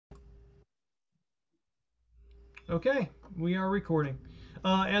Okay, we are recording.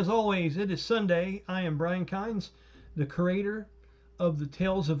 As always, it is Sunday. I am Brian Kynes, the creator of the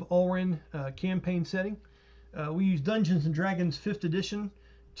Tales of Ulran campaign setting. We use Dungeons & Dragons 5th edition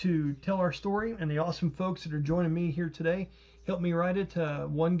to tell our story, and the awesome folks that are joining me here today help me write it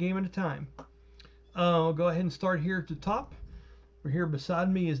one game at a time. I'll go ahead and start here at the top. We're here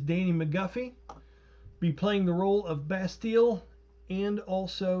beside me is Danny McGuffey, be playing the role of Bastille and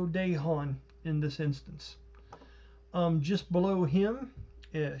also Dayhon in this instance. Just below him,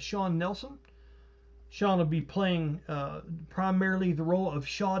 Sean Nelson. Sean will be playing primarily the role of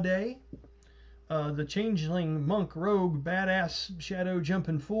Shada'e, the changeling monk rogue badass shadow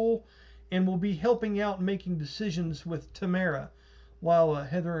jumping fool, and will be helping out making decisions with Tamyra while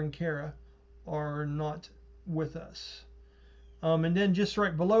Heather and Kara are not with us. And then just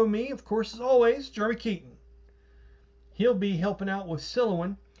right below me, of course, as always, Jeremy Keaton. He'll be helping out with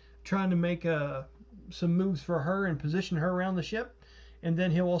Sylowen, trying to make some moves for her and position her around the ship. And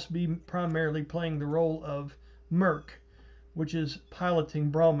then he'll also be primarily playing the role of Merc, which is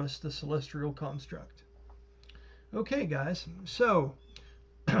piloting Brahmus, the celestial construct. Okay, guys, so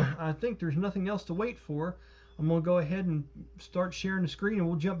I think there's nothing else to wait for. I'm going to go ahead and start sharing the screen and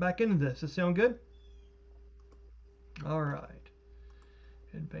we'll jump back into this. Does that sound good? All right.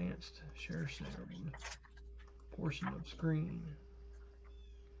 Advanced share sound. Portion of screen.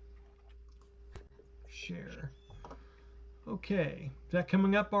 Share. Okay, is that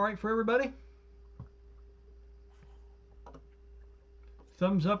coming up all right for everybody?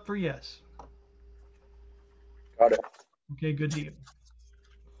 Thumbs up for yes. Got it. Okay, good deal.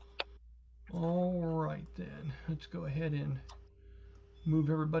 All right then, let's go ahead and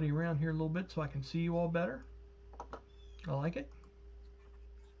move everybody around here a little bit so I can see you all better. I like it.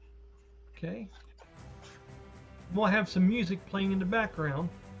 Okay. We'll have some music playing in the background.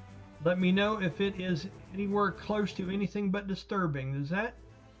 Let me know if it is anywhere close to anything but disturbing. Does that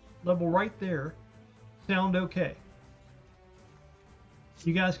level right there sound okay?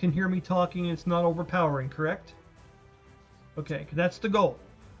 You guys can hear me talking and it's not overpowering, correct? Okay, that's the goal.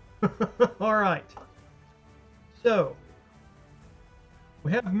 All right. So,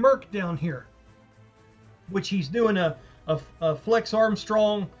 we have Merc down here, which he's doing a Flex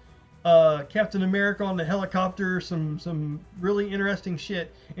Armstrong, Captain America on the helicopter, some really interesting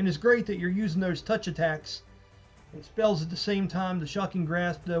shit. And it's great that you're using those touch attacks and spells at the same time. The shocking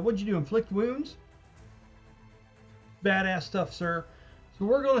grasp. What'd you do? Inflict wounds? Badass stuff, sir. So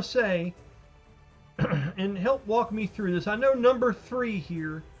we're going to say, and help walk me through this. I know number 3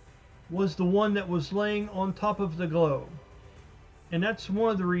 here was the one that was laying on top of the globe. And that's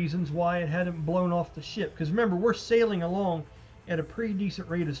one of the reasons why it hadn't blown off the ship. Because remember, we're sailing along at a pretty decent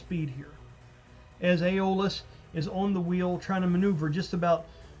rate of speed here, as Aeolus is on the wheel trying to maneuver just about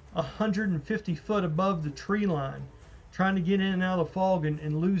 150 foot above the tree line, trying to get in and out of the fog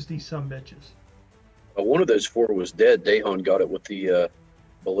and lose these sumbitches. One of those 4 was dead. Dayhon got it with the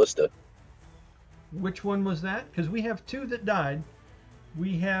ballista. Which one was that? Because we have 2 that died.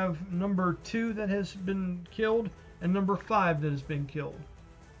 We have number 2 that has been killed and number 5 that has been killed.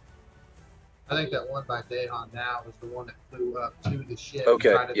 I think that one by Dayhon now was the one that flew up to the ship. Okay,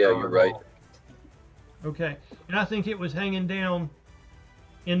 yeah, you're right. Okay, and I think it was hanging down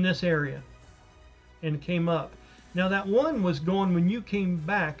in this area and came up. Now that one was gone when you came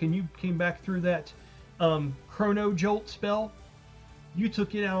back, and you came back through that chrono jolt spell. You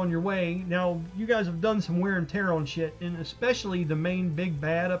took it out on your way. Now you guys have done some wear and tear on shit, and especially the main big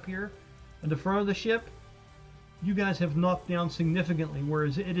bad up here at the front of the ship. You guys have knocked down significantly,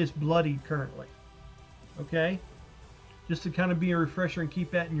 whereas it is bloodied currently. Okay? Just to kind of be a refresher and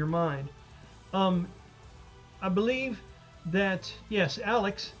keep that in your mind. I believe that, yes,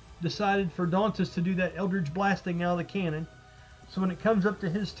 Alex decided for Dauntus to do that Eldritch blasting out of the cannon. So when it comes up to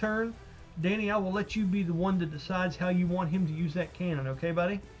his turn, Danny, I will let you be the one that decides how you want him to use that cannon. Okay,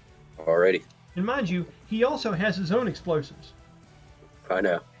 buddy? Alrighty. And mind you, he also has his own explosives. I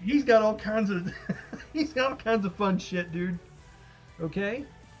know. He's got all kinds of he's got all kinds of fun shit, dude. Okay?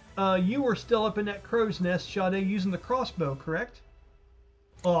 You were still up in that crow's nest, Shada'e, using the crossbow, correct?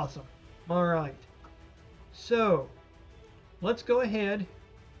 Awesome. All right. So, let's go ahead.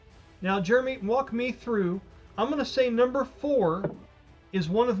 Now, Jeremy, walk me through. I'm going to say number 4 is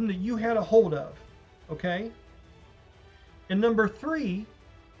one of them that you had a hold of. Okay? And number 3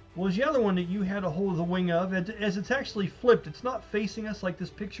 was the other one that you had a hold of the wing of, as it's actually flipped. It's not facing us like this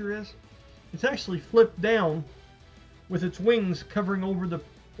picture is. It's actually flipped down with its wings covering over the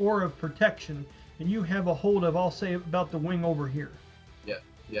aura of protection, and you have a hold of, I'll say, about the wing over here. Yeah.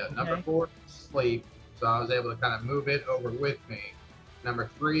 Okay. Number 4 is asleep, so I was able to kind of move it over with me Number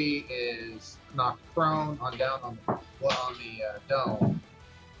 3 is knocked prone on down on the dome.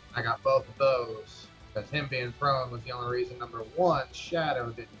 I got both of those because him being prone was the only reason. Number 1, shadow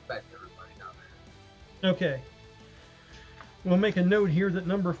didn't affect everybody down there. Okay. We'll make a note here that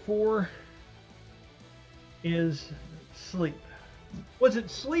number 4 is sleep. Was it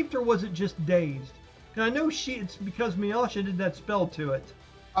sleep or was it just dazed? And I know it's because Miyasha did that spell to it.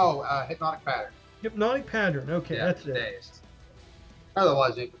 Oh, hypnotic pattern. Hypnotic pattern. Okay, Yeah, that's it. dazed.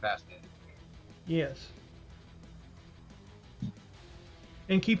 Otherwise, incapacitated. Yes.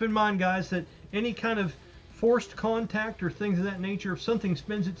 And keep in mind, guys, that any kind of forced contact or things of that nature, if something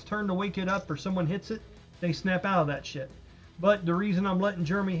spends its turn to wake it up or someone hits it, they snap out of that shit. But the reason I'm letting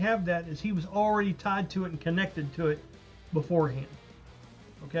Jeremy have that is he was already tied to it and connected to it beforehand.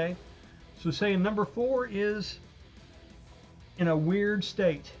 Okay? So saying number 4 is in a weird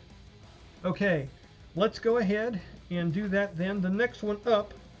state. Okay, let's go ahead and do that then. The next one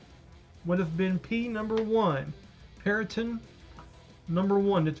up would have been P number 1. Peryton number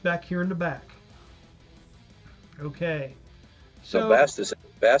 1. It's back here in the back. Okay. So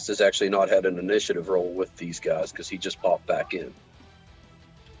Bast has actually not had an initiative roll with these guys because he just popped back in.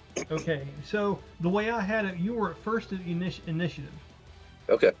 Okay, so the way I had it, you were at first at initiative.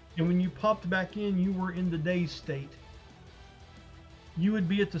 Okay. And when you popped back in, you were in the dazed state. You would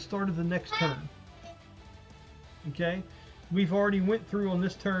be at the start of the next turn. Okay? We've already went through on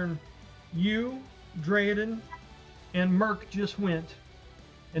this turn. You, Drayden, and Merc just went.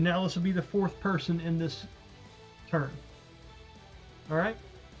 And now this will be the 4th person in this turn. Alright?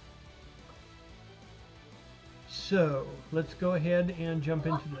 So, let's go ahead and jump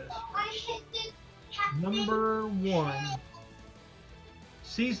into this. Number 1.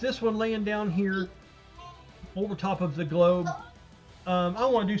 Sees this one laying down here over top of the globe. I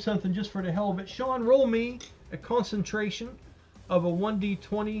want to do something just for the hell of it. Sean, roll me a concentration of a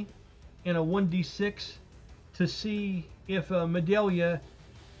 1d20 and a 1d6 to see if Medelia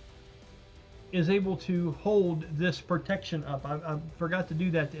is able to hold this protection up. I forgot to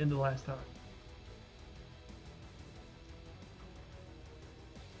do that at the end of last time.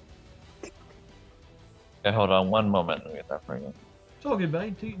 Okay, hold on one moment. Let me get that for you. It's all good,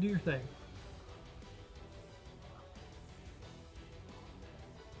 buddy. Do your thing.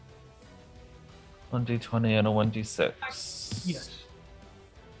 One d20 and a 1d6. Yes.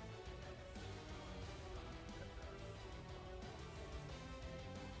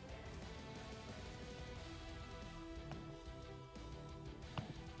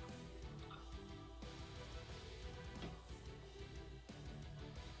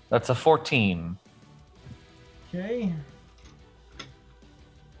 That's a 14. Okay.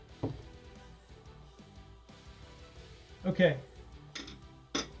 Okay.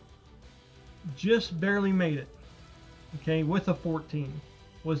 Just barely made it. Okay, with a 14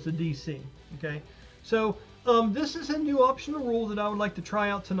 was the DC. Okay, so this is a new optional rule that I would like to try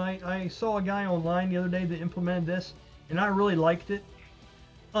out tonight. I saw a guy online the other day that implemented this, and I really liked it.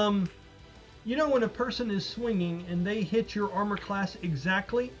 You know, when a person is swinging and they hit your armor class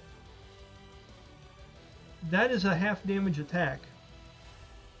exactly, that is a half damage attack.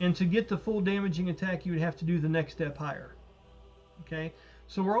 And to get the full damaging attack, you would have to do the next step higher. Okay,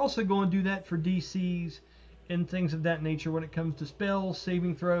 so we're also going to do that for DCs and things of that nature when it comes to spells,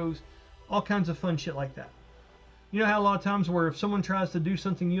 saving throws, all kinds of fun shit like that. You know how a lot of times where if someone tries to do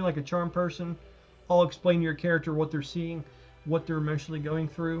something new, like a charm person, I'll explain to your character what they're seeing, what they're emotionally going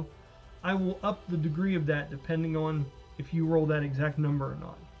through. I will up the degree of that depending on if you roll that exact number or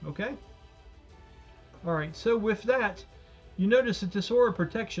not. Okay? Alright, so with that, you notice that this aura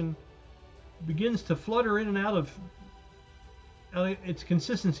protection begins to flutter in and out of its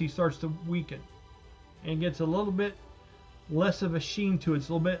consistency, starts to weaken and gets a little bit less of a sheen to it. It's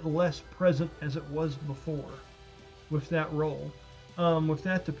a little bit less present as it was before with that roll. With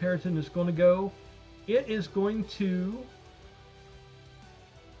that, the Peryton is going to go. It is going to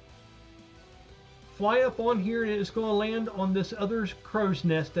fly up on here, and it's going to land on this other crow's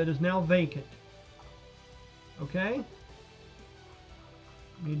nest that is now vacant. Okay?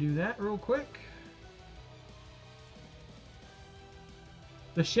 Let me do that real quick.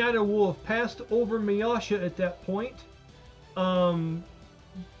 The shadow will have passed over Miyasha at that point.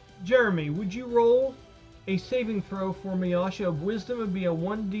 Jeremy, would you roll a saving throw for Miyasha of wisdom? It would be a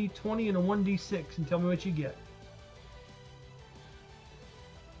 1d20 and a 1d6, and tell me what you get.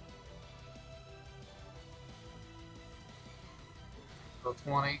 So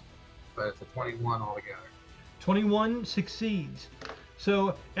 20, but it's a 21 altogether. 21 succeeds.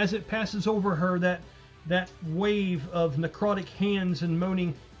 So as it passes over her, that wave of necrotic hands and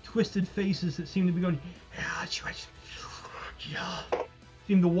moaning twisted faces that seem to be going, yeah,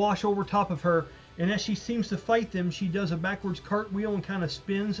 seem to wash over top of her. And as she seems to fight them, she does a backwards cartwheel and kind of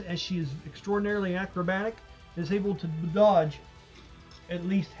spins as she is extraordinarily acrobatic and is able to dodge at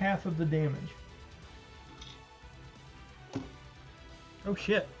least half of the damage. Oh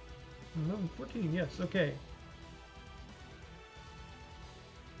shit. 11, 14, yes, okay.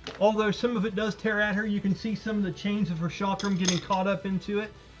 Although some of it does tear at her, you can see some of the chains of her chakram getting caught up into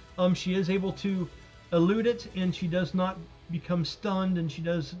it. She is able to elude it, and she does not become stunned, and she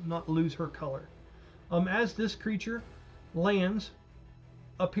does not lose her color. As this creature lands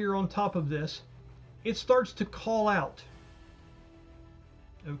up here on top of this, it starts to call out.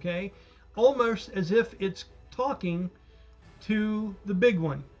 Okay? Almost as if it's talking to the big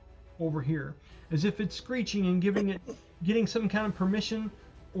one over here. As if it's screeching and getting some kind of permission,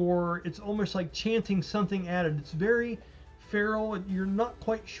 or it's almost like chanting something at it. It's very feral. You're not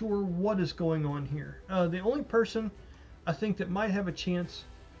quite sure what is going on here. The only person I think that might have a chance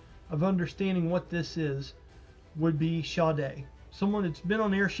of understanding what this is would be Shada'e. Someone that's been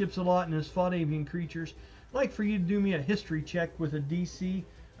on airships a lot and has fought avian creatures. I'd like for you to do me a history check with a DC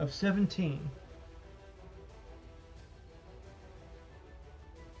of 17.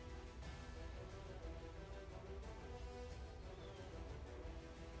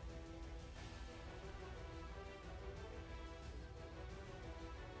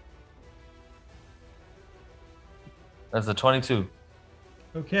 That's a 22.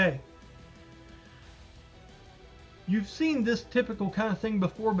 Okay. You've seen this typical kind of thing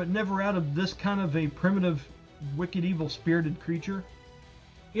before, but never out of this kind of a primitive, wicked, evil, spirited creature.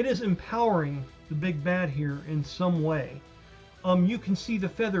 It is empowering the big bad here in some way. You can see the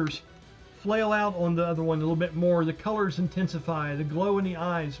feathers flail out on the other one a little bit more. The colors intensify. The glow in the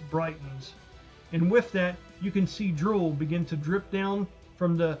eyes brightens. And with that, you can see drool begin to drip down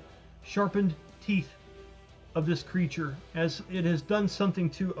from the sharpened teeth of this creature as it has done something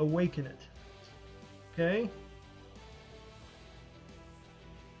to awaken it. Okay?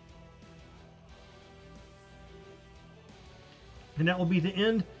 And that will be the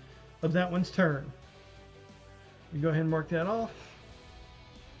end of that one's turn. You go ahead and mark that off.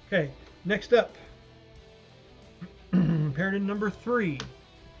 Okay, next up. Peryton number 3.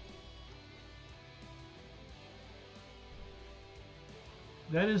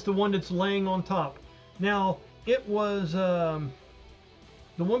 That is the one that's laying on top. Now, it was, the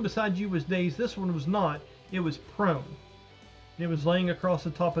one beside you was dazed. This one was not. It was prone. It was laying across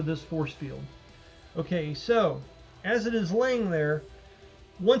the top of this force field. Okay, so, as it is laying there,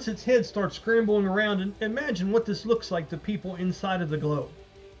 once its head starts scrambling around, and imagine what this looks like to people inside of the globe.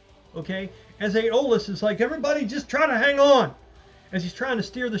 Okay? As Aeolus is like, everybody just try to hang on. As he's trying to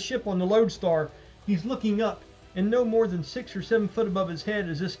steer the ship on the lodestar, he's looking up, and no more than 6 or 7 foot above his head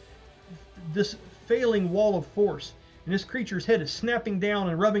is this failing wall of force, and this creature's head is snapping down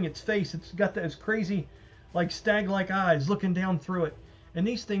and rubbing its face. It's got those crazy, like stag-like eyes looking down through it, and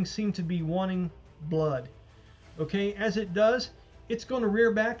these things seem to be wanting blood. Okay, as it does, it's going to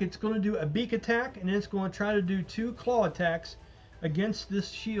rear back. It's going to do a beak attack, and it's going to try to do 2 claw attacks against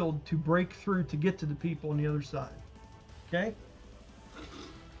this shield to break through to get to the people on the other side. Okay.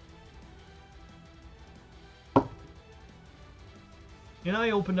 And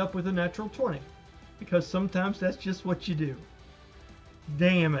I opened up with a natural 20. Because sometimes that's just what you do.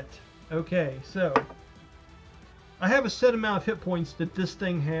 Damn it. Okay, so I have a set amount of hit points that this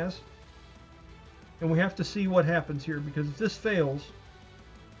thing has. And we have to see what happens here, because if this fails,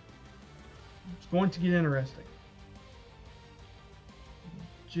 it's going to get interesting.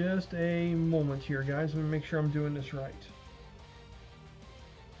 Just a moment here, guys. Let me make sure I'm doing this right.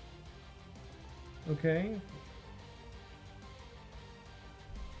 Okay.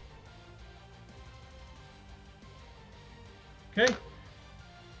 Okay,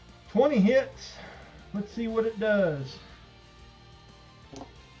 20 hits. Let's see what it does.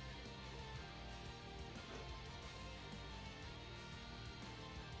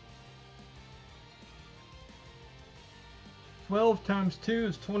 $12 times 2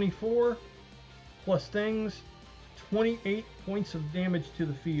 is 24, plus things, 28 points of damage to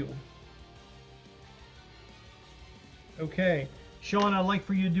the field. Okay, Sean, I'd like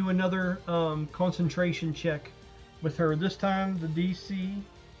for you to do another concentration check with her. This time the DC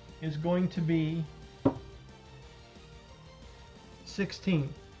is going to be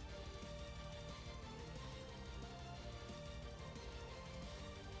 16.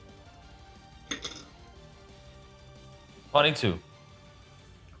 $22.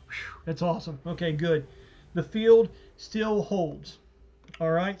 That's awesome. Okay, good. The field still holds.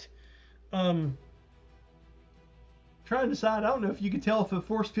 All right. Trying to decide. I don't know if you could tell if the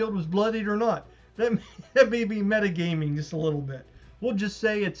force field was bloodied or not. That may be metagaming just a little bit. We'll just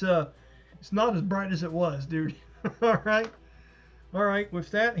say it's not as bright as it was, dude. All right. All right.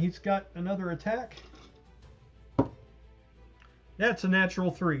 With that, he's got another attack. That's a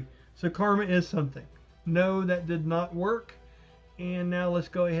natural 3. So karma is something. No, that did not work. And now let's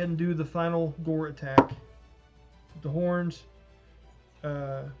go ahead and do the final gore attack. With the horns.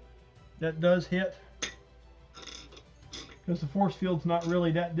 That does hit. Because the force field's not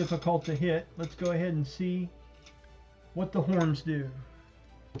really that difficult to hit. Let's go ahead and see what the horns do.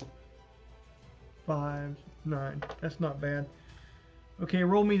 5, 9. That's not bad. Okay,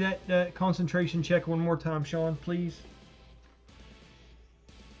 roll me that concentration check one more time, Sean, please.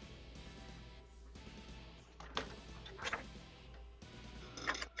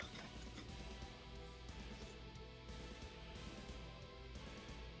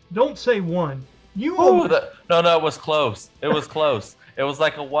 Don't say 1. You almost... No, it was close. It was close. It was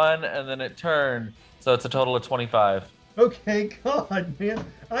like a 1, and then it turned, so it's a total of 25. Okay, God, man.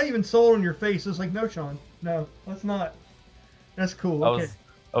 I even saw it on your face. It's like, no, Sean. No, let's not. That's cool. Okay.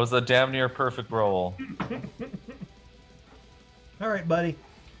 I was a damn near perfect roll. All right, buddy.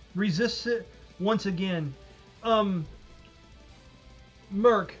 Resist it once again.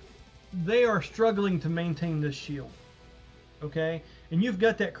 Merc, they are struggling to maintain this shield. Okay? And you've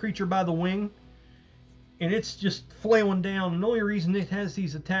got that creature by the wing, and it's just flailing down. And the only reason it has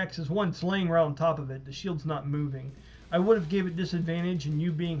these attacks is, one, it's laying right on top of it. The shield's not moving. I would have gave it disadvantage in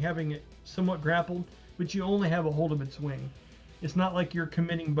you having it somewhat grappled, but you only have a hold of its wing. It's not like you're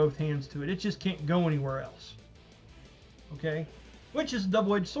committing both hands to it. It just can't go anywhere else. Okay? Which is a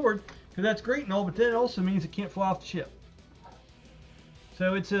double-edged sword, because that's great and all, but that also means it can't fly off the ship.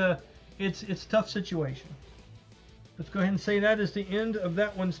 So it's a tough situation. Let's go ahead and say that is the end of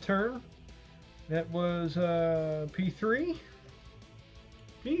that one's turn. That was P3.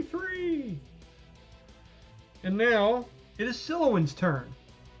 P3! And now it is Sylowen's turn.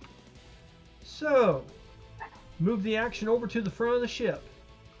 So, move the action over to the front of the ship.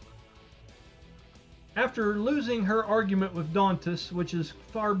 After losing her argument with Dauntus, which is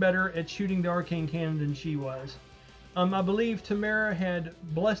far better at shooting the arcane cannon than she was, I believe Tamyra had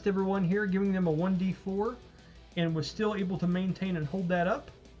blessed everyone here, giving them a 1d4, and was still able to maintain and hold that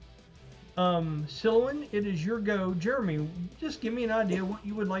up. Sylowen, it is your go. Jeremy, just give me an idea what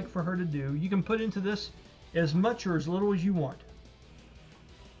you would like for her to do. You can put into this as much or as little as you want.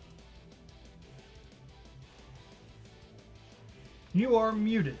 You are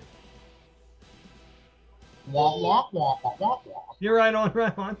muted. Womp, womp, womp, womp, womp, womp. You're right on,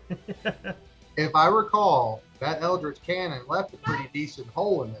 right on. If I recall, that Eldritch Cannon left a pretty decent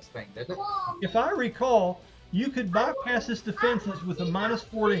hole in this thing, didn't it? If I recall, you could bypass its defenses with a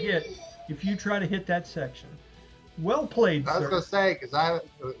 -4 to hit if you try to hit that section. Well played, sir. I was gonna say, because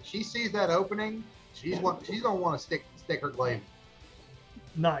she sees that opening, she's gonna want to stick her glaive.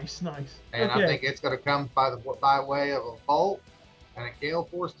 Nice, nice. And okay. I think it's gonna come by way of a bolt and a gale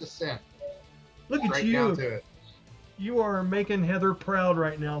force descent. Look at you. Down to it. You are making Heather proud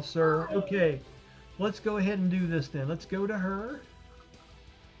right now, sir. Okay, let's go ahead and do this then. Let's go to her.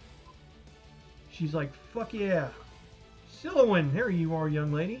 She's like, fuck yeah. Sylowen, there you are,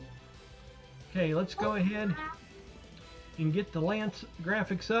 young lady. Okay, let's go ahead and get the Lance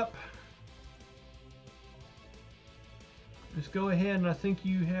graphics up. Let's go ahead, and I think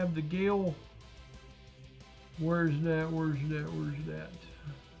you have the Gale. Where's that? Where's that? Where's that?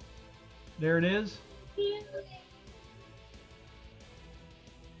 There it is.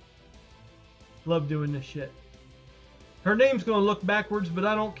 Love doing this shit. Her name's going to look backwards, but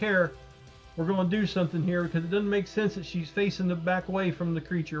I don't care. We're going to do something here because it doesn't make sense that she's facing the back way from the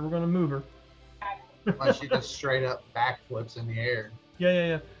creature. We're going to move her. Like she just straight up backflips in the air.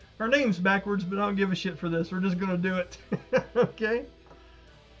 Yeah. Her name's backwards, but I don't give a shit for this. We're just going to do it. Okay?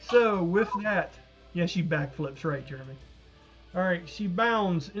 So, with that, yeah, she backflips, right, Jeremy? Alright, she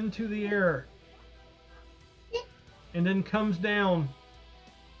bounds into the air and then comes down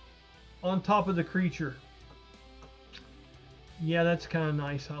on top of the creature. Yeah, that's kind of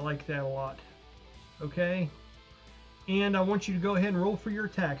nice. I like that a lot. Okay? And I want you to go ahead and roll for your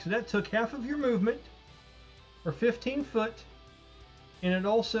attack. So that took half of your movement, or 15 foot. And it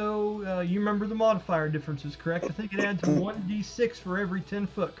also, you remember the modifier differences, correct? I think it adds 1d6 for every 10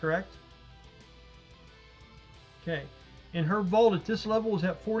 foot, correct? Okay. And her vault at this level is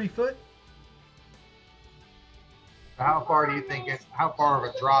at 40 foot? How far do you think how far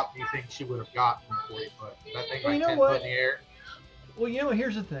of a drop do you think she would have got from 40 foot? That thing like 10 foot in the air? Well, you know,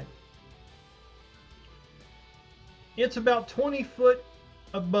 here's the thing. It's about 20 foot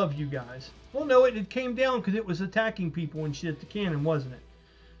above you guys. Well, no, it came down because it was attacking people when she hit the cannon, wasn't it?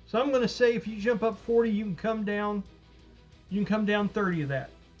 So I'm going to say if you jump up 40, you can come down You can come down 30 of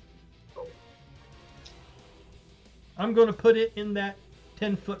that. I'm going to put it in that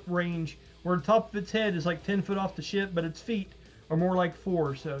 10-foot range where the top of its head is like 10 foot off the ship, but its feet are more like 4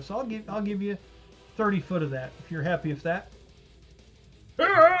 or so. So I'll give you 30 foot of that if you're happy with that.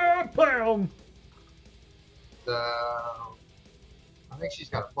 Bam! I think she's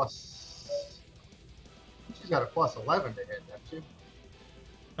got a plus. She's got a plus 11 to hit, doesn't she?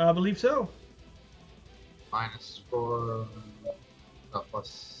 I believe so. -4,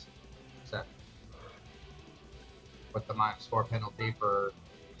 plus 7. With the -4 penalty for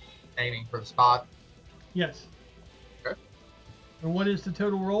aiming for the spot. Yes. Okay. And what is the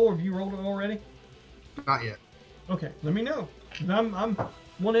total roll? Have you rolled it already? Not yet. Okay, let me know. 'Cause I'm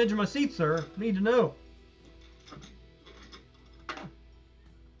one edge of my seat, sir. Need to know.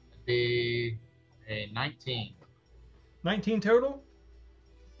 It'd be a 19. 19 total?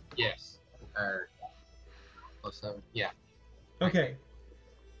 Yes. Or plus 7. Yeah. Okay.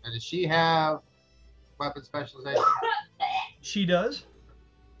 And does she have weapon specialization? She does.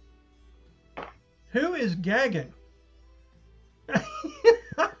 Who is gagging?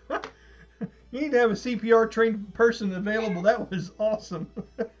 You need to have a CPR trained person available. That was awesome.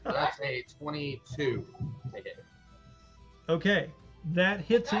 That's a 22 to hit. Okay, that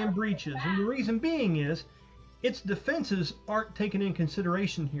hits and breaches. And the reason being is its defenses aren't taken in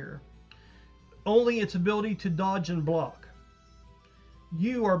consideration here. Only its ability to dodge and block.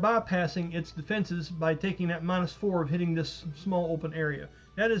 You are bypassing its defenses by taking that -4 of hitting this small open area.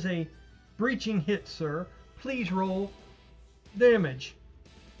 That is a breaching hit, sir. Please roll damage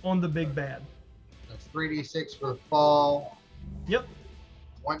on the big bad. That's 3d6 for the fall. Yep.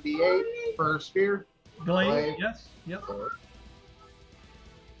 1d8 for spear. Glaive, yes. Yep.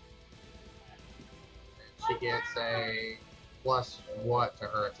 She gets a plus what to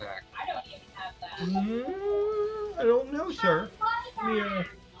her attack? I don't even have that. I don't know, sir.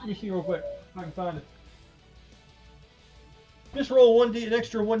 Let me see real quick if I can find it. Just roll an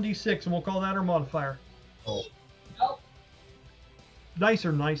extra 1d6 and we'll call that our modifier. Oh. Nope. Dice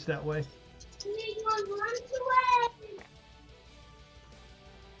are nice that way.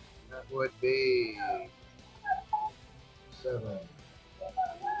 That would be 7.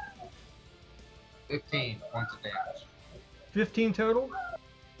 15 points of damage. 15 total?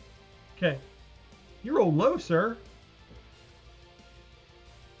 Okay. You rolled low, sir.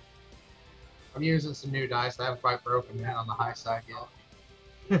 I'm using some new dice. I haven't quite broken in on the high side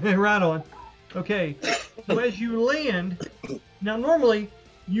yet. Right on. Okay. So as you land, now normally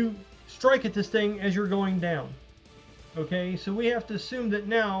you strike at this thing as you're going down. Okay, so we have to assume that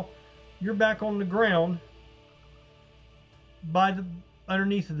now you're back on the ground by the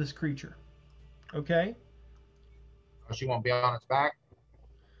underneath of this creature. Okay? Oh, she won't be on its back?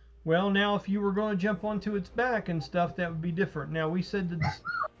 Well, now if you were going to jump onto its back and stuff, that would be different. Now we said that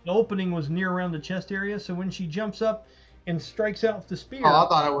the opening was near around the chest area, so when she jumps up and strikes out with the spear. Oh, I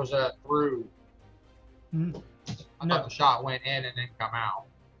thought it was through. No, I thought the shot went in and then come out.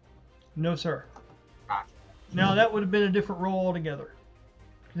 no, sir. Gotcha. Now that would have been a different roll altogether.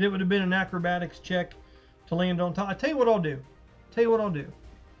 It would have been an acrobatics check to land on top. I tell you what I'll do.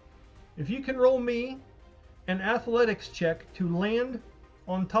 If you can roll me an athletics check to land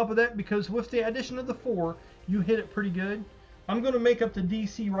on top of that, because with the addition of the 4, you hit it pretty good. I'm going to make up the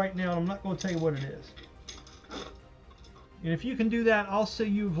DC right now, and I'm not going to tell you what it is. And if you can do that, I'll say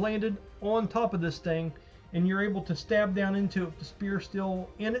you've landed on top of this thing, and you're able to stab down into it with the spear still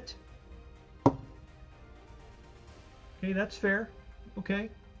in it. Okay, that's fair. Okay.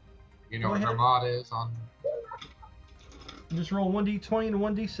 You know Go what her ahead. mod is on. Just roll 1d20 and a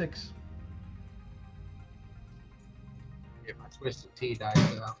 1d6. Get my twisted T dice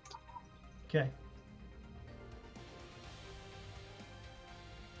out. Okay.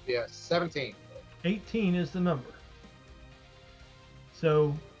 Yeah, 17. 18 is the number.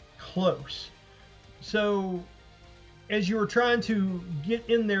 So, close. So, as you were trying to get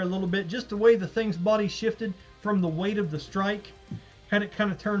in there a little bit, just the way the thing's body shifted from the weight of the strike, had it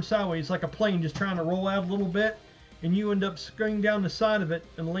kind of turned sideways like a plane just trying to roll out a little bit, and you end up scurrying down the side of it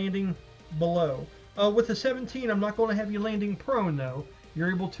and landing below. With the 17, I'm not going to have you landing prone, though.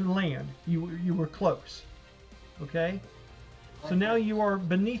 You're able to land. You were close. Okay? So now you are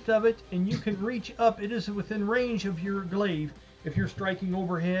beneath of it, and you can reach up. It is within range of your glaive if you're striking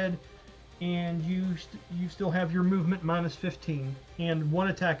overhead, and you still have your movement minus 15, and 1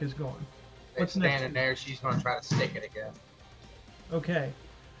 attack is gone. It's standing there. She's going to try to stick it again. Okay.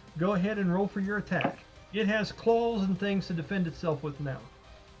 Go ahead and roll for your attack. It has claws and things to defend itself with now.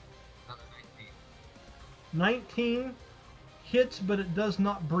 Another 19 hits, but it does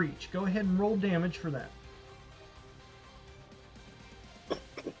not breach. Go ahead and roll damage for that.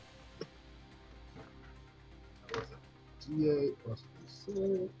 D8 plus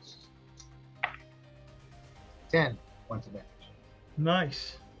D6. 10 points of damage.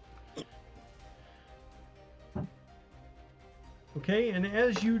 Nice. Okay, and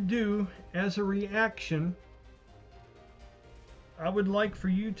as you do, as a reaction, I would like for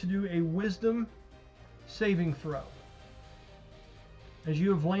you to do a wisdom saving throw. As you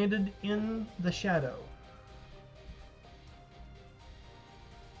have landed in the shadow.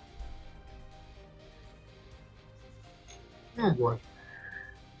 Oh boy.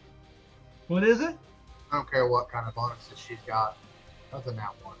 What is it? I don't care what kind of bonuses she's got. That's a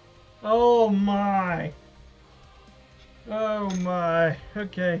nat 1. Oh my. Oh my.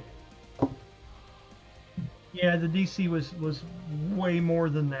 Okay. Yeah, the DC was way more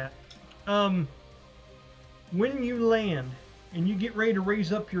than that. When you land and you get ready to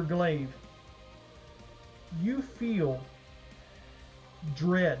raise up your glaive, you feel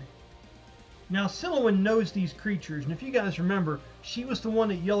dread. Now, Sylowen knows these creatures, and if you guys remember, she was the one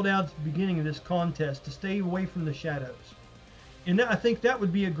that yelled out at the beginning of this contest to stay away from the shadows. And I think that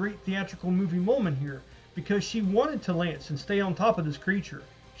would be a great theatrical movie moment here, because she wanted to lance and stay on top of this creature.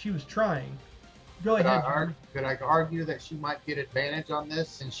 She was trying. Go ahead, Jeremy. Could I argue that she might get advantage on this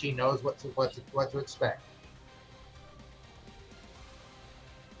since she knows what to expect?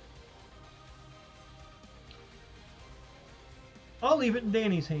 I'll leave it in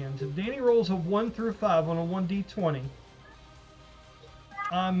Danny's hands. If Danny rolls a 1 through 5 on a 1d20,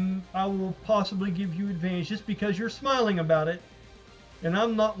 I will possibly give you advantage just because you're smiling about it, and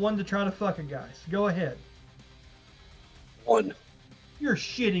I'm not one to try to fuck a guy. So go ahead. 1. You're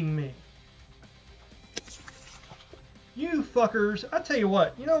shitting me. You fuckers. I tell you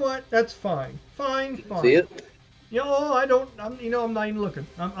what. You know what? That's fine. Fine. See it? You know, I don't. I'm not even looking.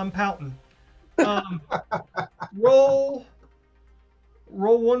 I'm pouting. Roll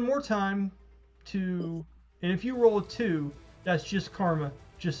one more time and if you roll a 2, that's just karma.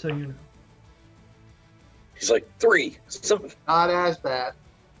 Just so you know. He's like 3. Something. Not as bad.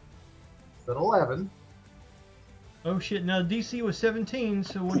 It's an 11. Oh shit! Now DC was 17.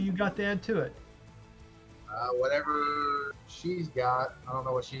 So what do you got to add to it? Whatever she's got. I don't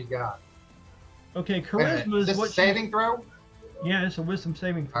know what she's got. Okay, charisma is what saving throw? Yeah, it's a wisdom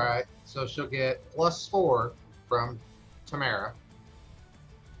saving throw. All right, so she'll get +4 from Tamyra.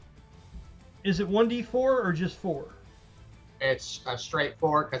 Is it 1d4 or just 4? It's a straight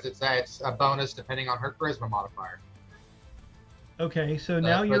 4 because it's a bonus depending on her charisma modifier. Okay, so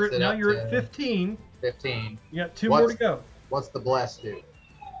now you're at 15. 15. You got 2 more to go. What's the bless do?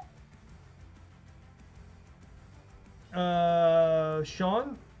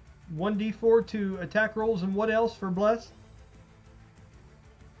 Sean, 1d4 to attack rolls, and what else for bless?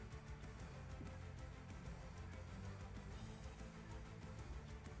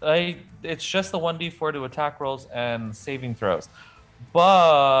 It's just the 1d4 to attack rolls and saving throws.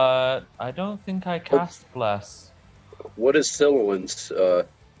 But I don't think I cast bless. What is Sylowen's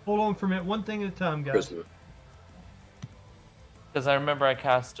Hold on for a minute. One thing at a time, guys. charisma? Because I remember I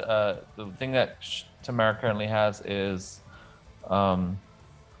cast the thing that Tamyra currently has is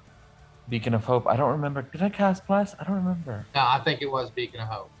Beacon of Hope. I don't remember. Did I cast bless? I don't remember. No, I think it was Beacon of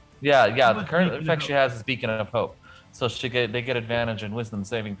Hope. Yeah. The What's current Beacon of effect she Hope? has is Beacon of Hope. So they get advantage in wisdom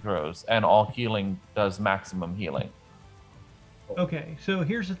saving throws, and all healing does maximum healing. Okay, so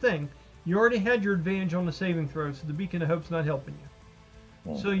here's the thing. You already had your advantage on the saving throw, so the Beacon of Hope's not helping you.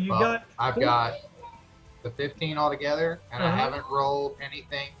 So I've got the 15 altogether, and I haven't rolled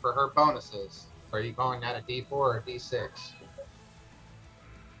anything for her bonuses. Are you going at a D4 or a D6?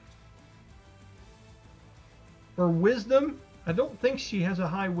 For wisdom, I don't think she has a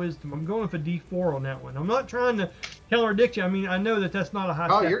high wisdom. I'm going with a D4 on that one. I'm not trying to contradict you. I mean, I know that's not a high.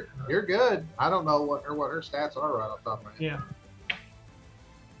 Oh, stat. you're good. I don't know what her stats are right off the top of my head. Yeah.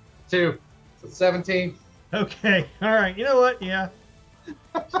 2. So 17. Okay. All right. You know what? Yeah.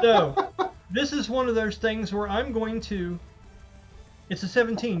 So this is one of those things where I'm going to. It's a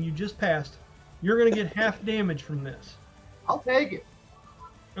 17. You just passed. You're going to get half damage from this. I'll take it.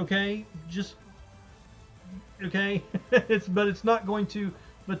 Okay. Just. Okay. It's not going to.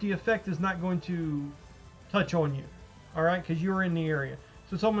 But the effect is not going to touch on you. All right, because you're in the area.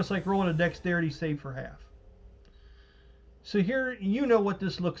 So it's almost like rolling a dexterity save for half. So here, you know what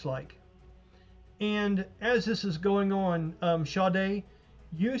this looks like. And as this is going on, Shada'e,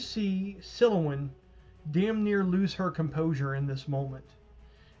 you see Sylowen damn near lose her composure in this moment.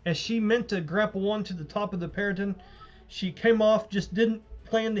 As she meant to grapple onto the top of the Peryton, she came off, just didn't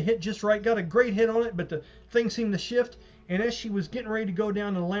plan to hit just right, got a great hit on it, but the thing seemed to shift. And as she was getting ready to go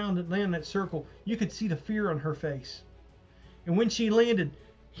down and land that circle, you could see the fear on her face. And when she landed,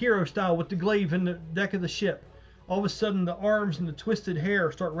 hero style, with the glaive in the deck of the ship, all of a sudden the arms and the twisted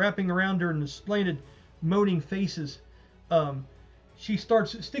hair start wrapping around her in the splendid moaning faces. She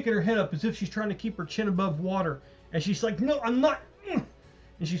starts sticking her head up as if she's trying to keep her chin above water. And she's like, no, I'm not.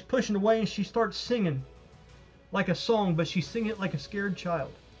 And she's pushing away and she starts singing like a song, but she's singing it like a scared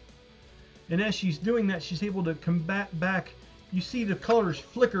child. And as she's doing that, she's able to combat back. You see the colors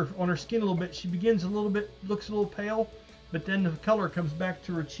flicker on her skin a little bit. She begins a little bit, looks a little pale, but then the color comes back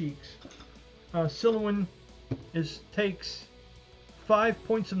to her cheeks. Sylowen takes 5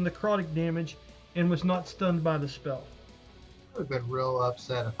 points of necrotic damage and was not stunned by the spell. I would have been real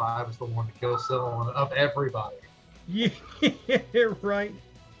upset if I was the one to kill Sylowen of everybody. Yeah, right.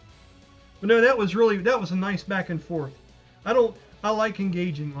 But no, that was a nice back and forth. I like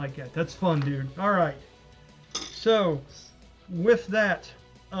engaging like that. That's fun, dude. All right. So, with that,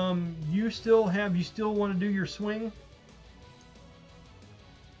 you still want to do your swing?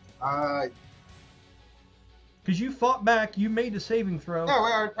 Because you fought back, you made the saving throw. No,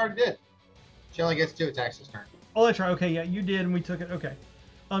 I already did. She only gets 2 attacks this turn. Oh, that's right. Okay, yeah, you did, and we took it. Okay.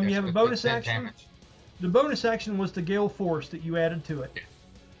 You have a bonus action. Damage. The bonus action was the Gale Force that you added to it.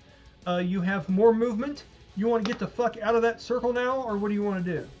 You have more movement. You want to get the fuck out of that circle now, or what do you want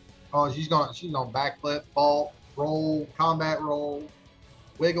to do? Oh, she's going backflip, vault, roll, combat roll,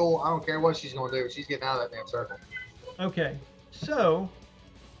 wiggle. I don't care what she's going to do. She's getting out of that damn circle. Okay. So,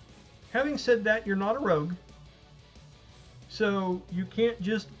 having said that, you're not a rogue. So, you can't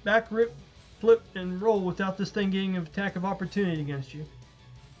just back rip, flip, and roll without this thing getting an attack of opportunity against you.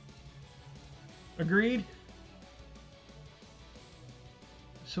 Agreed?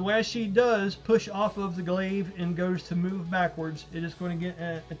 So as she does push off of the glaive and goes to move backwards, it is going to get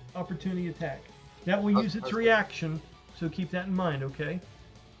an opportunity attack. That will use its reaction, so keep that in mind, okay?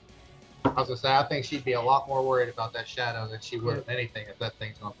 I was going to say, I think she'd be a lot more worried about that shadow than she would of anything if that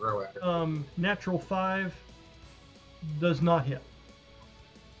thing's going to throw at her. Natural 5 does not hit.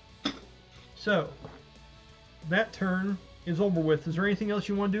 So, that turn is over with. Is there anything else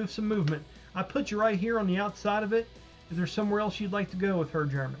you want to do with some movement? I put you right here on the outside of it. Is there somewhere else you'd like to go with her,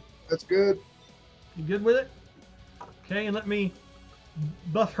 Jeremy? That's good. You good with it? Okay, and let me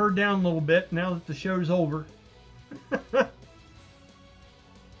buff her down a little bit now that the show's over. I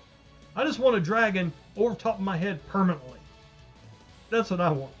just want a dragon over top of my head permanently. That's what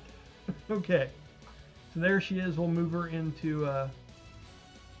I want. Okay. So there she is. We'll move her into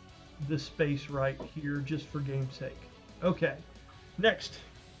this space right here just for game's sake. Okay. Next.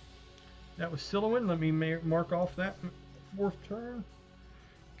 That was Sylowen. Let me mark off that 4th turn.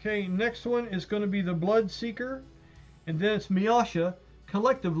 Okay, next one is going to be the Bloodseeker. And then it's Miasha.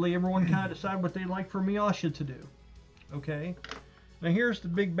 Collectively, everyone kind of decide what they'd like for Miasha to do. Okay? Now here's the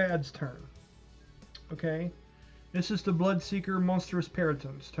big bad's turn. Okay? This is the Bloodseeker Monstrous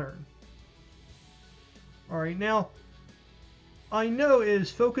Peryton's turn. Alright, now, I know it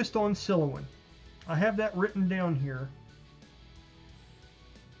is focused on Sylowen. I have that written down here.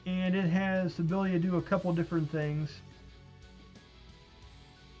 And it has the ability to do a couple different things.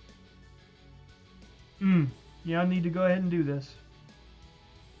 Yeah, I need to go ahead and do this.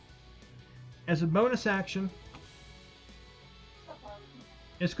 As a bonus action,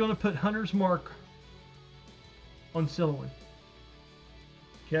 it's going to put Hunter's Mark on Sylowen.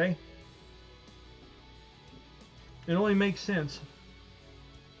 Okay? It only makes sense.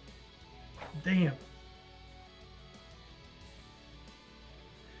 Damn.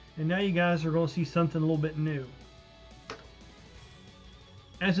 And now you guys are going to see something a little bit new.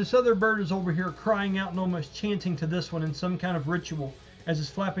 As this other bird is over here crying out and almost chanting to this one in some kind of ritual as it's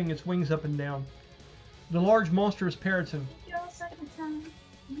flapping its wings up and down, the large monstrous Peryton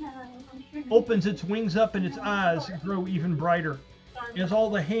opens its wings up and its eyes grow even brighter as all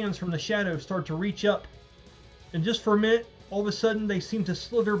the hands from the shadows start to reach up. And just for a minute, all of a sudden they seem to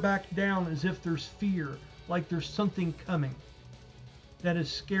slither back down as if there's fear, like there's something coming that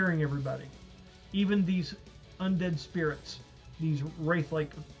is scaring everybody. Even these undead spirits, these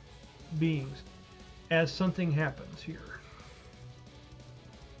wraith-like beings, as something happens here.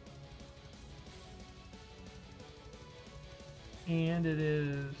 And it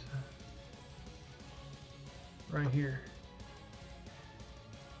is right here.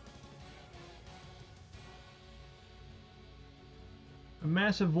 A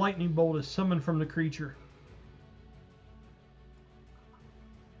massive lightning bolt is summoned from the creature.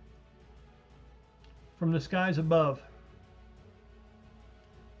 From the skies above.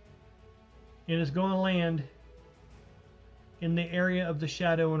 It is going to land in the area of the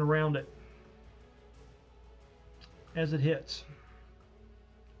shadow and around it as it hits.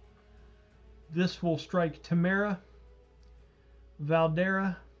 This will strike Tamyra,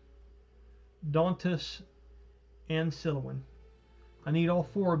 Valdera, Dauntus, and Sylowen. I need all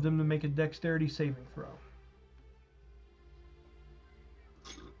 4 of them to make a dexterity saving throw.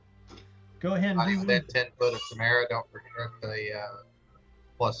 Go ahead and I do think that 10 foot of Tamyra, don't forget the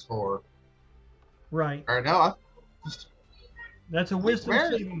 +4. right. Or no, That's a wisdom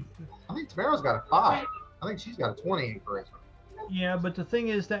Tamyra's- saving. I think Tamyra's got a 5. I think she's got a 20 in charisma. Yeah, but the thing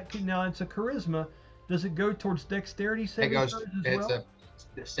is that now it's a charisma. Does it go towards dexterity It saving goes. throws as It's well?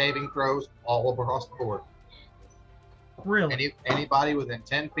 a saving throws all across the board. Really? Anybody within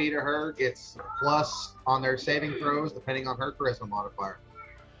 10 feet of her gets plus on their saving throws, depending on her charisma modifier.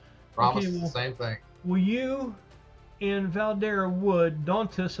 Brahmus is the same thing. Well, you and Valdera would.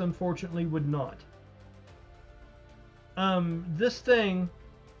 Dauntus, unfortunately, would not. This thing,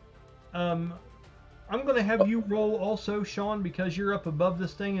 I'm going to have you roll also, Sean, because you're up above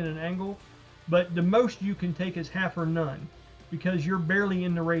this thing in an angle. But the most you can take is half or none, because you're barely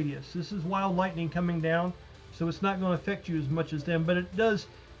in the radius. This is wild lightning coming down, so it's not going to affect you as much as them, but it does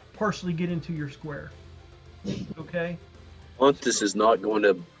partially get into your square. Okay? Dauntus is not going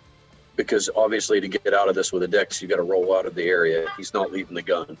to, because obviously to get out of this with a dex, you got to roll out of the area. He's not leaving the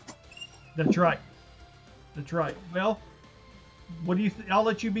gun. That's right. That's right. Well, what do you? I'll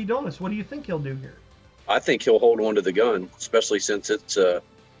let you be Dauntus. What do you think he'll do here? I think he'll hold on to the gun, especially since it's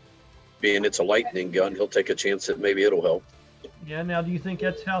being it's a lightning gun. He'll take a chance that maybe it'll help. Yeah. Now, do you think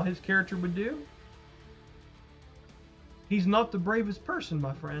that's how his character would do? He's not the bravest person,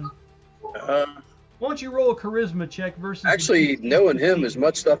 my friend. Uh, Why don't you roll a charisma check versus? Actually, knowing him, as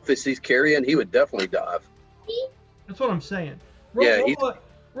much stuff as he's carrying, he would definitely dive. That's what I'm saying. Roll, Yeah,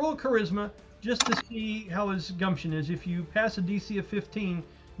 roll a charisma just to see how his gumption is. If you pass a DC of 15,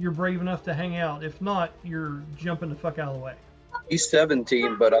 you're brave enough to hang out. If not, you're jumping the fuck out of the way. He's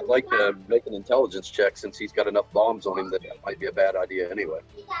 17, but I'd like to make an intelligence check since he's got enough bombs on him that might be a bad idea anyway.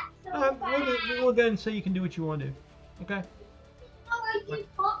 We'll go ahead and say you can do what you want to do. Okay?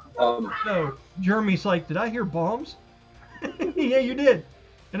 So, Jeremy's like, did I hear bombs? Yeah, you did.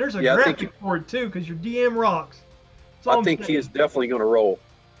 And there's a graphic for it, too, because your DM rocks. I think he is definitely going to roll.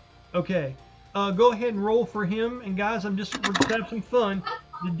 Okay. Go ahead and roll for him. And, guys, we're just have some fun.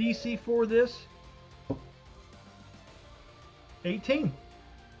 The DC for this, 18.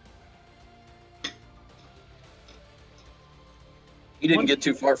 He didn't get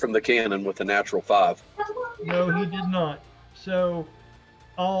too far from the cannon with a natural 5. No, he did not. So,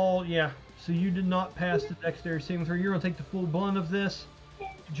 so you did not pass the dexterity saving throw. You're going to take the full blunt of this.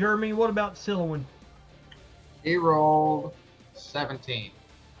 Jeremy, what about Sylowen? He rolled 17.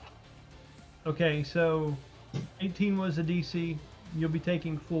 Okay, so 18 was the DC. You'll be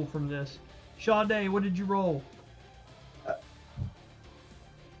taking full from this. Shada'e, what did you roll?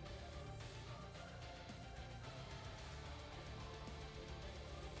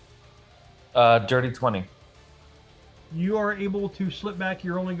 Dirty 20. You are able to slip back.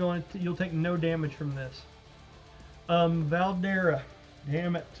 You'll take no damage from this. Valdera.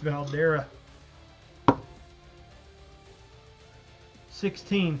 Damn it, Valdera.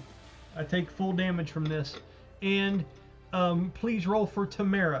 16. I take full damage from this. And please roll for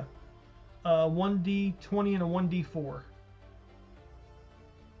Tamyra. 1d20 and a 1d4.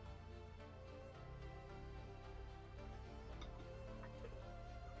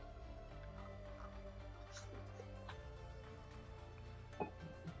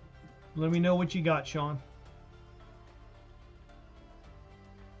 Let me know what you got, Sean.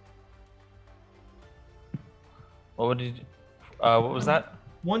 What was that?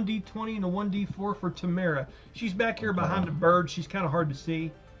 1d20 and a 1d4 for Tamyra. She's back here behind the bird. She's kind of hard to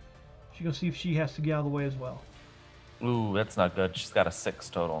see. She's going to see if she has to get out of the way as well. Ooh, that's not good. She's got a 6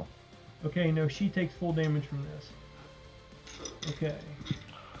 total. Okay, no, she takes full damage from this. Okay.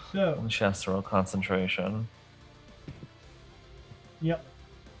 So. And she has to roll concentration. Yep.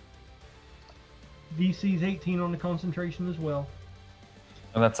 DC's 18 on the concentration as well.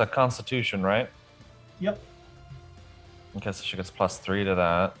 And that's a constitution, right? Yep. Okay, so she gets +3 to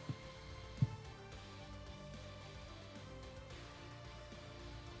that.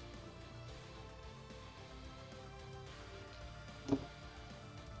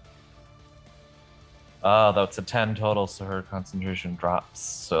 That's a 10 total, so her concentration drops.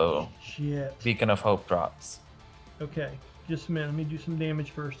 So Shit. Beacon of Hope drops. Okay, just a minute. Let me do some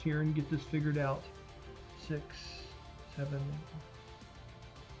damage first here and get this figured out. 6, 7.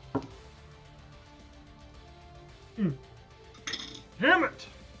 Damn it!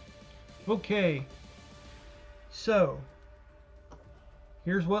 Okay. So,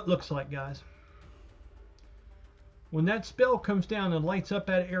 here's what it looks like, guys. When that spell comes down and lights up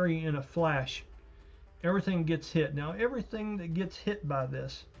that area in a flash, everything gets hit. Now, everything that gets hit by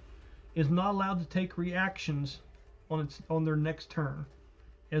this is not allowed to take reactions on their next turn,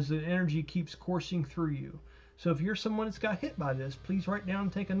 as the energy keeps coursing through you. So if you're someone that's got hit by this, please write down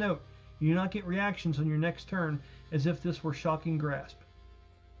and take a note. You do not get reactions on your next turn as if this were shocking grasp.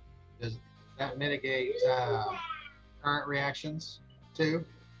 Does that mitigate current reactions too?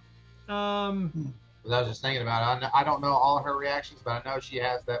 I was just thinking about it. I don't know all her reactions, but I know she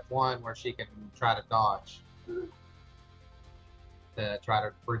has that one where she can try to dodge. To try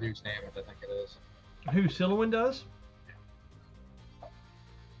to reduce damage, I think it is. Who, Sylowen does?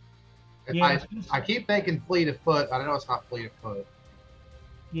 Yeah, I keep thinking fleet of foot. I know it's not fleet of foot.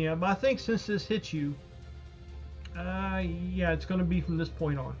 Yeah, but I think since this hits you, yeah, it's going to be from this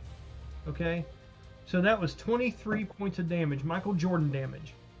point on. Okay? So that was 23 points of damage, Michael Jordan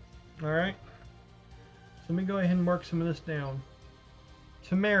damage. All right? So let me go ahead and mark some of this down.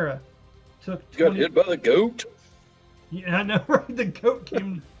 Tamyra took 20... You got hit by the goat? Yeah, I know, right? The goat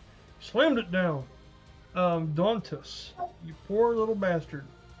came, slammed it down. Dauntus, you poor little bastard.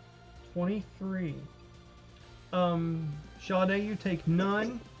 23. Shada'e, you take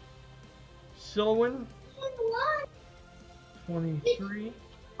none. Sylowen, 23.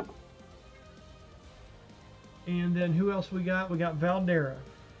 And then who else we got? We got Valdera.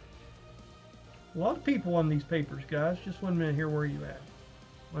 A lot of people on these papers, guys. Just 1 minute here. Where are you at?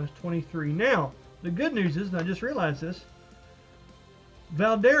 Minus 23. Now, the good news is, and I just realized this,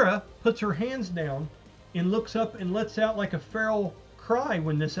 Valdera puts her hands down and looks up and lets out like a feral cry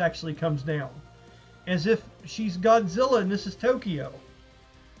when this actually comes down. As if she's Godzilla and this is Tokyo.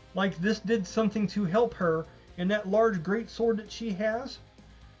 Like this did something to help her, and that large great sword that she has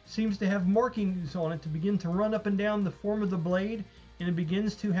seems to have markings on it to begin to run up and down the form of the blade, and it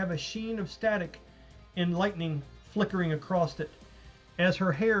begins to have a sheen of static and lightning flickering across it, as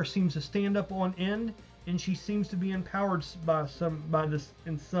her hair seems to stand up on end, and she seems to be empowered by this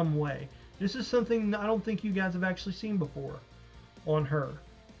in some way. This is something I don't think you guys have actually seen before on her.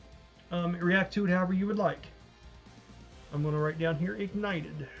 React to it however you would like. I'm going to write down here,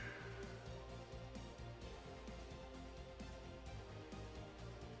 ignited.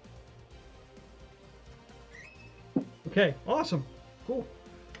 Okay, awesome. Cool.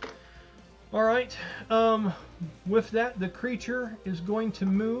 All right. With that, the creature is going to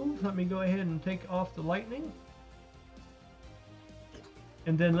move. Let me go ahead and take off the lightning.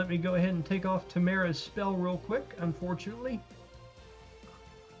 And then let me go ahead and take off Tamyra's spell real quick, unfortunately.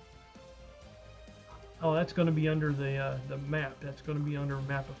 Oh, that's going to be under the map. That's going to be under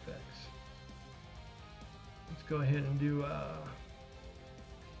map effects. Let's go ahead and do...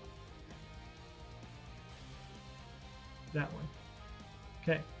 that one.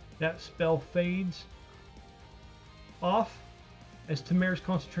 Okay, that spell fades off as Tamyra's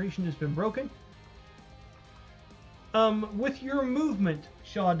concentration has been broken. With your movement,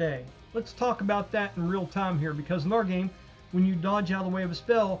 Shada'e, let's talk about that in real time here, because in our game, when you dodge out of the way of a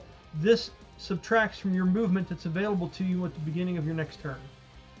spell, this subtracts from your movement that's available to you at the beginning of your next turn.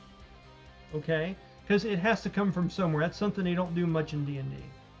 Okay? Because it has to come from somewhere. That's something they don't do much in D&D.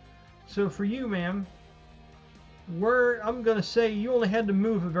 So for you, ma'am, I'm going to say you only had to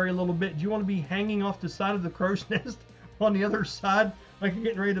move a very little bit. Do you want to be hanging off the side of the crow's nest on the other side like you're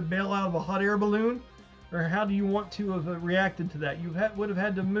getting ready to bail out of a hot air balloon? Or how do you want to have reacted to that? You would have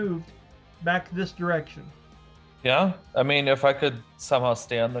had to move back this direction. Yeah, I mean, if I could somehow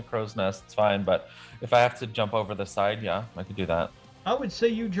stay on the crow's nest, it's fine. But if I have to jump over the side, yeah, I could do that. I would say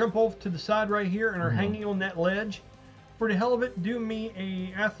you jump off to the side right here and are hanging on that ledge. For the hell of it, do me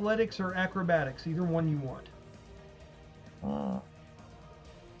a athletics or acrobatics, either one you want.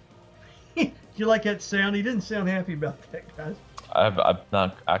 You like that sound? He didn't sound happy about that, guys. I'm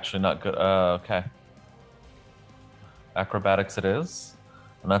not good. Okay. Acrobatics it is,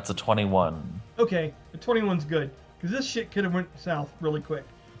 and that's a 21. Okay, the 21's good, because this shit could have went south really quick.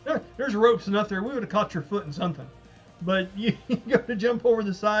 There's ropes enough there. We would have caught your foot in something. But you go to jump over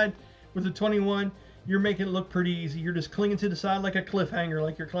the side with the 21. You're making it look pretty easy. You're just clinging to the side like a cliffhanger,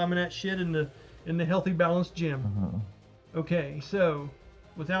 like you're climbing that shit in the healthy balanced gym. Okay, so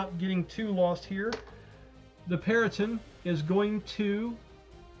without getting too lost here, the Peryton is going to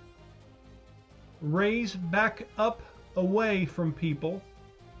raise back up away from people,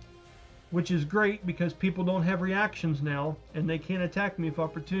 which is great because people don't have reactions now and they can't attack me if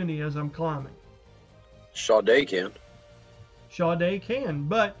opportunity as I'm climbing. Shada'e can. Shada'e can,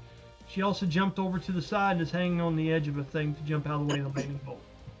 but she also jumped over to the side and is hanging on the edge of a thing to jump out of the way of the lightning bolt.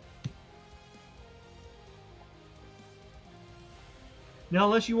 Now,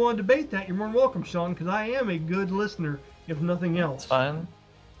 unless you want to debate that, you're more than welcome, Sean, because I am a good listener, if nothing else. It's fine.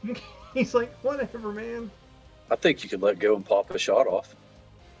 He's like, whatever, man. I think you could let go and pop a shot off.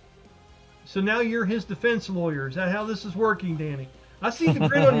 So now you're his defense lawyer. Is that how this is working, Danny? I see the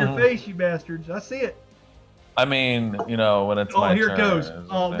grin on your face, you bastards. I see it. I mean, you know, when it's my here turn. it goes.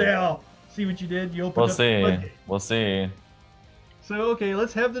 Oh, now. See what you did? You opened We'll up see. the floodgate. We'll see. So, okay,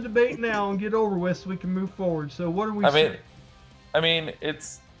 let's have the debate now and get over with so we can move forward. So, what are we saying? I mean,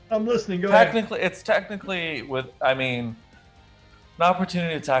 it's I'm listening. Go ahead. it's technically with. I mean, an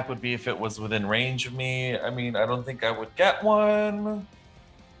opportunity attack would be if it was within range of me. I mean, I don't think I would get one.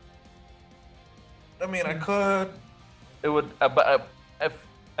 I mean, I could. It would, but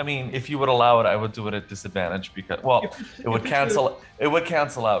if you would allow it, I would do it at disadvantage because, well, it would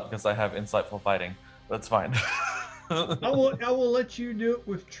cancel out because I have insightful fighting. That's fine. I will let you do it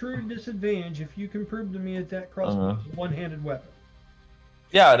with true disadvantage if you can prove to me that that crossbow is a one-handed weapon.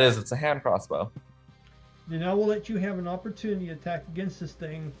 Yeah, it is. It's a hand crossbow. Then I will let you have an opportunity attack against this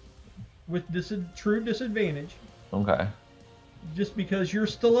thing with true disadvantage. Okay. Just because you're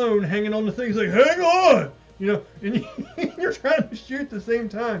Stallone hanging on the things like, hang on! You know, and you're trying to shoot at the same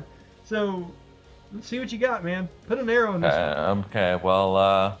time. So, let's see what you got, man. Put an arrow in this one. Okay,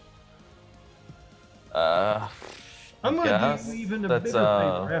 well, I'm going to do you even a bigger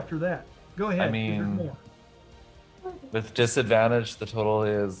favor after that. Go ahead. I mean, there's more. With disadvantage, the total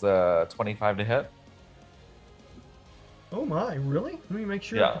is 25 to hit. Oh my, really? Let me make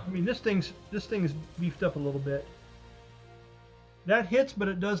sure. Yeah. I mean, this thing's beefed up a little bit. That hits, but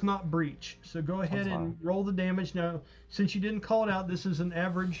it does not breach. So go ahead and roll the damage. Now, since you didn't call it out, this is an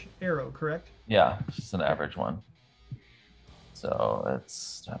average arrow, correct? Yeah, it's just an average one. So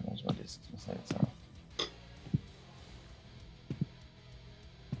it's damage. What is it say? So.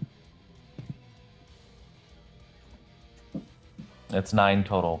 It's 9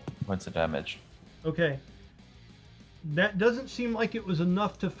 total points of damage. Okay. That doesn't seem like it was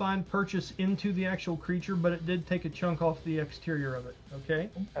enough to find purchase into the actual creature, but it did take a chunk off the exterior of it.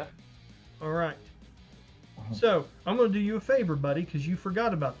 Okay? Okay. All right. So, I'm going to do you a favor, buddy, because you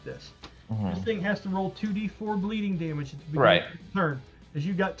forgot about this. This thing has to roll 2d4 bleeding damage at the beginning of the turn, as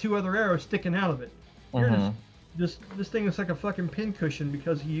you've got 2 other arrows sticking out of it. This thing is like a fucking pincushion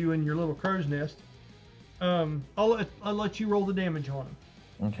because of you and your little crow's nest. I'll let you roll the damage on him.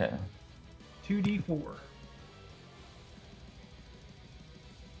 Okay. 2d4.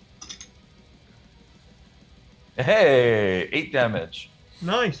 Hey, 8 damage.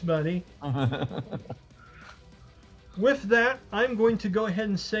 Nice, buddy. With that, I'm going to go ahead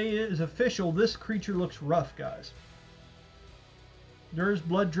and say it is official. This creature looks rough, guys. There is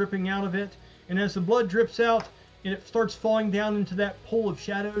blood dripping out of it, and as the blood drips out and it starts falling down into that pool of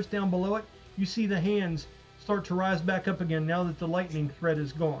shadows down below it, you see the hands start to rise back up again now that the lightning thread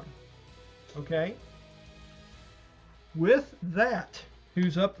is gone. Okay? With that,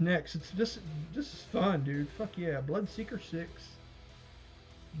 who's up next? This is fun, dude. Fuck yeah. Bloodseeker 6.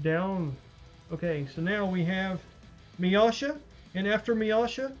 Down. Okay, so now we have Miyasha, and after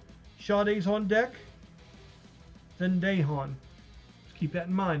Miyasha, Shada'e's on deck, then Dayhon. Just keep that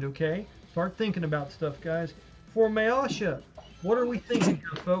in mind, okay? Start thinking about stuff, guys. For Miyasha, what are we thinking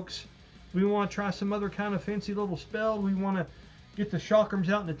here, folks? We want to try some other kind of fancy little spell? We want to get the chakrams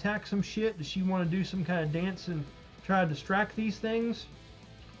out and attack some shit? Does she want to do some kind of dance and try to distract these things?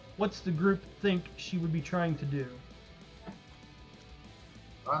 What's the group think she would be trying to do?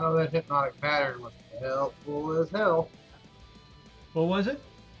 I know that hypnotic pattern was helpful as hell. What was it?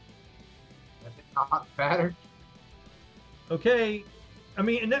 That hypnotic pattern. Okay, I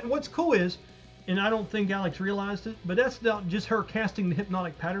mean, and what's cool is, and I don't think Alex realized it, but that's not just her casting the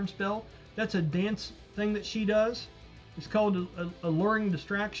hypnotic pattern spell. That's a dance thing that she does. It's called a luring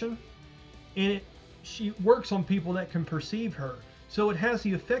distraction, and she works on people that can perceive her. So it has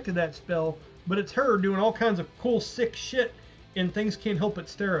the effect of that spell, but it's her doing all kinds of cool, sick shit, and things can't help but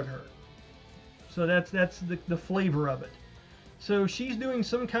stare at her. So that's the flavor of it. So she's doing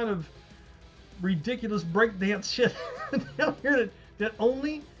some kind of ridiculous breakdance shit down here that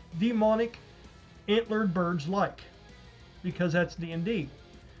only demonic antlered birds like, because that's D&D.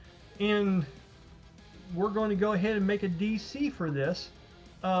 And we're going to go ahead and make a DC for this,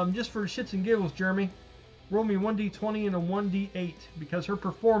 just for shits and giggles. Jeremy, roll me 1d20 and a 1d8, because her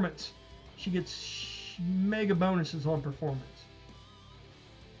performance, she gets mega bonuses on performance.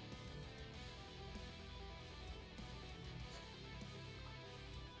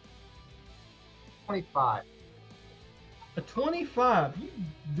 $25. A 25, you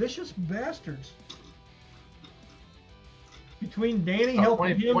vicious bastards. Between Danny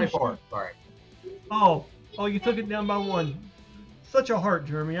helping him. 24. Sorry. Oh, you took it down by 1. Such a heart,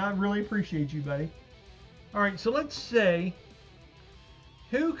 Jeremy. I really appreciate you, buddy. All right, so let's say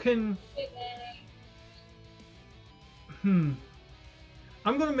who can.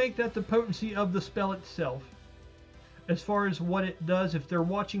 I'm going to make that the potency of the spell itself, as far as what it does if they're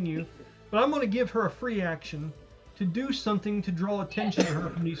watching you. But I'm going to give her a free action to do something to draw attention to her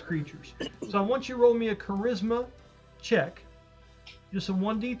from these creatures. So I want you to roll me a charisma check, just a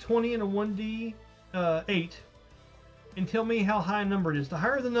 1d20 and a 1d8, and tell me how high a number it is. The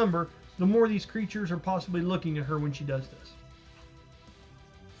higher the number, the more these creatures are possibly looking at her when she does this.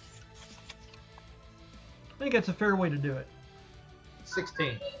 I think that's a fair way to do it.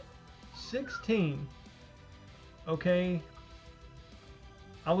 16. 16. Okay.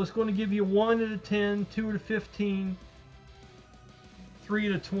 I was going to give you 1 at a 10, 2 at a 15, 3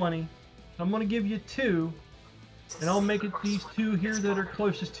 at a 20. I'm going to give you 2, and I'll make it these 2 here that are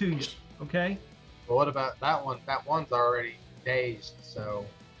closest to you. Okay? Well, what about that one? That one's already dazed, so...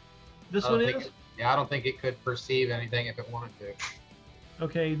 This one is? I don't think it could perceive anything if it wanted to.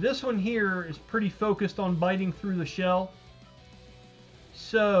 Okay, this one here is pretty focused on biting through the shell.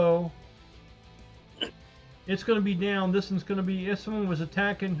 So... it's going to be down. This one's going to be... if someone was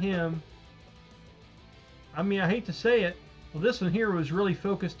attacking him... I mean, I hate to say it. Well, this one here was really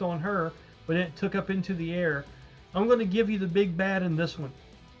focused on her, but it took up into the air. I'm going to give you the big bad in this one.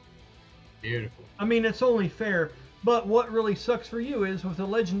 Beautiful. I mean, it's only fair. But what really sucks for you is, with the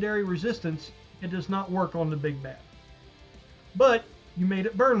legendary resistance, it does not work on the big bad. But you made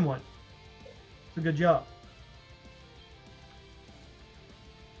it burn one. It's a good job.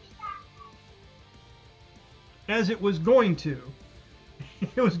 As it was going to.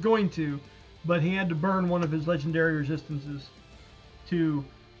 It was going to, but he had to burn one of his legendary resistances to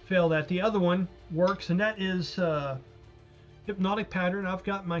fail that. The other one works, and that is hypnotic pattern. I've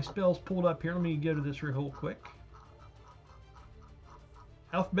got my spells pulled up here. Let me go to this real quick.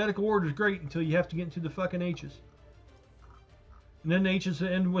 Alphabetical order is great until you have to get into the fucking H's. And then the H's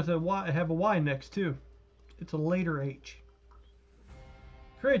end with a Y, have a Y next too. It's a later H.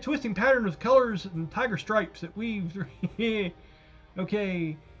 Create a twisting pattern of colors and tiger stripes that weave through.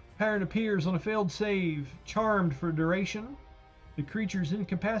 Okay. Pattern appears on a failed save. Charmed for duration. The creature is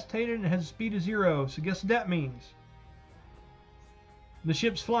incapacitated and has a speed of 0. So guess what that means? The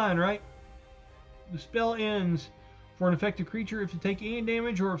ship's flying, right? The spell ends for an affected creature if they take any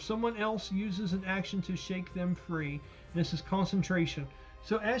damage or if someone else uses an action to shake them free. This is concentration.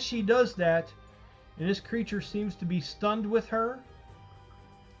 So as she does that, and this creature seems to be stunned with her,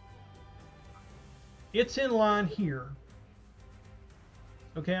 it's in line here.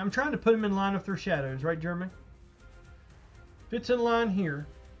 Okay, I'm trying to put them in line with their shadows, right, Jeremy? If it's in line here,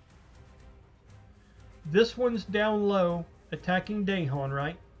 this one's down low, attacking Dayhon,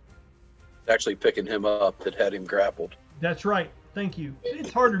 right? Actually picking him up that had him grappled. That's right. Thank you.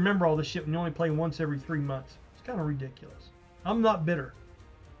 It's hard to remember all this shit when you only play once every 3 months. It's kind of ridiculous. I'm not bitter.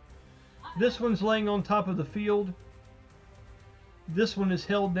 This one's laying on top of the field. This one is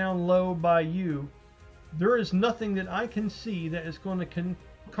held down low by you. There is nothing that I can see that is going to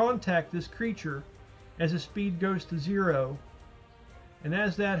contact this creature as its speed goes to 0. And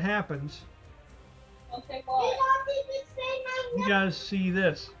as that happens, you guys see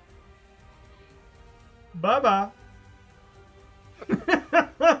this. Bye-bye.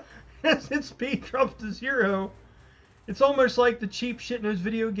 As its speed drops to 0, it's almost like the cheap shit in those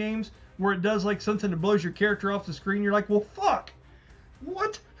video games where it does like something that blows your character off the screen. You're like, well, fuck.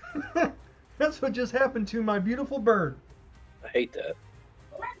 What? That's what just happened to my beautiful bird. I hate that.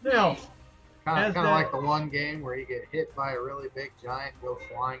 Now, kind of like the one game where you get hit by a really big giant, go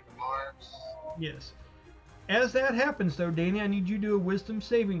flying to Mars. Yes. As that happens, though, Danny, I need you to do a wisdom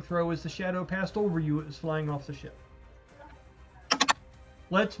saving throw as the shadow passed over you. It was flying off the ship.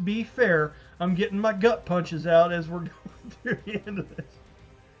 Let's be fair. I'm getting my gut punches out as we're going through the end of this.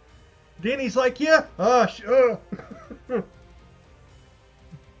 Danny's like, yeah, sure. Let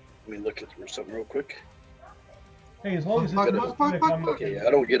me look at something real quick. Hey, as long as it's quick, I'm okay. Yeah,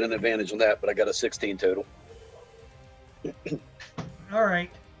 I don't get an advantage on that, but I got a 16 total. All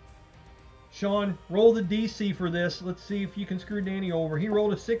right. Sean, roll the DC for this. Let's see if you can screw Danny over. He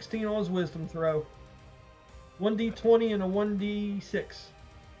rolled a 16 on his wisdom throw. 1d20 and a 1d6.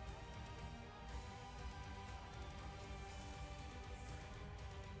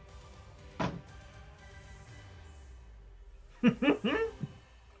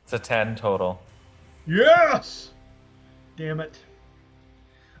 It's a 10 total. Yes! Damn it.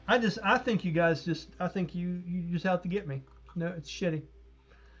 I think you guys I think you just out to get me. No, it's shitty.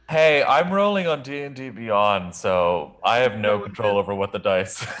 Hey, I'm rolling on D&D Beyond, so I have no control over what the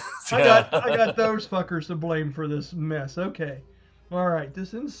dice. I got those fuckers to blame for this mess. Okay. All right.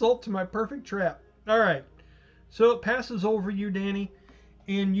 This insult to my perfect trap. All right. So it passes over you, Danny,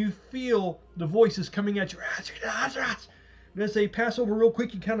 and you feel the voices coming at you. And as they pass over real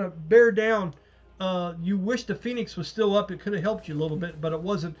quick, you kind of bear down. You wish the phoenix was still up. It could have helped you a little bit, but it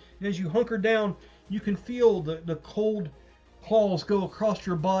wasn't. And as you hunker down, you can feel the cold claws go across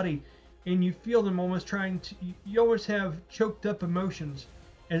your body, and you feel them almost trying to. You almost have choked up emotions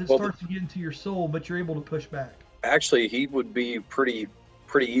as it starts to get into your soul, but you're able to push back. Actually, he would be pretty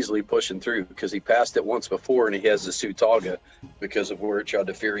easily pushing through because he passed it once before, and he has the Sutaga because of where it tried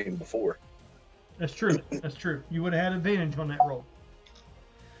to fear him before. That's true. That's true. You would have had advantage on that roll.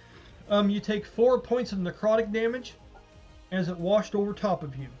 You take 4 points of necrotic damage as it washed over top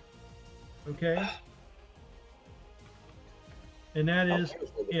of you. Okay? And that is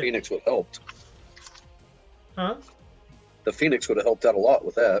the Phoenix would have helped. Huh? The Phoenix would have helped out a lot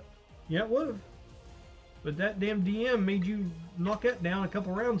with that. Yeah, it would have. But that damn DM made you knock that down a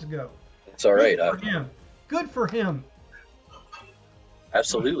couple rounds ago. It's all right. Good for him. Good for him.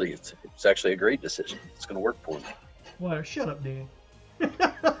 Absolutely. It's actually a great decision. It's going to work for me. Well, shut up, Dan.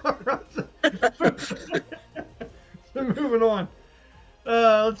 So moving on.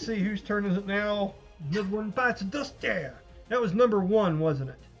 Let's see, whose turn is it now? Midland Bites of Dust. Yeah. That was number 1,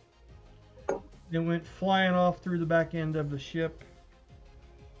 wasn't it? It went flying off through the back end of the ship.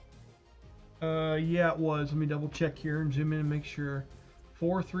 Yeah, it was. Let me double check here and zoom in and make sure.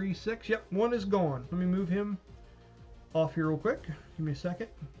 4, 3, 6. Yep, 1 is gone. Let me move him off here real quick. Give me a second.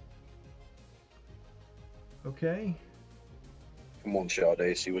 Okay. Come on,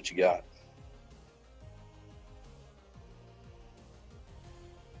 Shada'e, see what you got.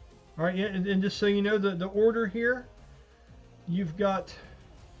 All right, yeah, and just so you know, the order here, you've got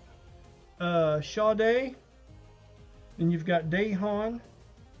Shada'e, and you've got Dayhon,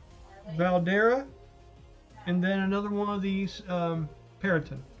 Valdera, and then another one of these,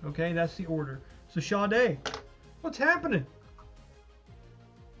 Peryton. Okay, that's the order. So Shada'e, what's happening?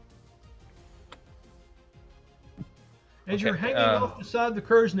 As you're hanging off the side of the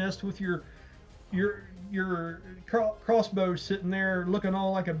crow's nest with your crossbow sitting there looking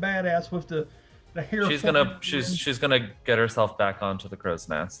all like a badass with the hair. She's gonna get herself back onto the crow's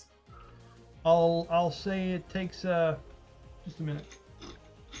nest. I'll say it takes just a minute.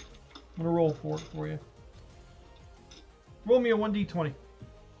 I'm gonna roll for you. Roll me a 1d20.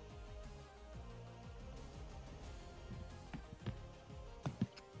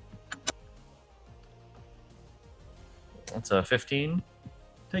 That's a 15.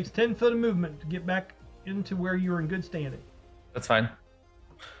 Takes 10 foot of movement to get back into where you were in good standing. That's fine.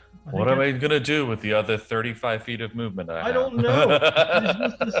 What am I gonna do with the other 35 feet of movement I don't know. It's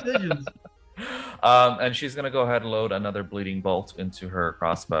just decisions. And she's gonna go ahead and load another bleeding bolt into her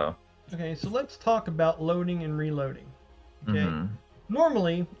crossbow. Okay, so let's talk about loading and reloading. Okay.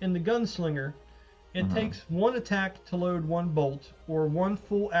 Normally, in the gunslinger, it takes 1 attack to load 1 bolt, or 1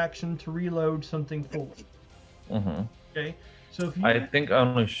 full action to reload something fully. Okay, so if you... I think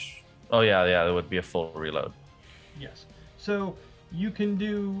only... Oh, yeah, there would be a full reload. Yes. So you can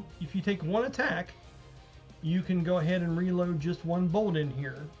do... If you take 1 attack, you can go ahead and reload just 1 bolt in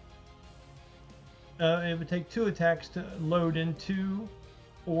here. It would take 2 attacks to load in 2,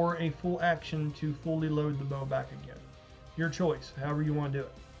 or a full action to fully load the bow back again. Your choice, however you want to do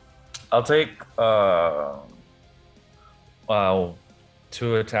it. I'll take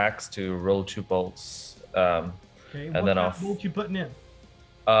 2 attacks to roll 2 bolts. Okay, and then what bolt you putting in?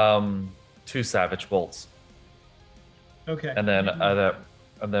 2 savage bolts. Okay. And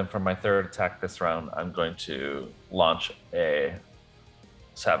then for my 3rd attack this round, I'm going to launch a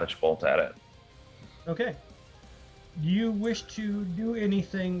savage bolt at it. Okay. Do you wish to do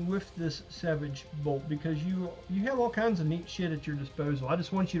anything with this savage bolt? Because you have all kinds of neat shit at your disposal. I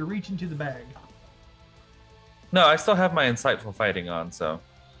just want you to reach into the bag. No, I still have my insightful fighting on, so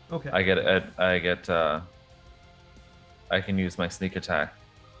okay. I can use my sneak attack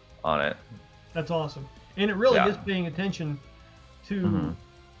on it. That's awesome. And it really is paying attention to,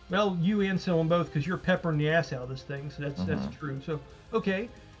 well, you and Sylowen both, because you're peppering the ass out of this thing, so that's true. So, okay.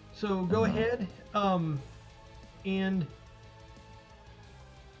 So go ahead and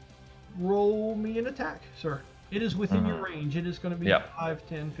roll me an attack, sir. It is within your range. It is going to be 5,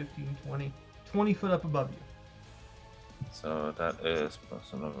 10, 15, 20 foot up above you. So that is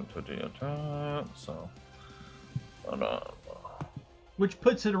plus 11 to the attack. So, which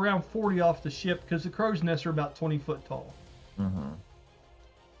puts it around 40 off the ship, because the crow's nests are about 20 foot tall.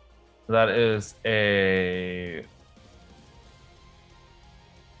 That is a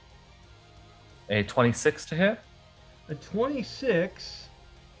 26 to hit. A 26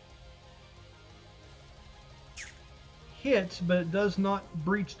 hits, but it does not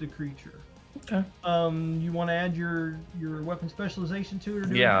breach the creature. Okay. You want to add your weapon specialization to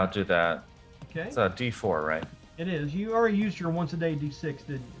it? Or I'll do that. Okay. It's a D4, right? It is. You already used your once a day D6,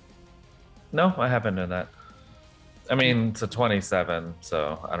 didn't you? No, I haven't done that. I mean, it's a 27,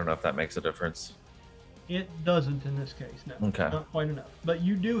 so I don't know if that makes a difference. It doesn't in this case, no. Okay. Not quite enough. But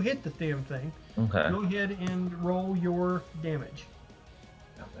you do hit the damn thing. Okay. Go ahead and roll your damage.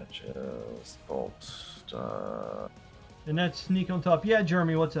 Damage is bolt. And that's sneak on top. Yeah,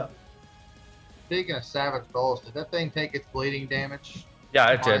 Jeremy, what's up? Speaking of Savage Bolts, did that thing take its bleeding damage? Yeah,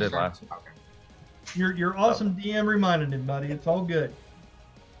 I did it last. Okay. Your awesome DM reminded him, buddy. It's all good.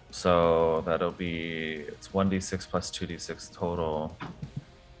 So that'll be, it's 1d6 plus 2d6 total.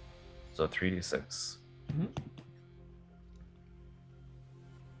 So 3d6.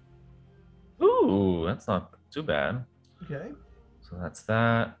 Ooh, that's not too bad. Okay. So that's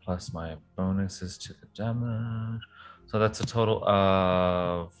that, plus my bonuses to the damage. So that's a total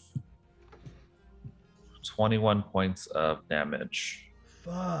of 21 points of damage.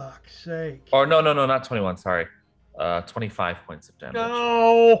 Fuck's sake. Or no, not 21, sorry. 25 points of damage.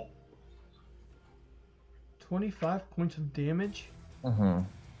 No! 25 points of damage? Mm-hmm.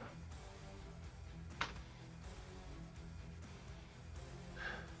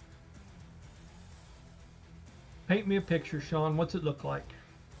 Paint me a picture, Sean. What's it look like?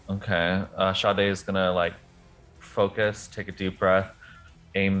 Okay. Shada'e is gonna like focus, take a deep breath,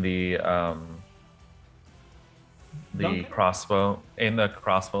 aim the Duncan? crossbow,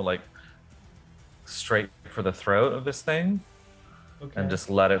 like straight for the throat of this thing, Okay. and just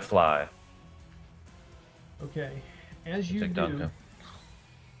let it fly. Okay. As you Take do, Duncan.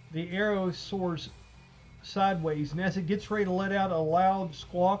 the arrow soars sideways, and as it gets ready to let out a loud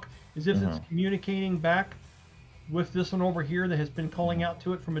squawk, as if it's communicating back with this one over here that has been calling out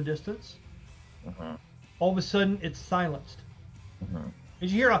to it from a distance, all of a sudden it's silenced.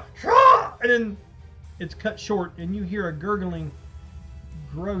 As you hear a "Shah!" and then it's cut short, and you hear a gurgling,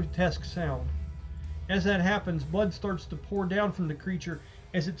 grotesque sound. As that happens, blood starts to pour down from the creature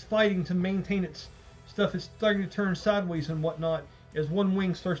as it's fighting to maintain its stuff. It's starting to turn sideways and whatnot as one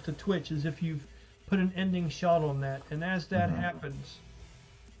wing starts to twitch as if you've put an ending shot on that. And as that happens,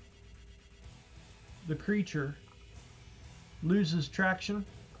 the creature loses traction,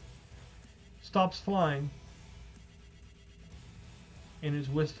 stops flying, and is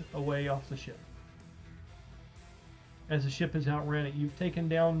whisked away off the ship. As the ship has outran it, you've taken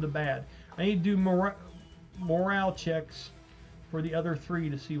down the bad. I need to do morale checks for the other three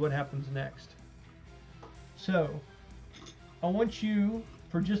to see what happens next. So, I want you,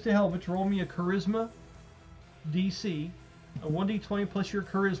 for just the hell of it, to roll me a charisma DC, a 1d20 plus your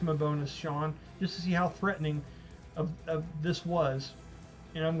charisma bonus, Sean, just to see how threatening of this was.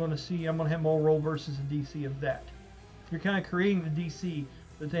 And I'm going to have them all roll versus a DC of that. You're kind of creating the DC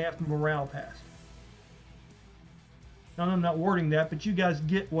that they have to morale past. Now, I'm not wording that, but you guys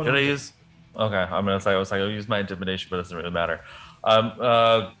get what Should I'm I use? Okay, I'm gonna say I'll use my intimidation, but it doesn't really matter.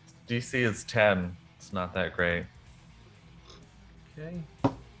 DC is 10. It's not that great. Okay.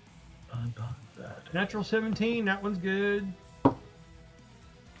 Natural 17, that one's good.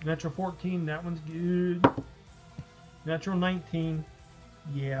 Natural 14, that one's good. Natural 19,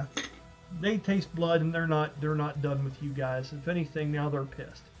 yeah. They taste blood and they're not done with you guys. If anything, now they're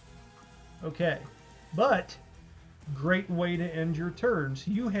pissed. Okay, but great way to end your turns.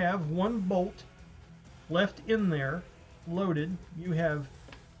 You have one bolt left in there, loaded. You have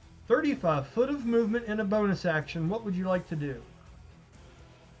 35 foot of movement and a bonus action. What would you like to do?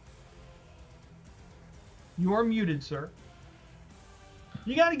 You are muted, sir.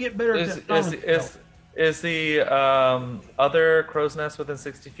 You got to get better at that. Is the other crow's nest within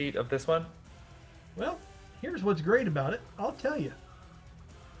 60 feet of this one? Well, here's what's great about it. I'll tell you.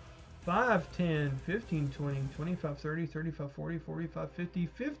 5, 10, 15, 20, 25, 30, 35, 40, 45, 50,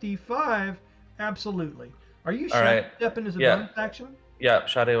 55. Absolutely. Are you shadow stepping as a bonus action? Yeah,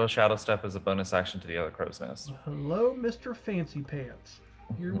 Shada'e will shadow step as a bonus action to the other crow's nest. Hello, Mr. Fancy Pants.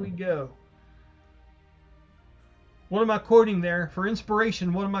 Here we go. What am I quoting there? For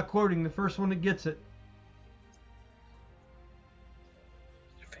inspiration, what am I quoting? The first one that gets it.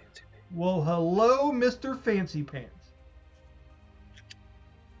 Well, hello, Mr. Fancy Pants.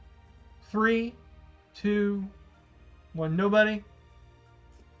 3, 2, 1. Nobody?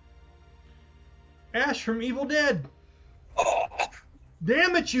 Ash from Evil Dead. Oh.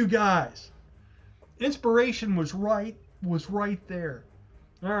 Damn it, you guys. Inspiration was right there.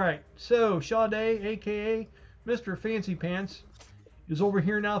 All right, so Shada'e, a.k.a. Mr. Fancy Pants, is over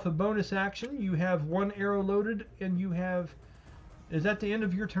here now with a bonus action. You have one arrow loaded, and you have... Is that the end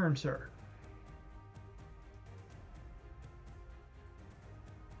of your turn, sir?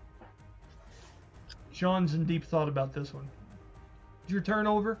 Sean's in deep thought about this one. Is your turn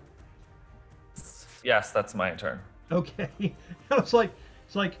over? Yes, that's my turn. Okay. It's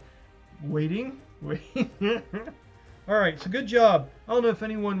like waiting. All right, so good job. I don't know if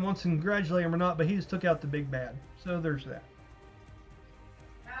anyone wants to congratulate him or not, but he just took out the big bad. So there's that.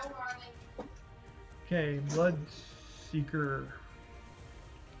 Okay, Blood Seeker.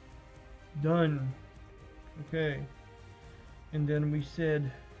 Done. Okay. And then we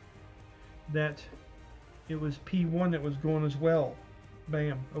said that it was P1 that was going as well.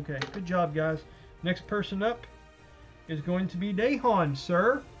 Bam. Okay, good job, guys. Next person up is going to be Dayhon,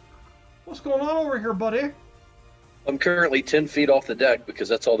 sir. What's going on over here, buddy? I'm currently 10 feet off the deck because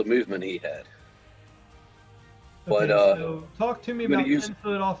that's all the movement he had. Okay, But so talk to me I'm gonna about use- 10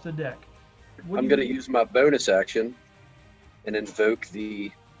 foot off the deck. What I'm do going to you- use my bonus action and invoke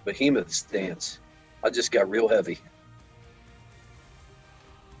the behemoth stance. I just got real heavy.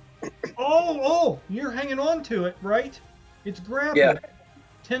 Oh, you're hanging on to it, right? It's grappled. Yeah.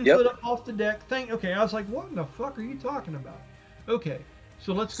 10 Yep. foot up off the deck. Okay, I was like, what in the fuck are you talking about? Okay,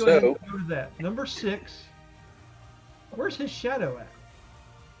 so let's go ahead and go to that. Number 6. Where's his shadow at?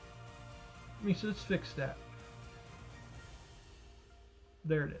 So let's fix that.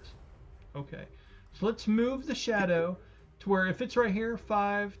 There it is. Okay, so let's move the shadow to where if it's right here,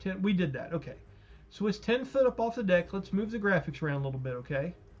 5, 10, we did that. Okay, so it's 10 foot up off the deck. Let's move the graphics around a little bit,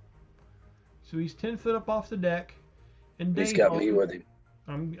 okay? So he's 10 foot up off the deck. And He's got me Dayhon, with him.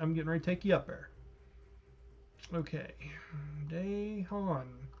 I'm getting ready to take you up there. Okay, Dayhon.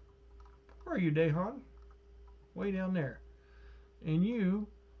 Where are you, Dayhon? Way down there. And you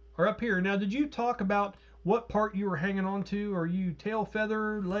are up here. Now, did you talk about what part you were hanging on to? Are you tail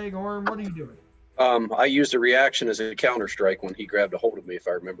feather, leg, arm? What are you doing? I used a reaction as a counter strike when he grabbed a hold of me, if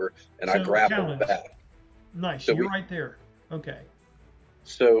I remember, and I So, grappled challenge. back. Nice. So You're we- right there. Okay.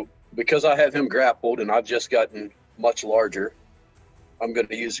 So because I have him grappled and I've just gotten much larger, I'm going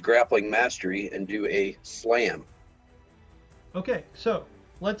to use grappling mastery and do a slam. Okay, so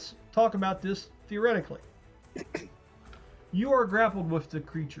let's talk about this theoretically. You are grappled with the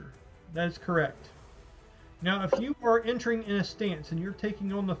creature. That is correct. Now, if you are entering in a stance and you're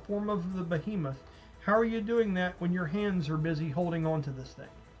taking on the form of the behemoth, how are you doing that when your hands are busy holding on to this thing?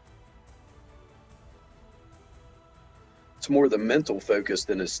 It's more the mental focus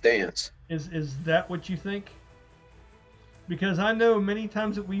than his stance. Is that what you think? Because I know many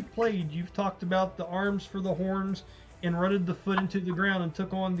times that we've played, you've talked about the arms for the horns and rutted the foot into the ground and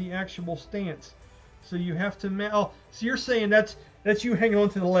took on the actual stance. So you have to. Oh, so you're saying that's you hanging on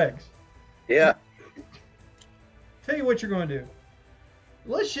to the legs. Yeah. Tell you what you're going to do.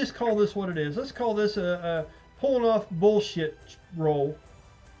 Let's just call this what it is. Let's call this a pulling off bullshit roll.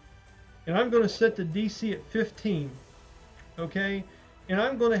 And I'm going to set the DC at 15. Okay? And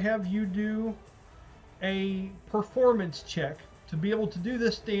I'm going to have you do a performance check to be able to do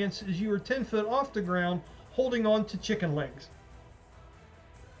this dance as you are 10 foot off the ground holding on to chicken legs.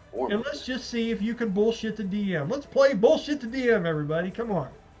 And let's just see if you can bullshit the DM. Let's play bullshit the DM, everybody. Come on.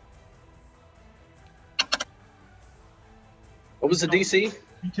 What was the DC?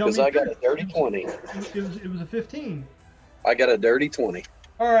 You tell me. Because I got a dirty 20. It was a 15. I got a dirty 20.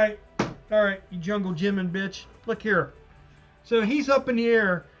 All right, you jungle Jimin bitch. Look here. So he's up in the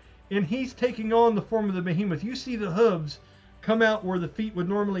air, and he's taking on the form of the behemoth. You see the hooves come out where the feet would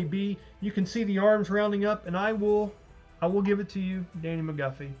normally be. You can see the arms rounding up, and I will give it to you, Danny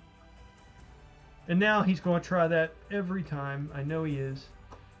McGuffey. And now he's going to try that every time. I know he is.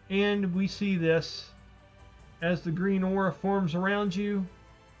 And we see this as the green aura forms around you.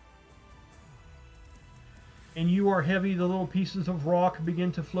 And you are heavy. The little pieces of rock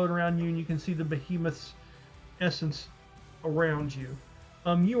begin to float around you, and you can see the behemoth's essence around you.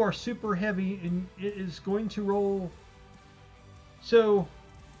 You are super heavy, and it is going to roll. So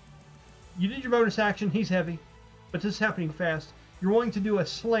you did your bonus action. He's heavy, but this is happening fast. You're willing to do a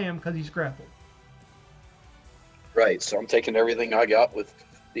slam because he's grappled. Right, so I'm taking everything I got with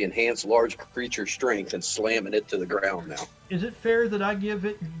the enhanced large creature strength and slamming it to the ground now. Is it fair that I give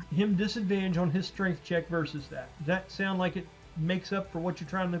him disadvantage on his strength check versus that? Does that sound like it makes up for what you're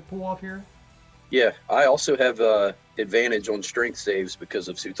trying to pull off here? Yeah, I also have advantage on strength saves because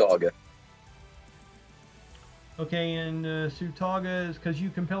of Sutaga. Okay, and Sutaga is because you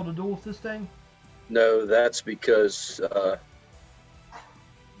compelled a duel with this thing? No, that's because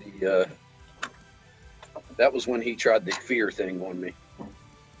that was when he tried the fear thing on me.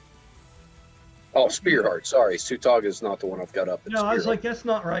 Oh, Spearheart. Sorry, Sutaga is not the one I've got up. It's No, I was Spearheart. like, that's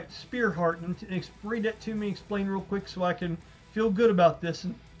not right. Spearheart. And read that to me, explain real quick so I can feel good about this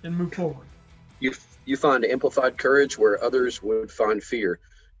and move forward. You find amplified courage where others would find fear.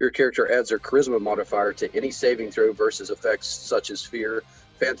 Your character adds their charisma modifier to any saving throw versus effects such as fear,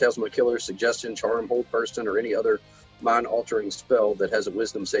 Phantasma Killer, Suggestion, Charm, Hold Person, or any other mind-altering spell that has a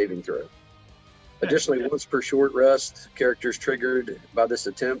Wisdom saving throw. Additionally, once per short rest, characters triggered by this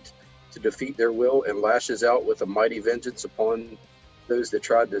attempt to defeat their will and lashes out with a mighty vengeance upon those that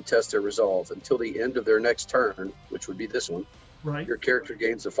tried to test their resolve. Until the end of their next turn, which would be this one, Right. your character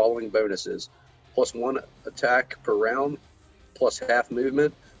gains the following bonuses: +1 attack per round, plus half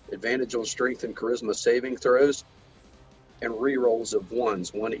movement, advantage on strength and charisma saving throws, and rerolls of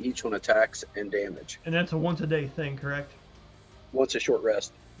ones, one each on attacks and damage. And that's a once a day thing, correct? Once a short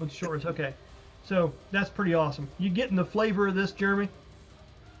rest. Once a short rest, okay. So that's pretty awesome. You getting the flavor of this, Jeremy?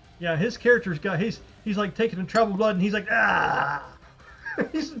 Yeah, his character's got, he's like taking a travel blood and he's like, ah!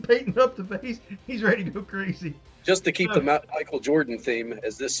 He's painting up the face. He's ready to go crazy. Just to keep the Michael Jordan theme,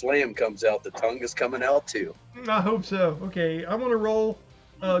 as this slam comes out, the tongue is coming out too. I hope so. Okay, I'm going to roll.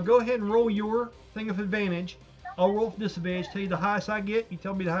 Go ahead and roll your thing of advantage. I'll roll for disadvantage. Tell you the highest I get. You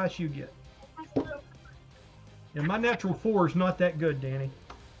tell me the highest you get. Yeah, my natural 4 is not that good, Danny.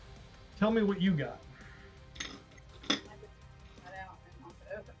 Tell me what you got.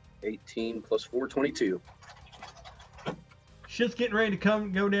 18 plus 4, 22. Shit's getting ready to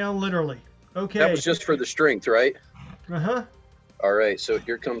go down literally. Okay. That was just for the strength, right? Uh-huh. All right, so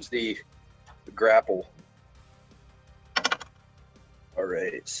here comes the grapple. All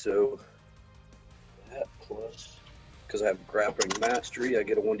right, so that plus, because I have grappling mastery, I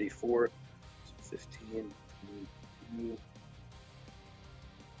get a 1d4. So 15,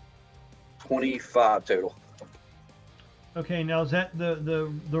 25 total. Okay, now is that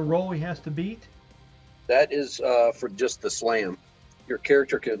the roll he has to beat? That is for just the slam. Your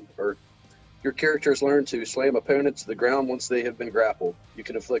character has learned to slam opponents to the ground once they have been grappled. You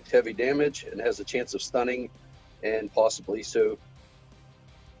can inflict heavy damage and has a chance of stunning and possibly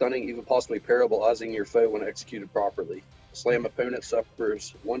even possibly paralyzing your foe when executed properly. Slam opponent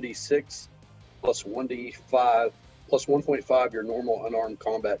suffers 1d6 plus 1d5 plus 1.5 your normal unarmed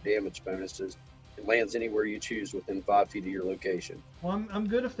combat damage bonuses. It lands anywhere you choose within 5 feet of your location. Well, I'm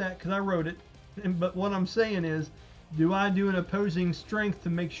good with that because I wrote it. But what I'm saying is, do I do an opposing strength to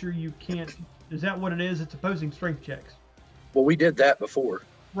make sure you can't? Is that what it is? It's opposing strength checks. Well, we did that before.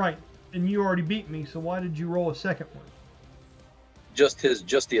 Right, and you already beat me. So why did you roll a second one? Just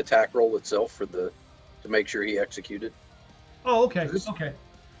the attack roll itself to make sure he executed. Oh, okay, okay.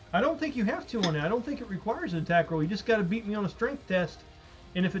 I don't think you have to on it. I don't think it requires an attack roll. You just got to beat me on a strength test,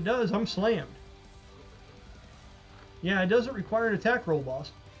 and if it does, I'm slammed. Yeah, it doesn't require an attack roll,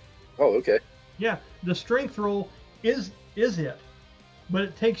 boss. Oh, okay. Yeah, the strength roll is it, but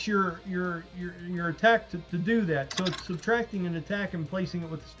it takes your attack to do that. So it's subtracting an attack and placing it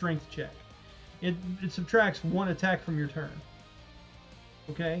with a strength check. It subtracts one attack from your turn.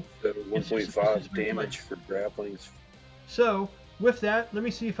 Okay. So 1.5 damage for grapplings. So with that, let me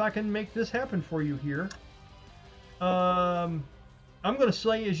see if I can make this happen for you here. I'm going to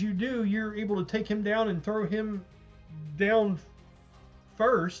say, as you do, you're able to take him down and throw him down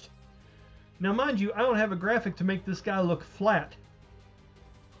first. Now, mind you, I don't have a graphic to make this guy look flat,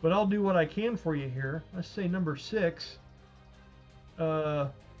 but I'll do what I can for you here. Let's say number 6.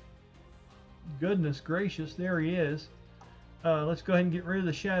 Goodness gracious, there he is. Let's go ahead and get rid of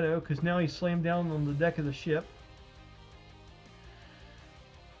the shadow, because now he's slammed down on the deck of the ship.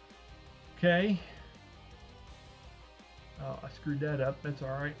 Okay. Oh, I screwed that up. That's all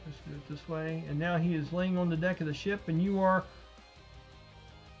right. Let's do it this way. And now he is laying on the deck of the ship, and you are,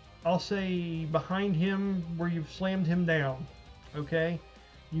 I'll say, behind him where you've slammed him down. Okay?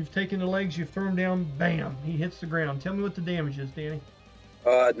 You've taken the legs, you've thrown him down, bam, he hits the ground. Tell me what the damage is, Danny.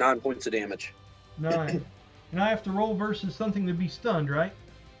 9 points of damage. 9. And I have to roll versus something to be stunned, right?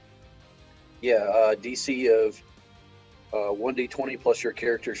 Yeah, DC of 1d20 plus your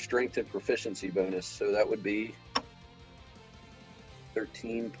character's strength and proficiency bonus. So that would be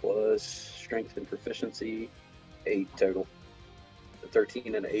 13 plus strength and proficiency, 8 total.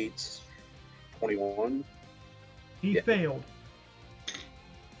 13 and 8's 21. He failed.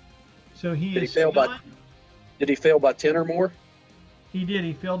 So he Did is he fail by? stunned. Did he fail by 10 or more? He did.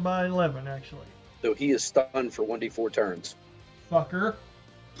 He failed by 11, actually. So he is stunned for 1d4 turns. Fucker.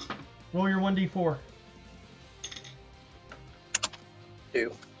 Roll your 1d4.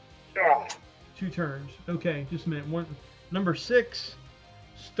 2. 2 turns. Okay, just a minute. Number 6,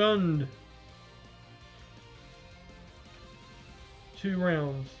 stunned. 2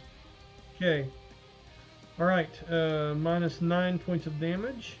 rounds. Okay. All right. Minus 9 points of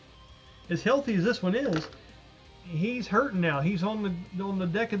damage. As healthy as this one is, he's hurting now. He's on the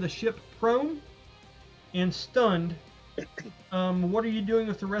deck of the ship, prone and stunned. What are you doing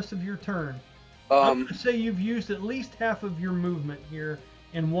with the rest of your turn? I'm going to say you've used at least half of your movement here,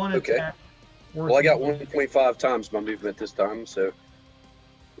 and one Okay. attack. Well, I got 1.5 times my movement this time, so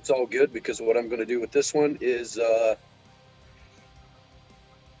it's all good because what I'm going to do with this one is,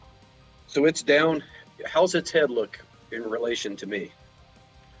 so it's down. How's its head look in relation to me?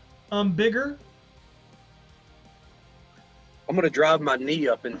 Bigger. I'm going to drive my knee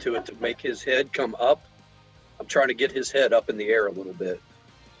up into it to make his head come up. I'm trying to get his head up in the air a little bit.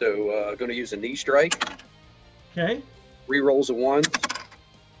 So I'm going to use a knee strike. Okay. Rerolls a 1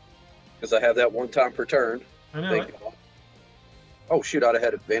 because I have that 1 time per turn. I know it. Oh shoot, I'd have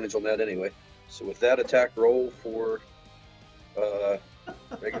had advantage on that anyway. So with that attack roll for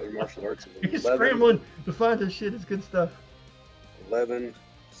regular martial arts, He's scrambling to find this shit. It's good stuff. 11,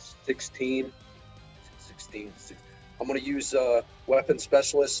 16, 16. I'm going to use weapon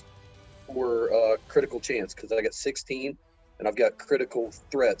specialist for critical chance because I got 16 and I've got critical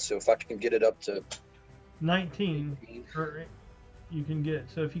threat. So if I can get it up to 19, you can get it.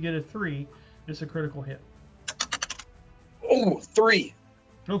 So if you get a 3, it's a critical hit. Oh, 3.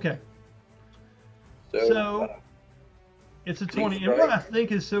 Okay. So it's a 20. And what I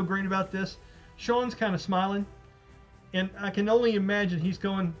think is so great about this, Sean's kind of smiling. And I can only imagine he's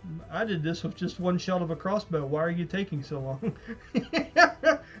going, I did this with just 1 shot of a crossbow. Why are you taking so long?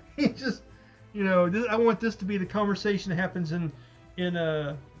 He just, you know, I want this to be the conversation that happens in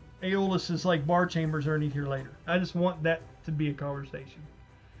Aeolus's like bar chambers underneath here later. I just want that to be a conversation.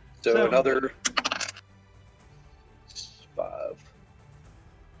 So another 5.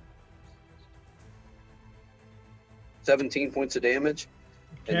 17 points of damage.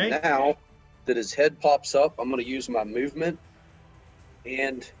 Okay. And now that his head pops up, I'm going to use my movement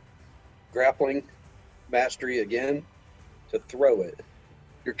and grappling mastery again to throw it.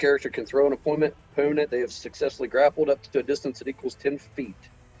 Your character can throw an opponent they have successfully grappled up to a distance that equals 10 feet.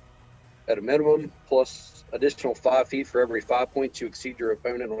 At a minimum, plus additional 5 feet for every 5 points you exceed your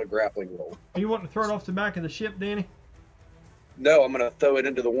opponent on a grappling roll. You want to throw it off the back of the ship, Danny? No, I'm going to throw it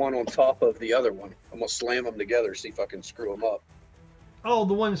into the one on top of the other one. I'm going to slam them together, see if I can screw them up. Oh,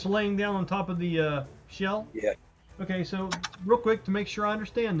 the one that's laying down on top of the shell? Yeah. Okay, so real quick to make sure I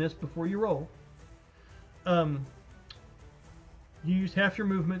understand this before you roll. You used half your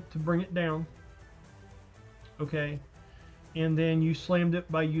movement to bring it down. Okay. And then you slammed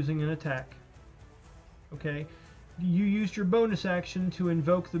it by using an attack. Okay. You used your bonus action to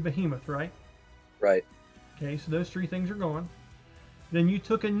invoke the behemoth, right? Right. Okay, so those 3 things are gone. Then you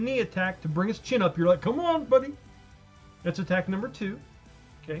took a knee attack to bring his chin up. You're like, come on, buddy. That's attack number 2.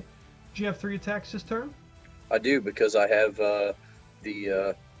 Okay. Do you have 3 attacks this turn? I do because I have the.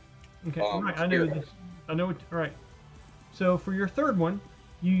 Okay, right. I know this. I know it. All right. So for your 3rd one,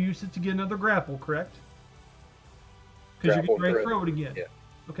 you used it to get another grapple, correct? Because you're getting ready to throw it again. Yeah.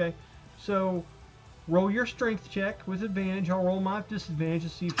 Okay. So roll your strength check with advantage. I'll roll my disadvantage to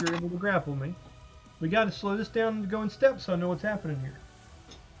see if you're able to grapple me. We got to slow this down and go in steps so I know what's happening here.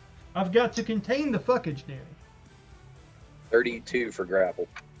 I've got to contain the fuckage, Danny. 32 for grapple.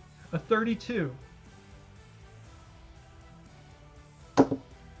 A 32.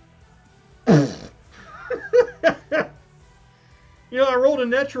 You know, I rolled a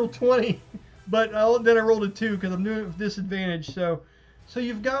natural 20, but then I rolled a 2 because I'm doing it with disadvantage. So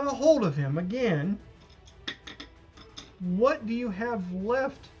you've got a hold of him again. What do you have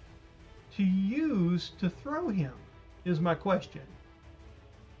left to use to throw him? Is my question.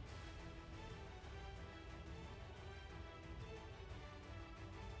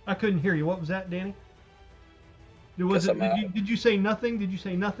 I couldn't hear you. What was that, Danny? Did you say nothing? Did you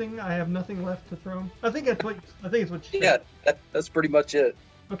say nothing? I have nothing left to throw him. I think it's what you said. Yeah, that's pretty much it.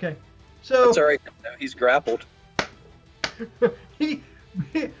 Okay, so that's all right. He's grappled. He's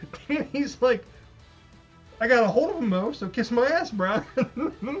like, I got a hold of him though, so kiss my ass, Brian.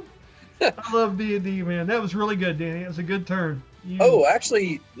 I love D&D, man. That was really good, Danny. It was a good turn.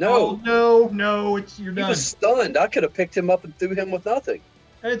 Actually, no. Oh, no, you're done. He was stunned. I could have picked him up and threw him with nothing.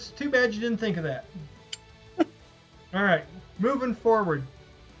 It's too bad you didn't think of that. All right, moving forward.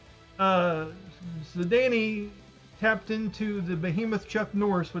 So Danny tapped into the behemoth Chuck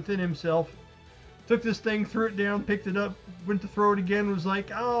Norris within himself, took this thing, threw it down, picked it up, went to throw it again, was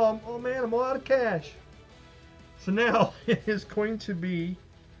like, oh man, I'm all out of cash. So now it is going to be,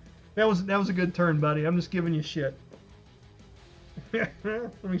 that was a good turn, buddy. I'm just giving you shit.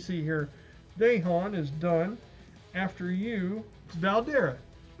 Let me see here. Dayhon is done. After you, it's Valdera.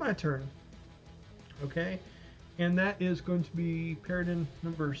 My turn. Okay. And that is going to be Peryton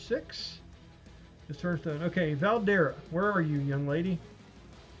number 6. His turn's done. Okay, Valdera, where are you, young lady?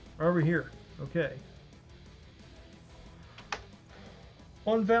 Over here. Okay.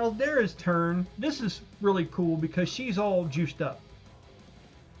 On Valdera's turn, this is really cool because she's all juiced up.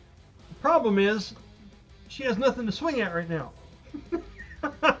 Problem is, she has nothing to swing at right now.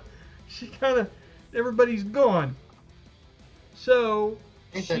 She kind of, everybody's gone. So,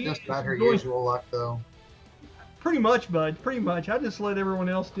 Ain't that she just about is her going- usual luck, though? Pretty much, bud. Pretty much. I just let everyone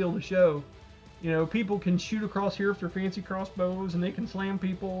else steal the show. You know, people can shoot across here with their fancy crossbows, and they can slam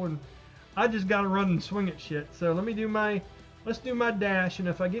people, and I just gotta run and swing at shit. So let's do my dash, and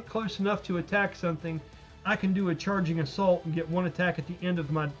if I get close enough to attack something, I can do a charging assault and get one attack at the end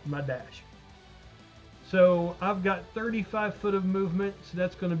of my dash. So I've got 35 foot of movement, so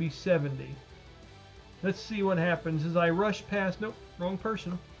that's going to be 70. Let's see what happens as I rush past. Nope, wrong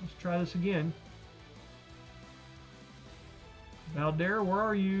person. Let's try this again. Valdera, where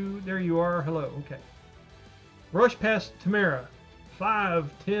are you? There you are. Hello. Okay. Rush past Tamyra. 5,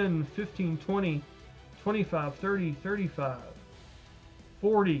 10, 15, 20, 25, 30, 35,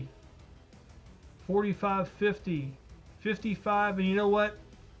 40, 45, 50, 55, and you know what?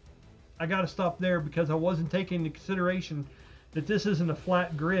 I got to stop there because I wasn't taking into consideration that this isn't a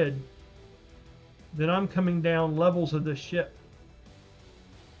flat grid, that I'm coming down levels of this ship.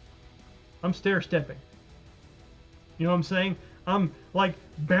 I'm stair-stepping. You know what I'm saying? I'm like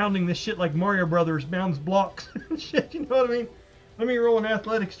bounding this shit like Mario Brothers bounds blocks and shit, you know what I mean? Let me roll an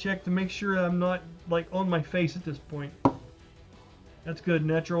athletics check to make sure I'm not like on my face at this point. That's good,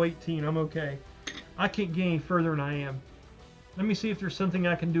 natural 18, I'm okay. I can't get any further than I am. Let me see if there's something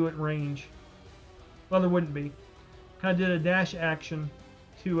I can do at range. Well, there wouldn't be. I did a dash action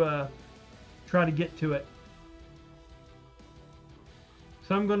to try to get to it.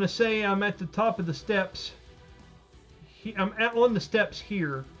 So I'm going to say I'm at the top of the steps. I'm on the steps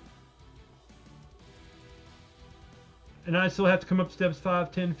here. And I still have to come up steps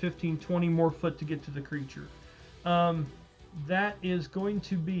 5, 10, 15, 20 more foot to get to the creature. That is going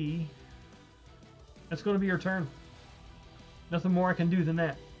to be... That's going to be your turn. Nothing more I can do than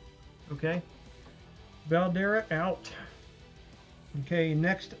that. Okay? Valdera out. Okay,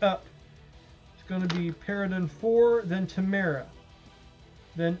 next up. It's going to be Peryton 4, then Tamyra.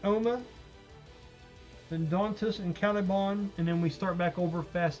 Then Oma. Then Dauntus and Caliban. And then we start back over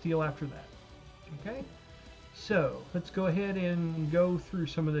Fasteel after that. Okay? So, let's go ahead and go through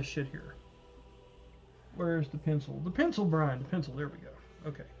some of this shit here. Where's the pencil? The pencil, Brian. The pencil. There we go.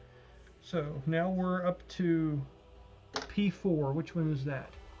 Okay. So, now we're up to P4. Which one is that?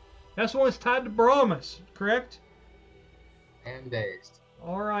 That's the one that's tied to Brahmus, correct? And dazed.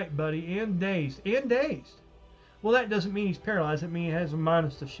 Alright, buddy. And dazed. And dazed. Well, that doesn't mean he's paralyzed. It means he has a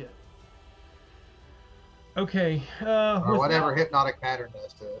minus to shit. Okay. Or whatever hypnotic pattern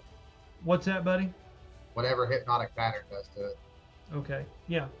does to it. What's that, buddy? Whatever hypnotic pattern does to it. Okay,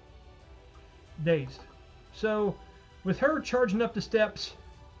 yeah. Dazed. So, with her charging up the steps,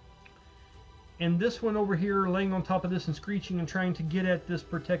 and this one over here laying on top of this and screeching and trying to get at this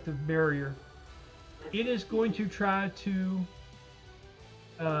protective barrier, it is going to try to...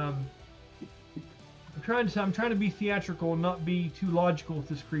 I'm trying to be theatrical and not be too logical with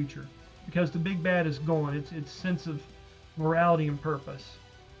this creature, because the big bad is gone. Its sense of morality and purpose.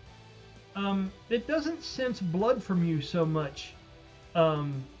 It doesn't sense blood from you so much,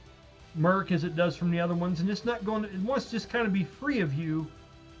 Merc, as it does from the other ones, and it's not going to, it wants to just kind of be free of you,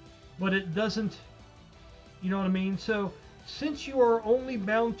 but it doesn't, you know what I mean? So, since you are only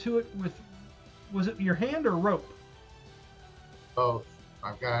bound to it with, was it your hand or rope? Both.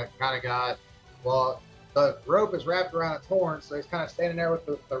 I've kind of got, well, the rope is wrapped around its horns, so he's kind of standing there with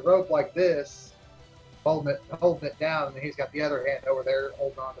the rope like this, holding it down, and then he's got the other hand over there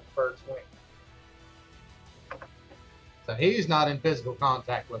holding on to the bird's wing. So he's not in physical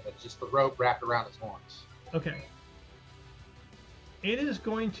contact with it, just the rope wrapped around his horns. Okay. It is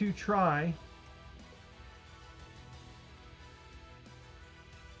going to try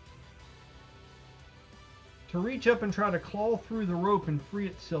to reach up and try to claw through the rope and free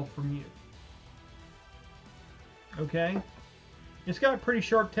itself from you. Okay? It's got pretty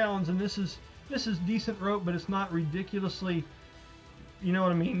sharp talons, and this is decent rope, but it's not ridiculously, you know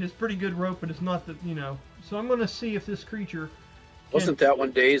what I mean? It's pretty good rope, but it's not the, you know. So I'm going to see if this creature Wasn't that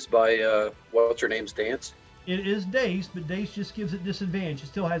one dazed by what's her name's dance? It is dazed, but dazed just gives it disadvantage. It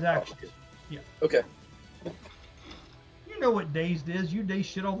still has actions. Okay. Yeah. Okay. You know what dazed is. You daze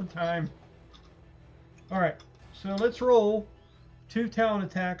shit all the time. Alright, so let's roll 2 talent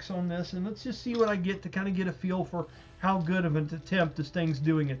attacks on this, and let's just see what I get to kind of get a feel for how good of an attempt this thing's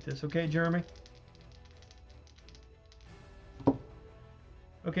doing at this. Okay, Jeremy?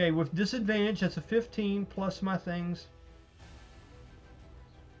 Okay, with disadvantage, that's a 15 plus my things.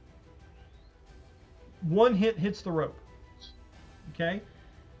 1 hit hits the rope. Okay?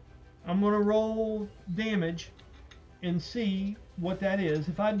 I'm going to roll damage and see what that is.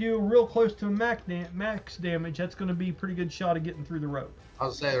 If I do real close to max damage, that's going to be a pretty good shot of getting through the rope. I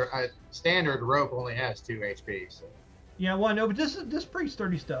was say standard rope only has 2 HP. So. Yeah, well, I know, but this is pretty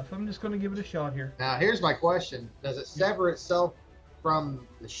sturdy stuff. I'm just going to give it a shot here. Now, here's my question: does it sever itself from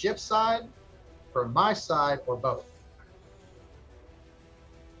the ship side, from my side, or both?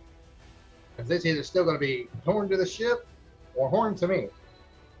 Because it's either still going to be horn to the ship or horn to me.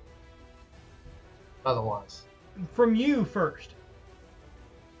 Otherwise. From you first.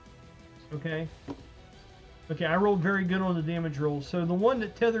 Okay. Okay, I rolled very good on the damage rolls. So the one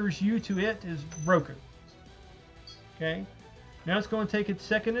that tethers you to it is broken. Okay. Now it's going to take its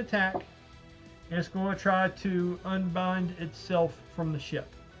second attack, and it's going to try to unbind itself from the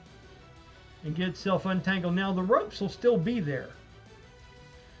ship and get itself untangled. Now the ropes will still be there,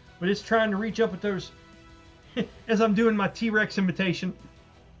 but it's trying to reach up with those. As I'm doing my T-Rex imitation.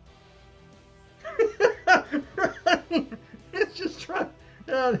 It's just trying.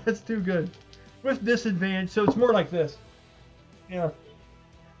 Oh, that's too good. With disadvantage, so it's more like this. Yeah,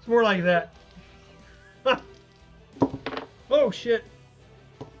 it's more like that. Oh shit!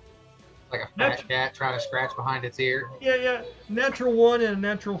 Like a fat cat trying to scratch behind its ear. Yeah, yeah. Natural 1 and a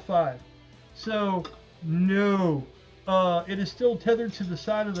natural 5. So no, it is still tethered to the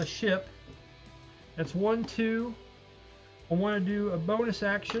side of the ship. That's 1, 2. I want to do a bonus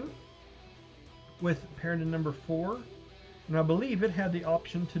action with Peryton number 4, and I believe it had the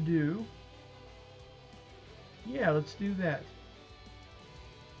option to do. Yeah, let's do that.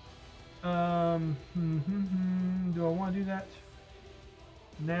 Do I want to do that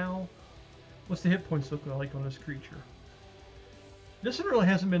now? What's the hit points look like on this creature? This one really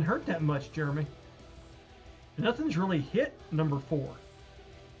hasn't been hurt that much, Jeremy. Nothing's really hit number 4.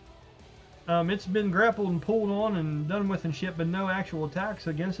 It's been grappled and pulled on and done with and shit, but no actual attacks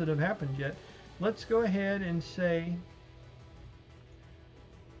against it have happened yet. Let's go ahead and say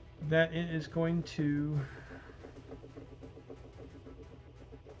that it is going to...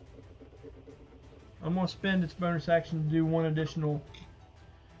 I'm going to spend its bonus action to do 1 additional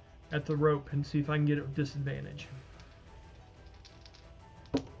at the rope and see if I can get it with disadvantage.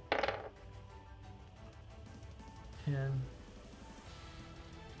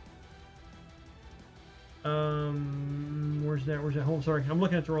 Where's that? Where's that? Hold on, sorry. I'm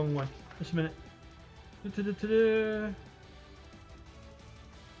looking at the wrong one. Just a minute.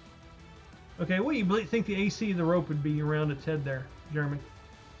 Okay, what do you think the AC of the rope would be around its head there, Jeremy?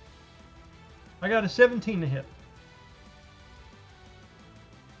 I got a 17 to hit.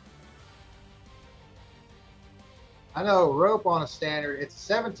 I know rope on a standard, it's a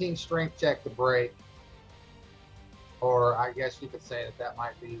 17 strength check to break. Or I guess you could say that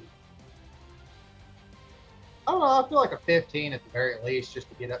might be, I don't know, I feel like a 15 at the very least just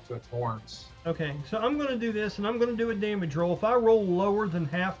to get up to its horns. Okay, so I'm going to do this, and I'm going to do a damage roll. If I roll lower than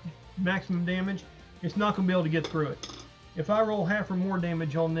half maximum damage, it's not going to be able to get through it. If I roll half or more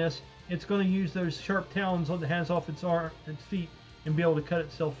damage on this, it's going to use those sharp talons that it has off its feet and be able to cut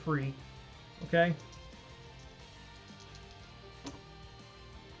itself free. Okay?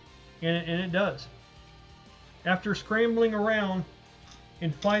 And it does. After scrambling around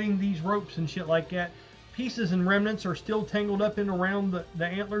and fighting these ropes and shit like that, pieces and remnants are still tangled up in around the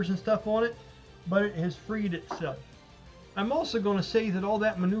antlers and stuff on it, but it has freed itself. I'm also going to say that all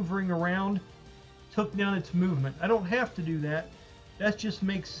that maneuvering around took down its movement. I don't have to do that. That just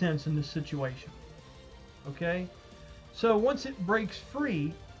makes sense in this situation. Okay? So once it breaks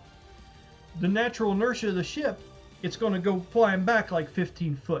free, the natural inertia of the ship, it's going to go flying back like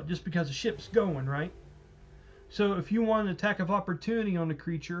 15 foot just because the ship's going, right? So if you want an attack of opportunity on the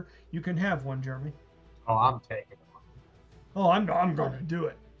creature, you can have one, Jeremy. Oh, I'm taking it. Oh, I'm going to do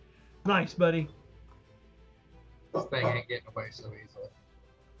it. Nice, buddy. This thing ain't getting away so easily.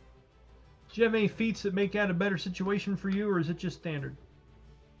 Do you have any feats that make that a better situation for you, or is it just standard?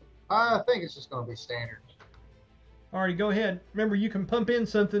 I think it's just going to be standard. Alrighty, go ahead. Remember, you can pump in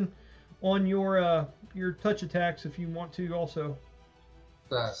something on your touch attacks if you want to also.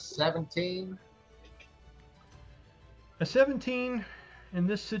 17. A 17 in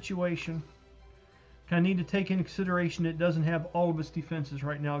this situation, I need to take into consideration it doesn't have all of its defenses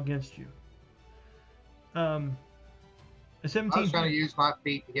right now against you. A 17. I was trying to use my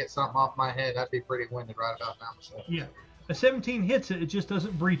feet to get something off my head. I'd be pretty winded right about now myself. Yeah. A 17 hits it, it just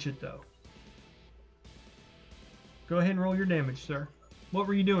doesn't breach it though. Go ahead and roll your damage, sir. What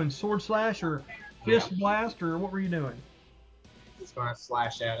were you doing? Sword slash or fist blast, or what were you doing? It's going to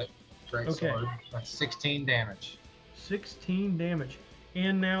slash at it. Great sword. That's 16 damage. 16 damage.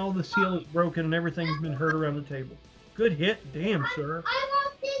 And now the seal is broken and everything's been hurt around the table. Good hit. Damn, sir.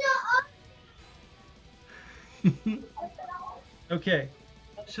 Okay,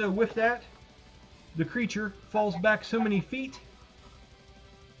 so with that, the creature falls back so many feet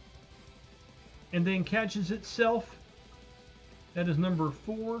and then catches itself. That is number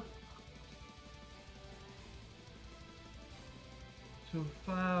 4. So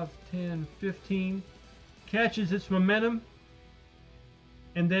 5, 10, 15. Catches its momentum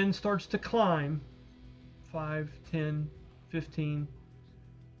and then starts to climb. 5, 10, 15.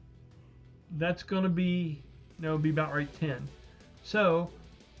 That's going to be, no, it'll be about right 10. So,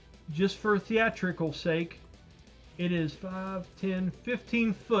 just for theatrical sake, it is 5, 10,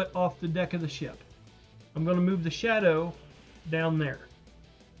 15 foot off the deck of the ship. I'm going to move the shadow down there.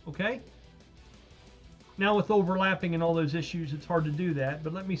 Okay? Now with overlapping and all those issues, it's hard to do that,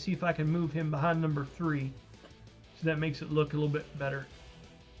 but let me see if I can move him behind number 3. So that makes it look a little bit better.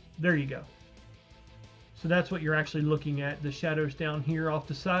 There you go. So that's what you're actually looking at. The shadow's down here off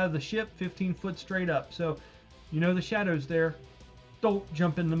the side of the ship, 15 foot straight up. So you know the shadow's there. Don't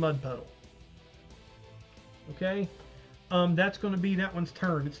jump in the mud puddle. Okay? That's going to be that one's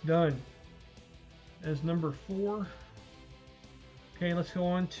turn. It's done. As number 4. Okay, let's go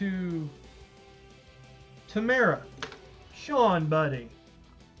on to Tamyra. Sean, buddy.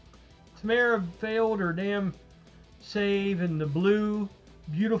 Tamyra failed her damn save, and the blue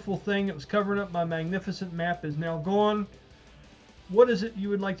beautiful thing that was covering up my magnificent map is now gone. What is it you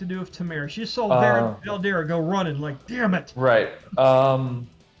would like to do with Tamyra? She saw Valdera go running, like, damn it. Right. Who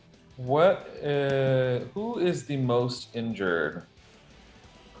is the most injured?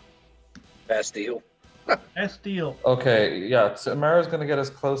 Bastille. Bastille. Okay, yeah. Tamyra's going to get as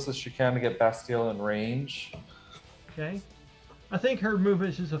close as she can to get Bastille in range. Okay. I think her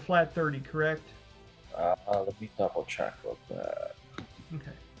movement is a flat 30, correct? Let me double check real quick.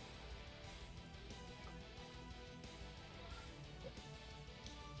 Okay.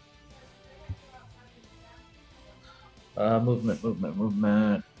 Movement.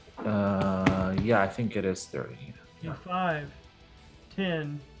 Yeah, I think it is 30. Yeah. 5,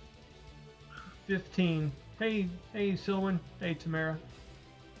 10, 15. Hey, Sylowen. Hey, Tamyra.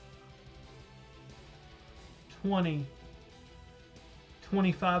 20.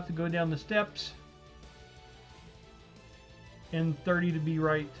 25 to go down the steps. And 30 to be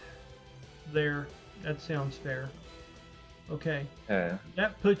right there. That sounds fair. Okay. Okay.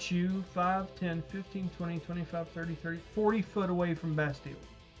 That puts you 5, 10, 15, 20, 25, 30, 40 foot away from Bastille.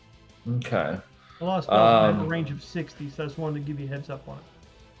 Okay. A lot of spells have a range of 60, so I just wanted to give you a heads up on it.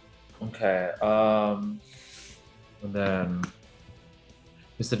 Okay. And then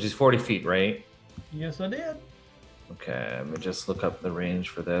you said she's 40 feet, right? Yes, I did. Okay, let me just look up the range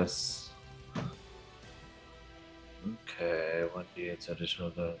for this. Okay, 1d8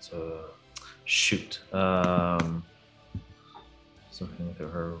 additional to shoot. Something to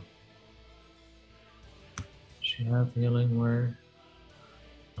her. Does she have healing word?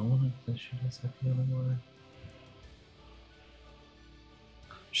 I want to think she does have healing word.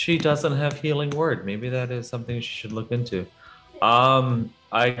 She doesn't have healing word. Maybe that is something she should look into.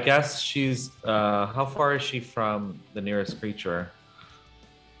 I guess she's how far is she from the nearest creature?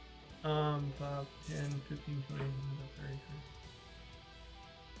 5, 10, 15, 20, 30,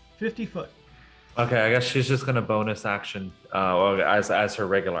 50 foot. Okay, I guess she's just gonna bonus action, or as her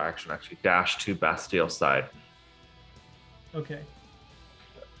regular action, actually dash to Bastille's side. Okay.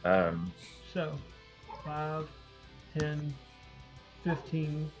 So 5, 10,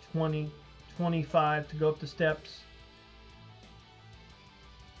 15, 20, 25 to go up the steps.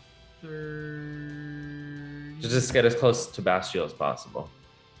 30. Just get as close to Bastille as possible.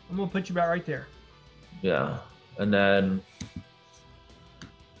 I'm gonna put you about right there. Yeah, and then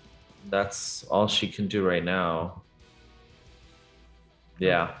that's all she can do right now.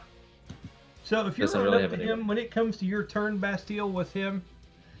 Yeah. So if you're running up to him, when it comes to your turn, Bastille, with him,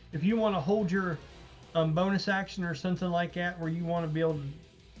 if you want to hold your bonus action or something like that, where you want to be able to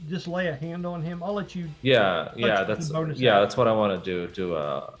just lay a hand on him, I'll let you. That's what I want to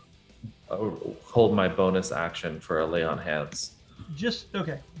do. Hold my bonus action for a lay on hands. Just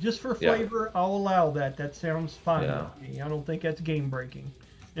for flavor, I'll allow that. That sounds fine with me. I don't think that's game breaking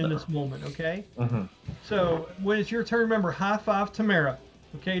in this moment. Okay. Mm-hmm. So when it's your turn, remember, high five Tamyra.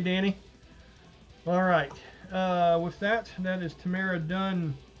 Okay, Danny. All right. With that is Tamyra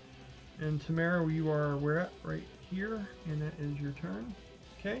done. And Tamyra, we're at right here, and that is your turn.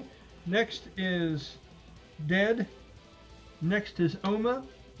 Okay. Next is Dead. Next is Oma.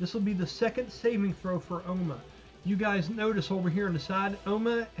 This will be the second saving throw for Oma. You guys notice over here on the side,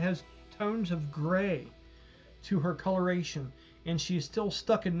 Oma has tones of gray to her coloration, and she's still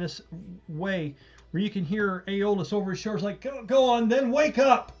stuck in this way where you can hear Aeolus over his shoulders like, go on, then wake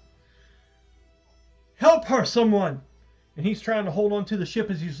up! Help her, someone! And he's trying to hold on to the ship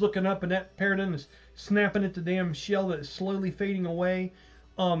as he's looking up, and that Peryton is snapping at the damn shell that is slowly fading away.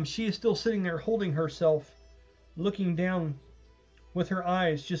 She is still sitting there holding herself, looking down with her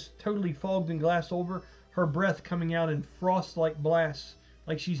eyes just totally fogged and glassed over, her breath coming out in frost-like blasts,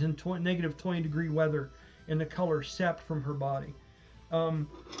 like she's in negative 20-degree weather, and the color sapped from her body.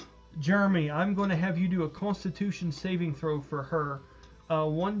 Jeremy, I'm going to have you do a Constitution saving throw for her.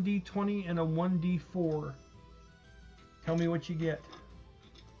 1d20 and a 1d4. Tell me what you get.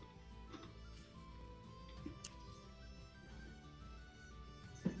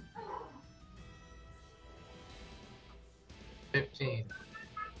 $15.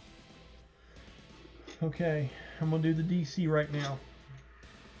 Okay, I'm going to do the DC right now.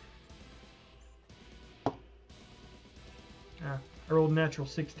 I rolled natural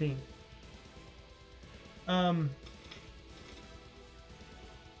 16.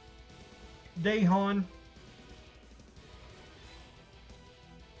 Dayhon,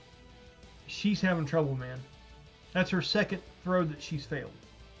 she's having trouble, man. That's her second throw that she's failed.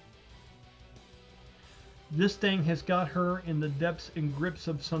 This thing has got her in the depths and grips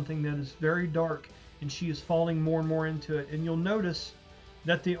of something that is very dark, and she is falling more and more into it. And you'll notice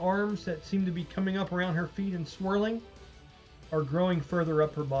that the arms that seem to be coming up around her feet and swirling are growing further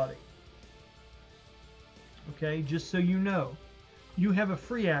up her body. Okay, just so you know, you have a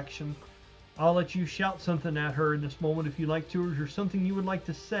free action. I'll let you shout something at her in this moment if you like to, or something you would like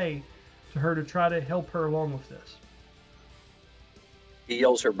to say to her to try to help her along with this. He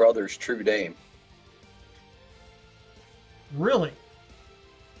yells her brother's true name. Really?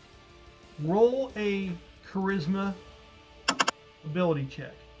 Roll a charisma ability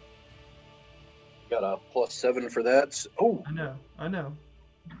check. Got a +7 for that. Oh, I know.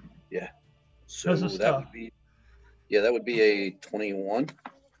 Yeah. So that would be, that would be a 21.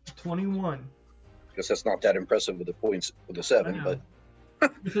 21. I guess that's not that impressive with the points with the 7, but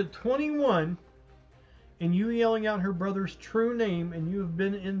with a 21, and you yelling out her brother's true name, and you have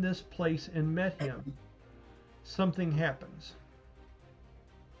been in this place and met him, something happens.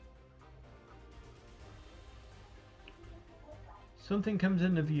 Something comes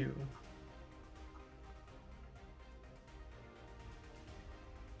into view.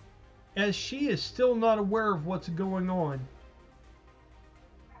 As she is still not aware of what's going on,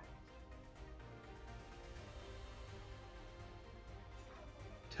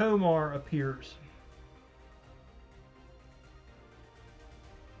 Tomar appears.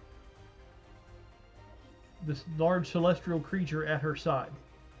 This large celestial creature at her side.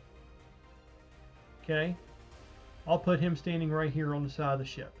 Okay? I'll put him standing right here on the side of the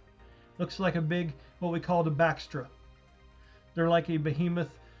ship. Looks like a big, what we call the Baxtra. They're like a behemoth,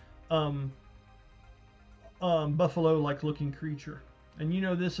 buffalo-like looking creature. And you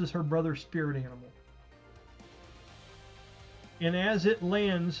know this is her brother's spirit animal. And as it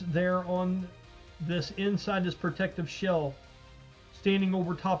lands there on this, inside this protective shell, standing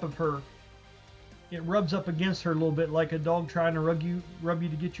over top of her, it rubs up against her a little bit like a dog trying to rub you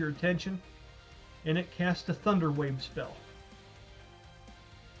to get your attention. And it casts a thunder wave spell.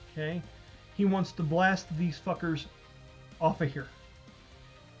 Okay? He wants to blast these fuckers off of here.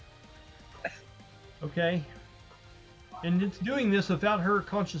 Okay? And it's doing this without her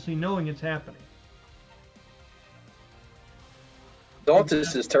consciously knowing it's happening.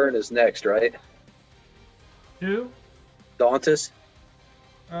 Dauntus's turn is next, right? Who? Dauntus?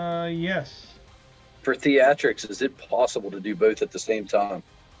 Yes. For theatrics, is it possible to do both at the same time?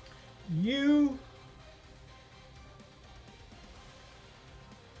 You...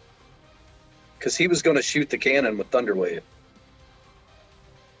 Because he was going to shoot the cannon with Thunderwave.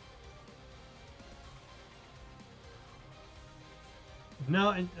 No,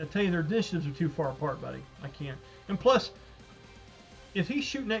 I tell you, their initiatives are too far apart, buddy. I can't. And plus, if he's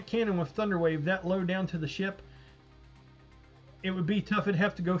shooting that cannon with Thunderwave that low down to the ship, it would be tough. It'd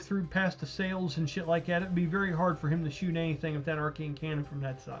have to go through past the sails and shit like that. It'd be very hard for him to shoot anything with that arcane cannon from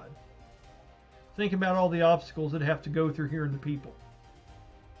that side. Think about all the obstacles that have to go through here and the people.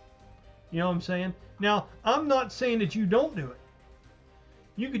 You know what I'm saying? Now, I'm not saying that you don't do it.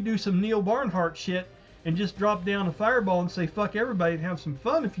 You could do some Neil Barnhart shit and just drop down a fireball and say fuck everybody and have some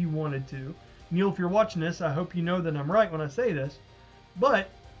fun if you wanted to. Neil, if you're watching this, I hope you know that I'm right when I say this. But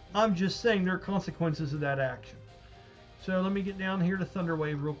I'm just saying there are consequences of that action. So let me get down here to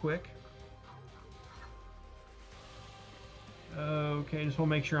Thunderwave real quick. Okay, just want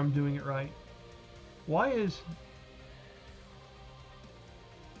to make sure I'm doing it right. Why is...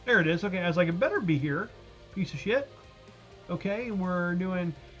 There it is. Okay, I was like, it better be here. Piece of shit. Okay, we're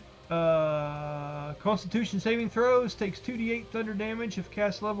doing Constitution saving throws. Takes 2d8 thunder damage if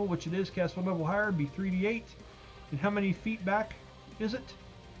cast level, which it is, cast one level higher, would be 3d8. And how many feet back is it?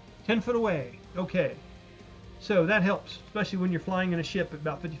 10 foot away. Okay. So that helps, especially when you're flying in a ship at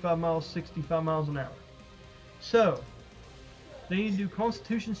about 55 miles, 65 miles an hour. So they need to do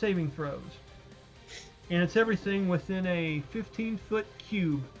Constitution saving throws. And it's everything within a 15-foot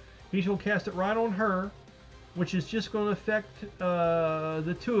cube. He will cast it right on her, which is just going to affect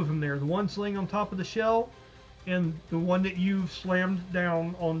the two of them there. The one laying on top of the shell and the one that you've slammed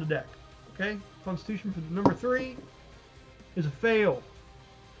down on the deck. Okay? Constitution for the number 3 is a fail.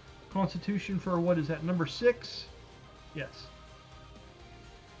 Constitution for what is that? Number 6? Yes.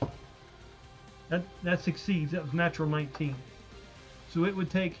 That succeeds. That was natural 19. So it would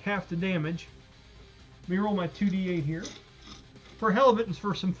take half the damage. Let me roll my 2d8 here. For hell of it and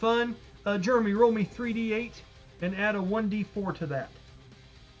for some fun, Jeremy, roll me 3d8 and add a 1d4 to that.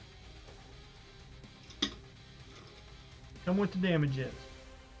 And what the damage is.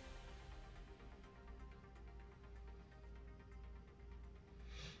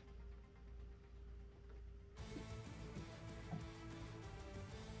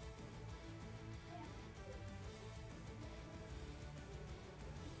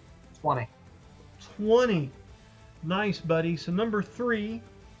 $20. 20. Nice, buddy. So number 3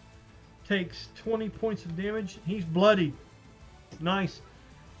 takes 20 points of damage. He's bloodied. Nice.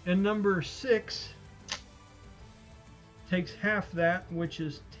 And number 6 takes half that, which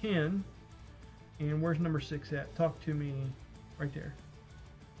is 10. And where's number 6 at? Talk to me. Right there.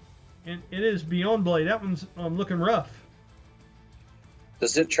 And it is beyond blade. That one's looking rough.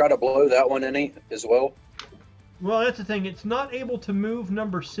 Does it try to blow that one any as well? Well, that's the thing. It's not able to move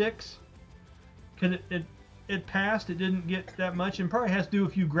number 6 because it passed. It didn't get that much, and probably has to do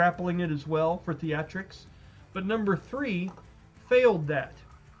with you grappling it as well for theatrics. But number 3 failed that.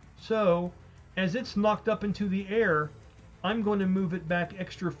 So, as it's knocked up into the air, I'm going to move it back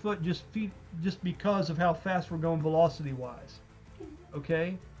extra foot just because of how fast we're going velocity-wise.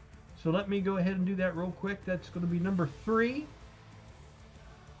 Okay? So let me go ahead and do that real quick. That's going to be number 3.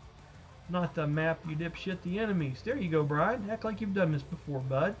 Not the map, you dipshit, the enemies. There you go, Bride. Act like you've done this before,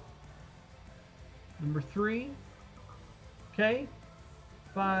 bud. Number 3. Okay.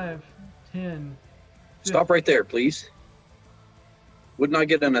 5, 10. 15. Stop right there, please. Wouldn't I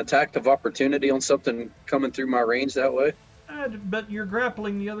get an attack of opportunity on something coming through my range that way? But you're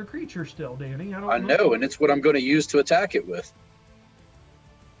grappling the other creature still, Danny. I know, and it's what I'm going to use to attack it with.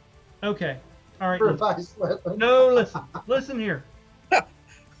 Okay. All right. Listen. No, listen. Listen here.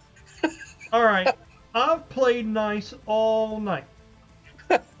 All right, I've played nice all night.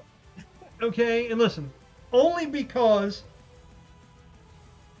 Okay, and listen, only because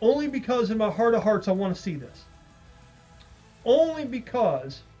in my heart of hearts I want to see this. Only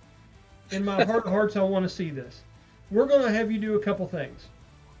because in my heart of hearts I want to see this. We're going to have you do a couple things.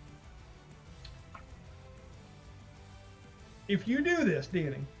 If you do this,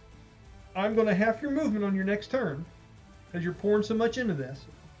 Danny, I'm going to half your movement on your next turn because you're pouring so much into this.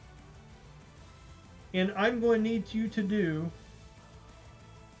 And I'm going to need you to do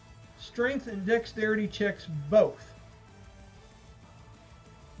strength and dexterity checks both.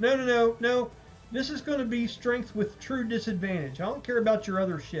 No. This is going to be strength with true disadvantage. I don't care about your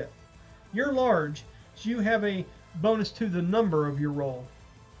other shit. You're large, so you have a bonus to the number of your roll.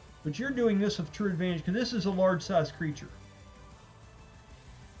 But you're doing this with true advantage because this is a large-sized creature.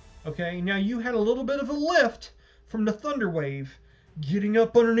 Okay, now you had a little bit of a lift from the thunder wave, getting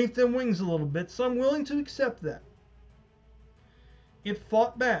up underneath them wings a little bit, so I'm willing to accept that. It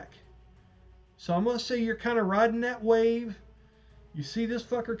fought back. So I'm going to say you're kind of riding that wave. You see this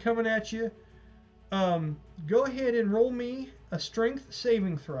fucker coming at you. Go ahead and roll me a strength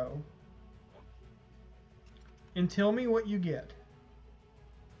saving throw. And tell me what you get.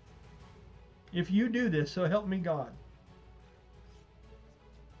 If you do this, so help me God.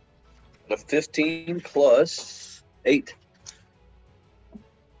 A 15 plus 8.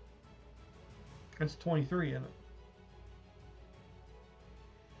 That's 23, isn't it?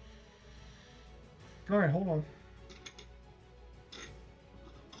 All right, hold on.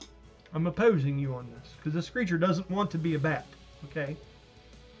 I'm opposing you on this because this creature doesn't want to be a bat. Okay.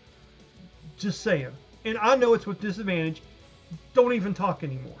 Just saying. And I know it's with disadvantage. Don't even talk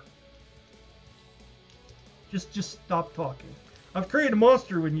anymore. Just stop talking. I've created a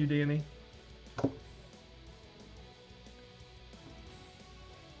monster with you, Danny.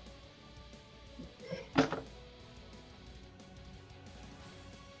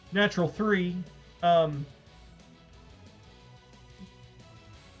 Natural 3.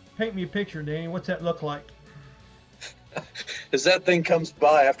 Paint me a picture, Danny. What's that look like? As that thing comes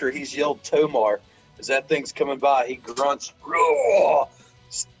by after he's yelled Tomar, as that thing's coming by, he grunts, "Roar!"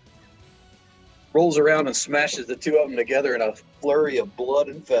 rolls around and smashes the two of them together in a flurry of blood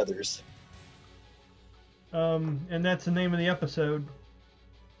and feathers. And that's the name of the episode.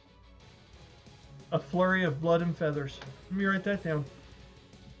 A flurry of blood and feathers. Let me write that down.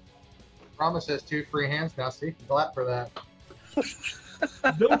 Brahmus has 2 free hands now, so you can clap for that.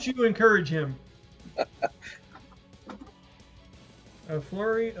 Don't you encourage him. A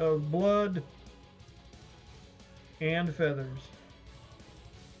flurry of blood and feathers.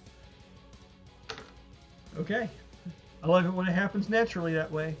 Okay. I love it when it happens naturally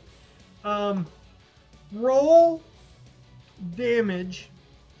that way. Roll damage.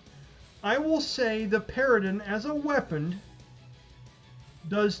 I will say the Peryton as a weapon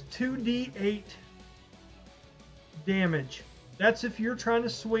does 2d8 damage. That's if you're trying to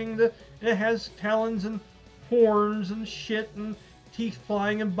swing and it has talons and horns and shit and teeth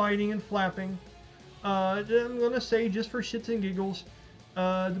flying and biting and flapping. I'm going to say just for shits and giggles,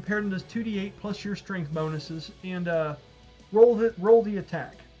 the Peryton does 2d8 plus your strength bonuses, and roll the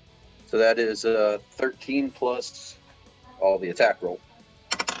attack. So that is 13 plus all the attack roll.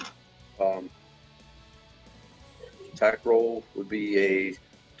 Attack roll would be a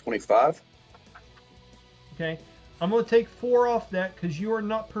 25. Okay. I'm going to take 4 off that because you are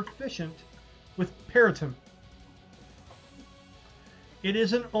not proficient with Peryton. It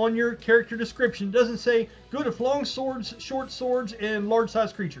isn't on your character description. It doesn't say good at long swords, short swords, and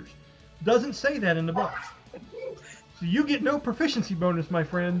large-sized creatures. It doesn't say that in the book. So you get no proficiency bonus, my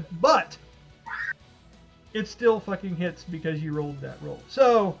friend, but it still fucking hits because you rolled that roll.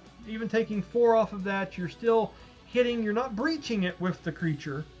 So even taking 4 off of that, you're still hitting. You're not breaching it with the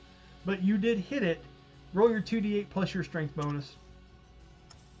creature, but you did hit it. Roll your 2d8 plus your strength bonus.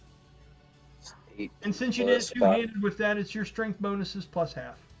 8 and since you did it two-handed with that, it's your strength bonuses plus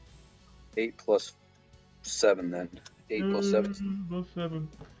half. 8 plus 7 then. 8 plus 7. Plus 7.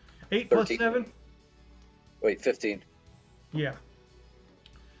 8 13. plus 7? Wait, 15. Yeah.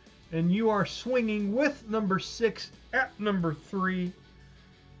 And you are swinging with number 6 at number 3.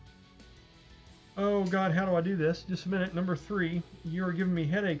 Oh, God, how do I do this? Just a minute. Number 3. You are giving me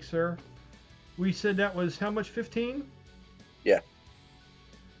headaches, sir. We said that was how much? 15? Yeah.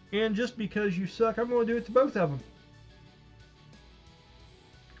 And just because you suck, I'm going to do it to both of them.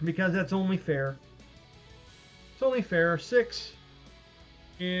 Because that's only fair. It's only fair. 6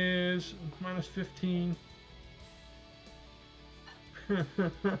 is minus 15.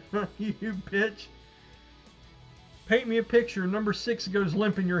 You bitch. Paint me a picture. Number 6 goes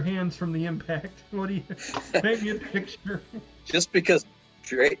limp in your hands from the impact. What do you... Paint me a picture. Just because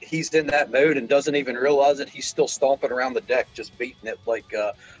he's in that mode and doesn't even realize it, he's still stomping around the deck, just beating it like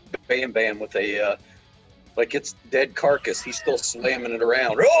Bam Bam with a like it's dead carcass. He's still slamming it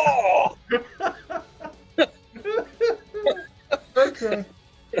around. Oh! Okay.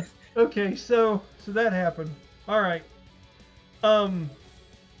 Okay, so that happened. All right. All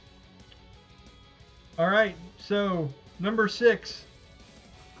right. So number 6,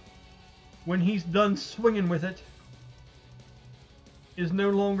 when he's done swinging with it, is no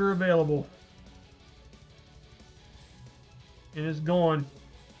longer available. It is gone.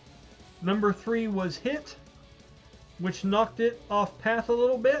 Number 3 was hit, which knocked it off path a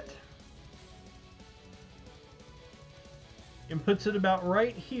little bit. And puts it about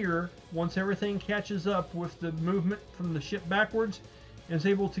right here once everything catches up with the movement from the ship backwards and is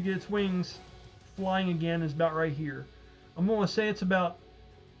able to get its wings flying again is about right here. I'm going to say it's about,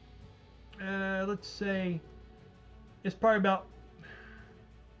 let's say, it's probably about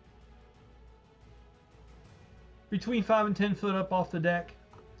between 5 and 10 foot up off the deck.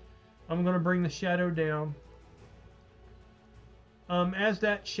 I'm going to bring the shadow down. As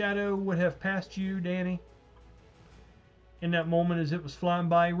that shadow would have passed you, Danny, in that moment as it was flying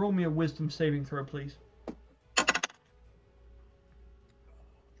by, roll me a wisdom saving throw, please.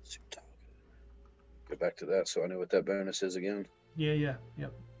 Go back to that so I know what that bonus is again. Yeah.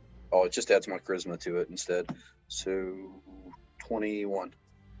 Oh, it just adds my charisma to it instead. So 21.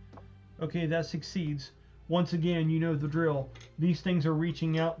 Okay, that succeeds. Once again, you know the drill. These things are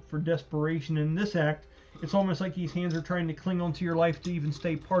reaching out for desperation. In this act, it's almost like these hands are trying to cling onto your life to even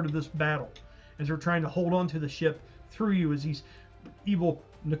stay part of this battle, as they're trying to hold onto the ship through you as these evil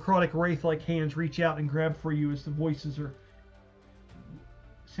necrotic wraith-like hands reach out and grab for you as the voices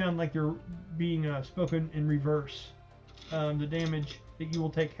sound like they're being spoken in reverse. The damage that you will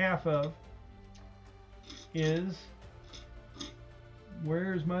take half of is,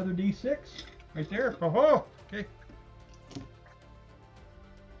 where's my other d6? Right there. Oh, okay.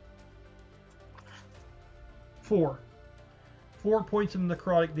 4 points of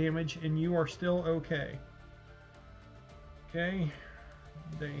necrotic damage, and you are still okay. Okay.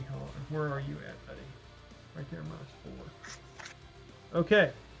 Dayhon. Where are you at, buddy? Right there, -4.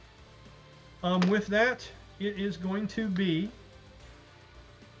 Okay. With that, it is going to be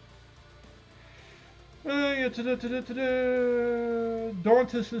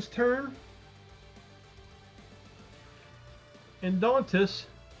Dauntus's turn. And Dauntus,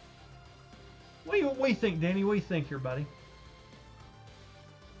 what do you think, Danny? What do you think here, buddy?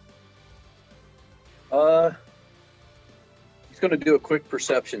 He's going to do a quick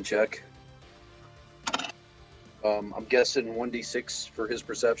perception check. I'm guessing 1d6 for his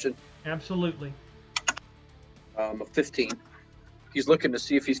perception. Absolutely. A 15. He's looking to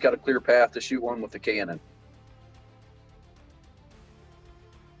see if he's got a clear path to shoot one with the cannon.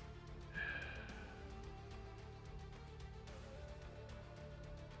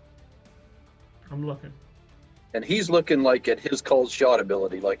 I'm looking. And he's looking like at his called shot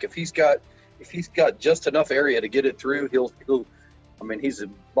ability. Like if he's got just enough area to get it through, he'll I mean, he's a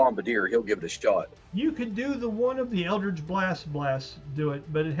bombardier. He'll give it a shot. You could do the one of the Eldritch Blast do it,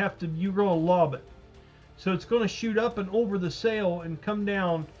 but you roll a lob it. So it's going to shoot up and over the sail and come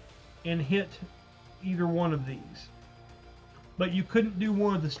down and hit either one of these. But you couldn't do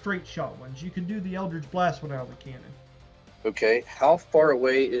one of the straight shot ones. You could do the Eldritch Blast one out of the cannon. Okay, how far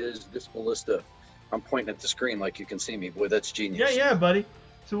away is this ballista? I'm pointing at the screen like you can see me. Boy, that's genius. Yeah, buddy.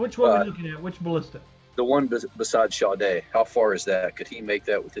 So which one are we looking at? Which ballista? The one beside Shada'e. How far is that? Could he make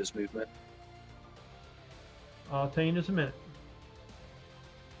that with his movement? I'll tell you in just a minute.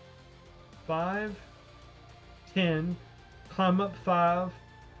 5, 10, climb up 5,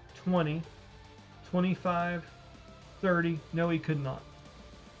 20, 25, 30. No, he could not.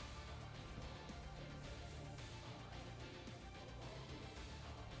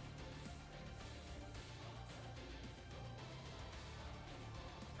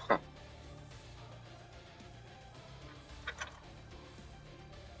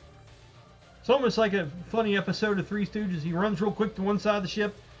 It's almost like a funny episode of Three Stooges. He runs real quick to one side of the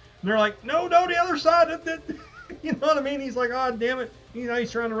ship, and they're like, no, the other side. You know what I mean? He's like, oh, damn it.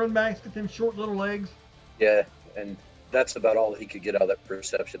 He's trying to run back, get them short little legs. Yeah, and that's about all he could get out of that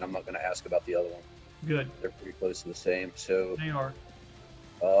perception. I'm not going to ask about the other one. Good. They're pretty close to the same. So they are.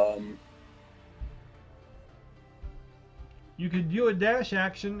 You could do a dash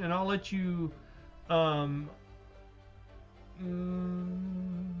action, and I'll let you.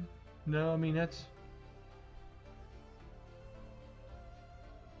 No, I mean that's.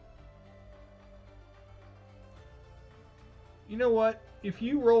 You know what? If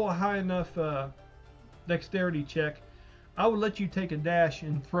you roll a high enough dexterity check, I would let you take a dash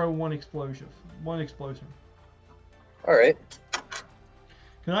and throw one explosion. All right.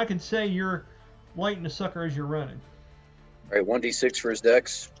 Because I can say you're lighting the sucker as you're running. All right, 1d6 for his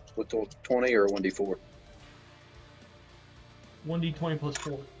dex with the 20 or 1d4? 1d20 plus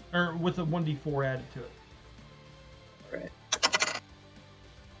 4. Or with a 1d4 added to it. All right.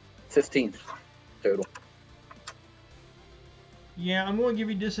 15 total. Yeah, I'm going to give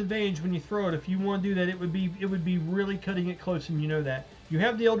you disadvantage when you throw it. If you want to do that, it would be really cutting it close, and you know that. You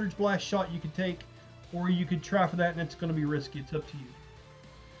have the Eldritch Blast shot you could take, or you could try for that, and it's going to be risky. It's up to you.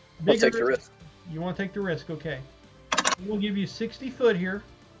 I'll take the risk. You want to take the risk, okay. We'll give you 60 foot here.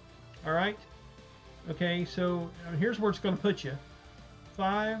 All right. Okay, so here's where it's going to put you.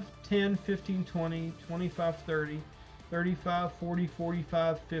 5, 10, 15, 20, 25, 30, 35, 40,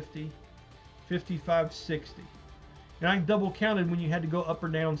 45, 50, 55, 60. And I double counted when you had to go up or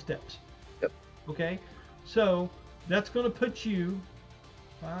down steps. Yep. Okay, so that's going to put you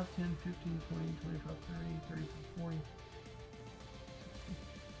 5, 10, 15, 20, 25, 30, 35, 40. 60.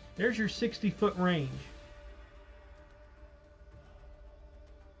 There's your 60-foot range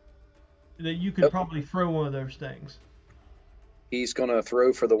that you could probably throw one of those things. He's going to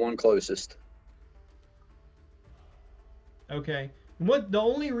throw for the one closest. Okay. The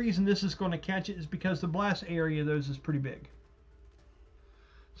only reason this is going to catch it is because the blast area of those is pretty big.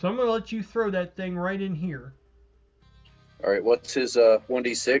 So I'm going to let you throw that thing right in here. All right. What's his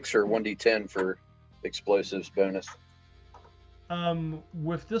 1d6 or 1d10 for explosives bonus?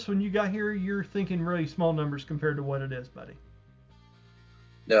 With this one you got here, you're thinking really small numbers compared to what it is, buddy.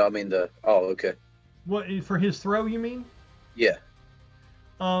 No, I mean oh, okay. What, for his throw, you mean? Yeah.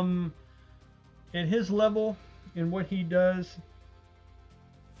 At his level and what he does,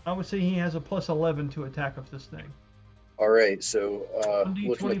 I would say he has a plus 11 to attack of this thing. All right, so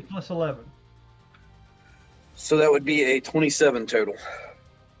 1d20 plus 11. So that would be a 27 total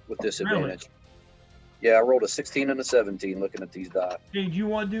with disadvantage. Really? Yeah, I rolled a 16 and a 17 looking at these die. Hey, do you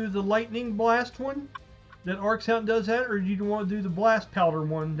want to do the lightning blast one that arcs out and does that, or do you want to do the blast powder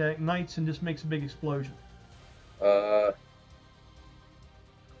one that ignites and just makes a big explosion?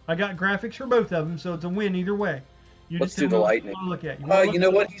 I got graphics for both of them, so it's a win either way. Let's do the lightning. Look at. You know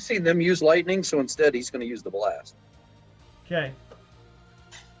what? He's seen them use lightning, so instead he's going to use the blast. Okay.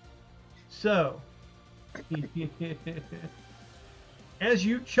 So, as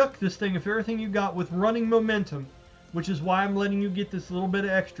you chuck this thing, if everything you got with running momentum, which is why I'm letting you get this little bit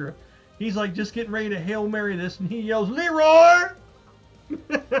of extra, he's like just getting ready to Hail Mary this, and he yells, Leroy!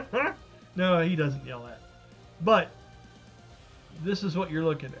 No, he doesn't yell that. But this is what you're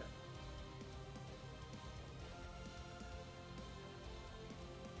looking at.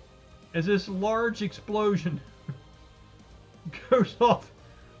 As this large explosion goes off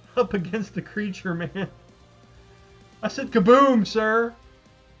up against the creature, man. I said kaboom, sir.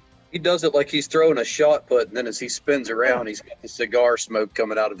 He does it like he's throwing a shot put, and then as he spins around, he's got the cigar smoke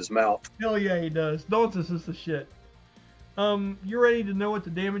coming out of his mouth. Hell yeah, he does. Dantas is the shit. You ready to know what the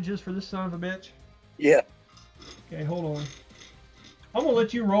damage is for this son of a bitch? Yeah. Okay, hold on. I'm gonna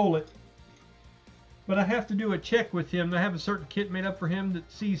let you roll it. But I have to do a check with him. I have a certain kit made up for him that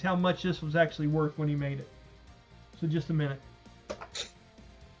sees how much this was actually worth when he made it. So just a minute.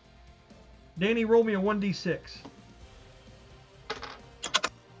 Danny, roll me a 1d6.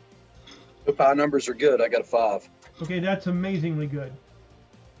 Hope high numbers are good. I got a 5. Okay, that's amazingly good.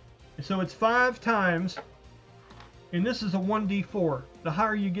 So it's 5 times, and this is a 1d4. The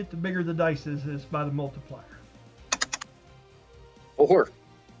higher you get, the bigger the dice is by the multiplier. 4.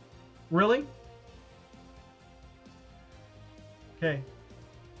 Really? Okay.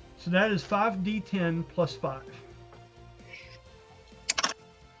 So that is 5d10 plus 5.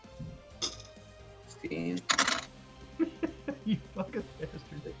 16. You fucking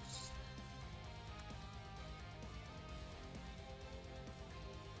bastard.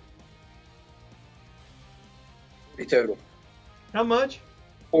 40 total. How much?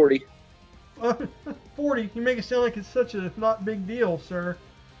 40. 40. You make it sound like it's such a not big deal, sir.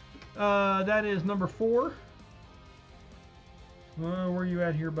 That is number 4. Where are you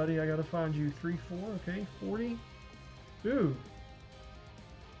at here, buddy? I gotta find you. 3, 4. Okay, 40. Ooh.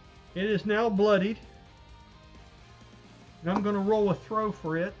 It is now bloodied. And I'm gonna roll a throw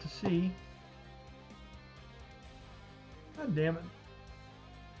for it to see. God damn it.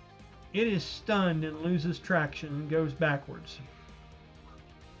 It is stunned and loses traction and goes backwards.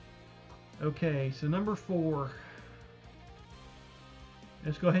 Okay, so number 4.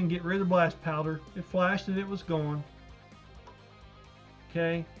 Let's go ahead and get rid of the blast powder. It flashed and it was gone.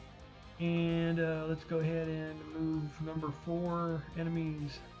 Okay, and let's go ahead and move number 4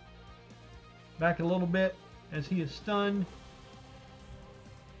 enemies back a little bit as he is stunned.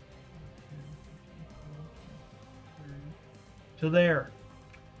 So there.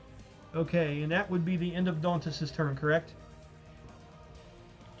 Okay, and that would be the end of Dantas' turn, correct?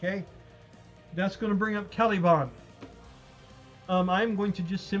 Okay, that's going to bring up Caliban. I'm going to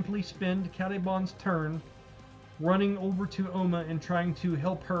just simply spend Caliban's turn running over to Oma and trying to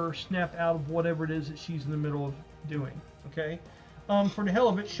help her snap out of whatever it is that she's in the middle of doing. Okay? For the hell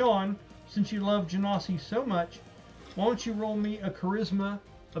of it, Sean, since you love Genasi so much, why don't you roll me a charisma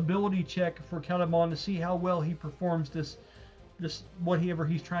ability check for Caliban to see how well he performs this whatever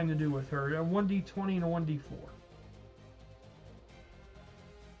he's trying to do with her. A 1d20 and a 1d4.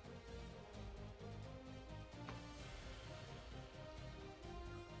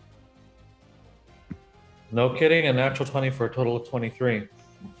 No kidding, a natural 20 for a total of 23.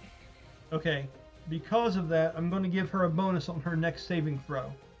 Okay, because of that, I'm going to give her a bonus on her next saving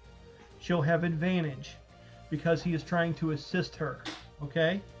throw. She'll have advantage because he is trying to assist her.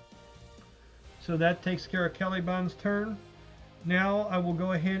 Okay? So that takes care of Caliban's turn. Now I will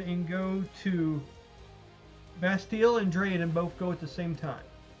go ahead and go to Bastille and Drayden and both go at the same time.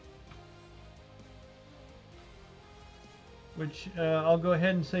 Which I'll go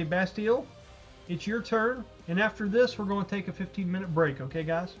ahead and say, Bastille, it's your turn, and after this we're going to take a 15-minute break, okay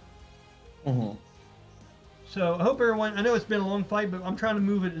guys? Mm-hmm. So I hope everyone, I know it's been a long fight, but I'm trying to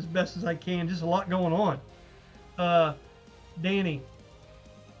move it as best as I can. Just a lot going on. Danny,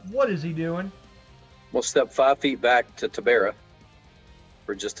 what is he doing? We'll step 5 feet back to Tamyra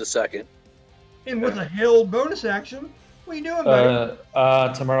for just a second. And with a held bonus action, what are you doing, buddy?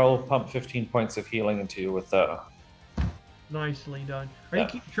 Tamyra will pump 15 points of healing into you with Nicely done. Are you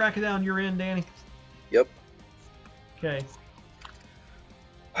keeping track of that on your end, Danny? Yep. Okay.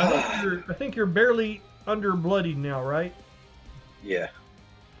 I think you're barely under bloodied now, right? Yeah.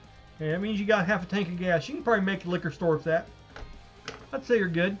 Okay, that means you got half a tank of gas. You can probably make a liquor store with that. I'd say you're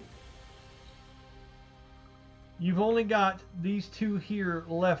good. You've only got these 2 here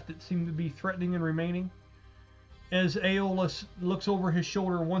left that seem to be threatening and remaining. As Aeolus looks over his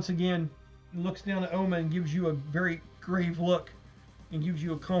shoulder once again, looks down at Oma and gives you a very grave look. and gives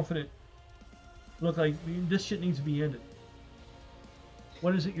you a confident look like this shit needs to be ended.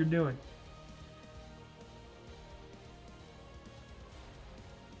 What is it you're doing?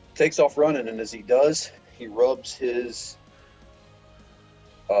 Takes off running, and as he does, he rubs his.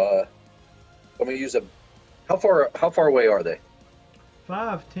 I'm gonna use a. How far away are they?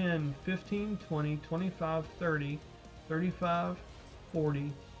 5, 10, 15, 20, 25, 30, 35,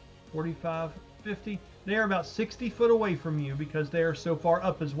 40, 45, 50. They are about 60 foot away from you because they are so far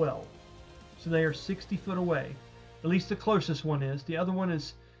up as well. So they are 60 foot away. At least the closest one is. The other one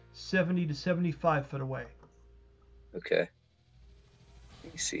is 70 to 75 foot away. Okay.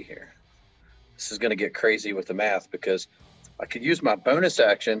 Let me see here. This is going to get crazy with the math because I could use my bonus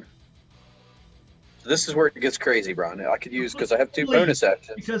action. So this is where it gets crazy, Brian. I could use, because I have two bonus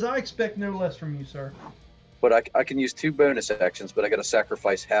actions. Because I expect no less from you, sir. But I can use two bonus actions, but I got to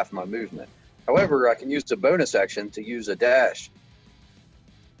sacrifice half my movement. However, I can use the bonus action to use a dash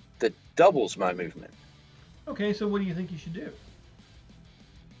that doubles my movement. Okay, so what do you think you should do?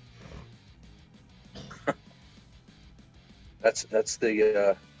 That's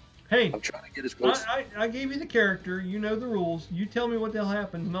the. Hey, I'm trying to get as close. I gave you the character. You know the rules. You tell me what the hell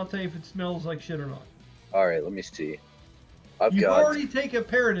happens, and I'll tell you if it smells like shit or not. All right, let me see. You've already taken a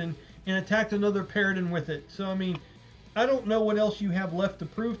Peryton and attacked another Peryton with it. So, I mean, I don't know what else you have left to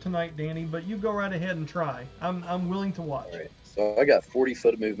prove tonight, Danny, but you go right ahead and try. I'm willing to watch. All right, so I got 40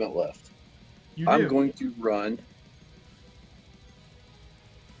 foot of movement left. You do. I'm going to run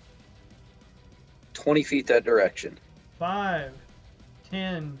 20 feet that direction. 5,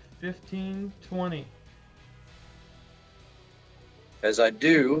 10, 15, 20. As I'm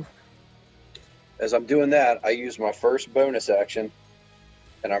doing that, I use my first bonus action,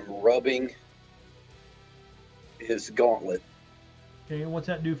 and I'm rubbing his gauntlet. Okay, what's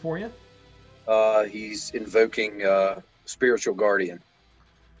that do for you? He's invoking Spiritual Guardian.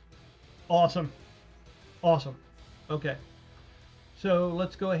 Awesome. Awesome. Okay. So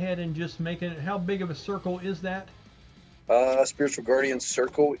let's go ahead and just make it. How big of a circle is that? Spiritual Guardian's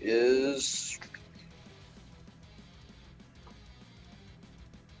circle is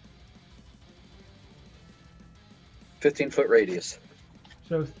 15-foot radius.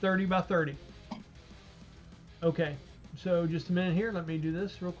 So 30 by 30. Okay. So just a minute here. Let me do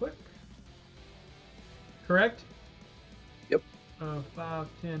this real quick. Correct? Yep. 5,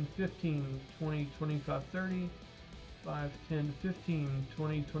 10, 15, 20, 25, 30. 5, 10, 15,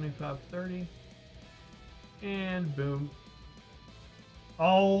 20, 25, 30. And boom.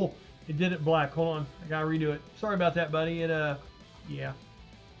 Oh, it did it black. Hold on. I gotta redo it. Sorry about that, buddy. Yeah.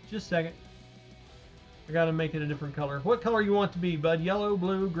 Just a second. I gotta make it a different color. What color you want it to be, bud? Yellow,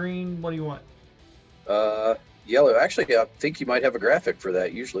 blue, green? What do you want? Yellow. Actually, I think you might have a graphic for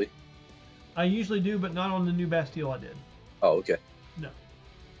that usually. I usually do, but not on the new Bastille I did. Oh, okay. No.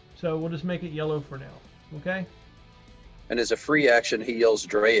 So we'll just make it yellow for now. Okay? And as a free action, he yells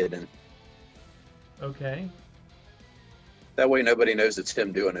Drayden. Okay. That way nobody knows it's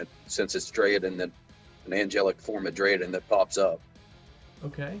him doing it, since it's Drayden, that an angelic form of Drayden that pops up.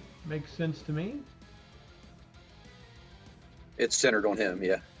 Okay. Makes sense to me. It's centered on him,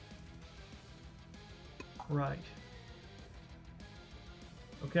 yeah. Right.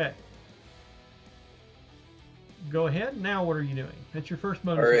 Okay. Go ahead. Now what are you doing? That's your first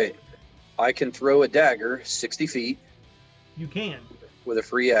bonus. All right. I can throw a dagger 60 feet. You can. With a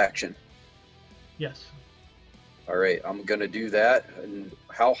free action. Yes. All right. I'm going to do that. And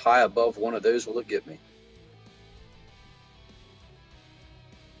how high above one of those will it get me?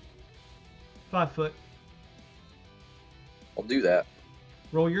 5 foot. I'll do that.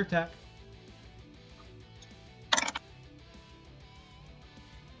 Roll your attack.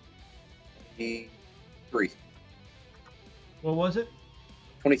 Three. What was it?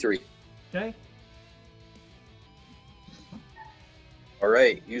 23. Okay. All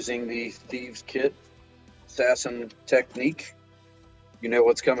right. Using the Thieves' Kit assassin technique. You know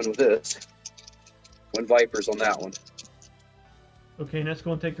what's coming with this. When Vipers on that one. Okay, and that's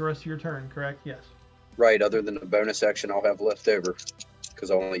going to take the rest of your turn, correct? Yes. Right, other than the bonus action I'll have left over, because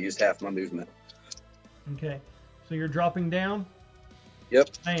I only used half my movement. Okay, so you're dropping down? Yep.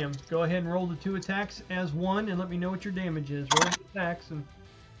 Bam. Go ahead and roll the 2 attacks as one, and let me know what your damage is. Roll the attacks, and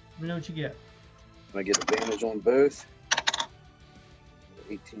let me know what you get. I get advantage on both.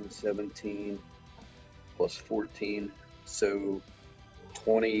 18, 17, plus 14, so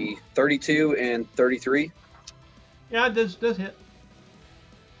 20, 32, and 33. Yeah, it does hit.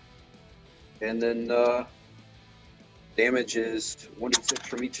 And then damage is 1d6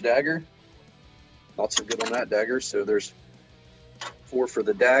 from each dagger. Not so good on that dagger, so there's 4 for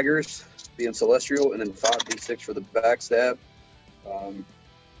the daggers, being celestial, and then 5d6 for the backstab.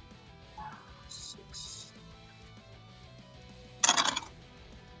 6.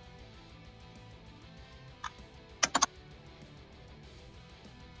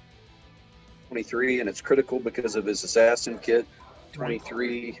 23, and it's critical because of his assassin kit.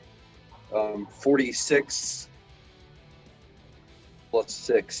 23, 46 plus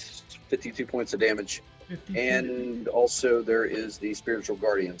 6, 52 points of damage. 52. And also there is the spiritual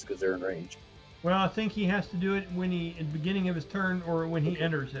guardians because they're in range. Well, I think he has to do it when at the beginning of his turn or when he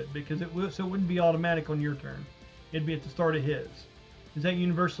enters it, because it wouldn't be automatic on your turn. It'd be at the start of his. Is that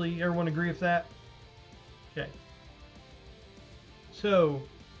universally, everyone agree with that? Okay. So,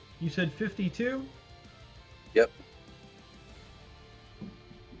 you said 52? Yep.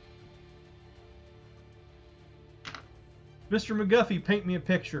 Mr. McGuffey, paint me a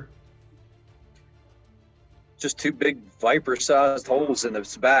picture. Just 2 big viper-sized holes in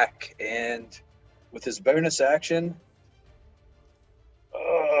his back, and with his bonus action,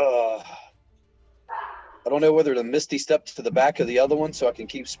 I don't know whether to Misty Step to the back of the other one so I can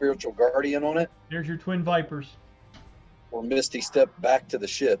keep Spiritual Guardian on it. There's your twin vipers. Or Misty Step back to the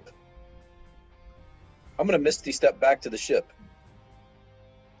ship. I'm going to Misty Step back to the ship.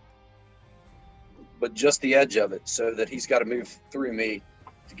 But just the edge of it so that he's got to move through me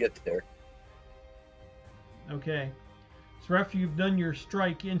to get there. Okay. So after you've done your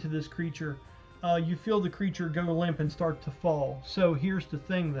strike into this creature, you feel the creature go limp and start to fall. So here's the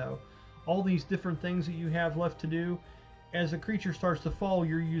thing, though. All these different things that you have left to do, as the creature starts to fall,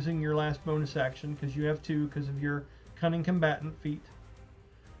 you're using your last bonus action, because you have 2 because of your Cunning Combatant feat.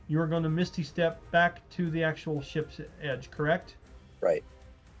 You are going to Misty Step back to the actual ship's edge, correct? Right.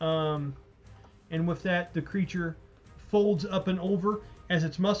 And with that, the creature folds up and over as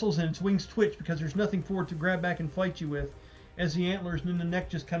its muscles and its wings twitch, because there's nothing for it to grab back and fight you with, as the antlers and then the neck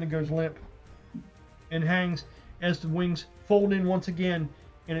just kind of goes limp and hangs as the wings fold in once again,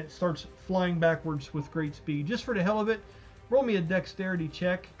 and it starts flying backwards with great speed. Just for the hell of it, roll me a dexterity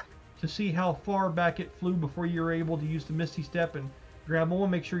check to see how far back it flew before you're able to use the Misty Step and grab. I want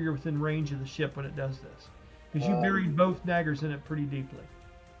to make sure you're within range of the ship when it does this, because you buried both daggers in it pretty deeply.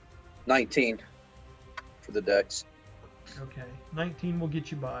 19 for the dex. Okay, 19 will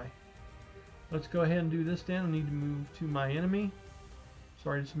get you by. Let's go ahead and do this then. I need to move to my enemy.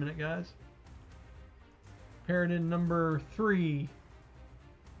 Sorry, just a minute, guys. Peryton number 3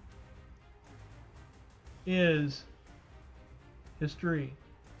 is history.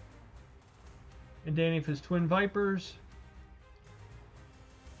 And Danny, if his twin vipers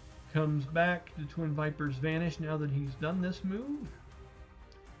comes back, the twin vipers vanish now that he's done this move.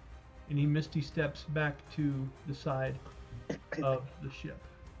 And he Misty Steps back to the side of the ship.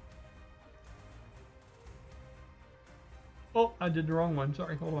 Oh, I did the wrong one.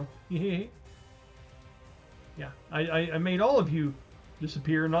 Sorry, hold on. Yeah, I made all of you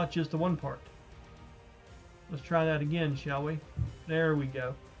disappear, not just the one part. Let's try that again, shall we? There we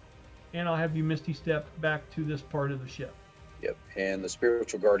go. And I'll have you Misty Step back to this part of the ship. Yep, and the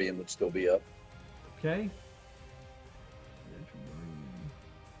Spiritual Guardian would still be up. Okay.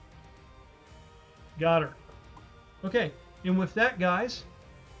 Got her. Okay, and with that, guys,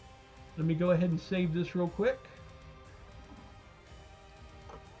 let me go ahead and save this real quick.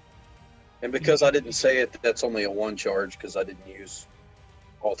 And because I didn't say it, that's only a 1 charge because I didn't use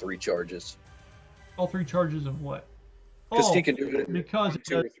all 3 charges. All 3 charges of what? Because he can do it. Because it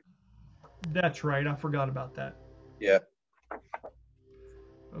does, that's right. I forgot about that. Yeah.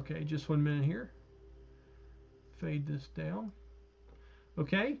 Okay, just 1 minute here. Fade this down.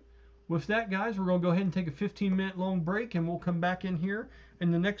 Okay. With that, guys, we're going to go ahead and take a 15-minute long break, and we'll come back in here.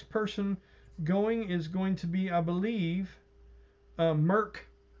 And the next person going is going to be, I believe, Merc.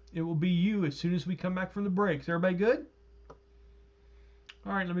 It will be you as soon as we come back from the break. Is everybody good?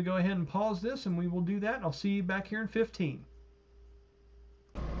 All right, let me go ahead and pause this, and we will do that. I'll see you back here in 15.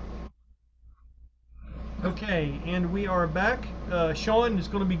 Okay, and we are back. Sean is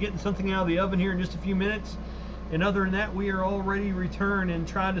going to be getting something out of the oven here in just a few minutes. And other than that, we are already returned and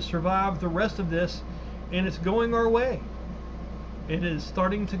trying to survive the rest of this, and it's going our way. It is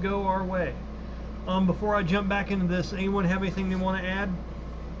starting to go our way. Before I jump back into this, anyone have anything they want to add?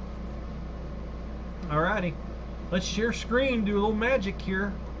 Alrighty, let's share screen, do a little magic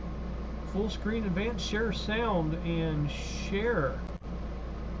here. Full screen, advanced share sound, and share.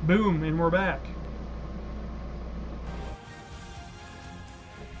 Boom, and we're back.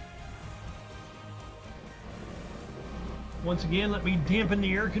 Once again, let me dampen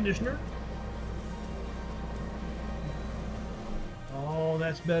the air conditioner. Oh,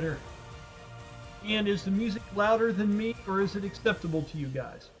 that's better. And is the music louder than me, or is it acceptable to you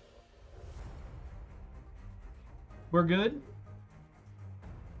guys? We're good?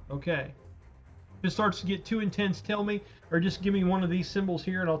 Okay. If it starts to get too intense, tell me, or just give me one of these symbols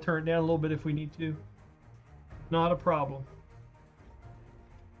here and I'll turn it down a little bit if we need to. Not a problem.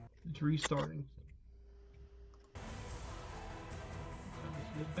 It's restarting. A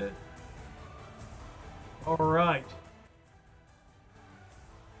bit. All right.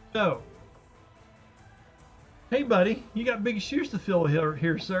 So, hey buddy, you got big shoes to fill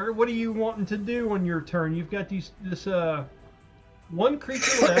here, sir. What are you wanting to do on your turn? You've got this one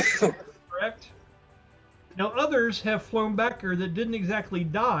creature left, correct? Now others have flown back here that didn't exactly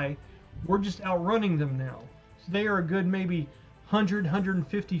die. We're just outrunning them now. So they are a good maybe 100,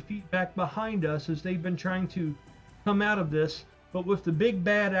 150 feet back behind us as they've been trying to come out of this, but with the big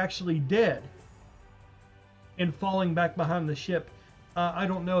bad actually dead and falling back behind the ship. I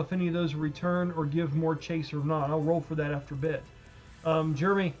don't know if any of those return or give more chase or not. I'll roll for that after a bit.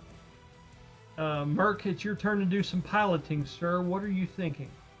 Jeremy, Merc, it's your turn to do some piloting, sir. What are you thinking?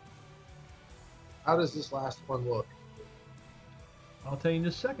 How does this last one look? I'll tell you in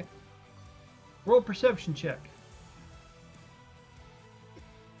just a second. Roll a perception check.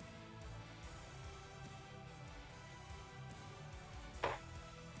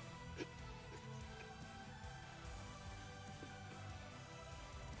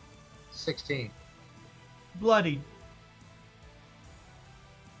 Bloodied.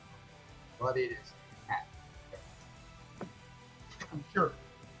 Bloodied is hat. I'm sure.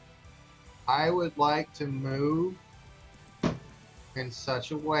 I would like to move in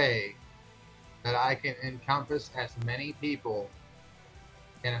such a way that I can encompass as many people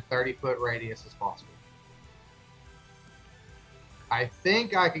in a 30-foot radius as possible. I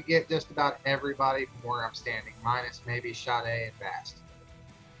think I could get just about everybody from where I'm standing, minus maybe Shada'e and Bast.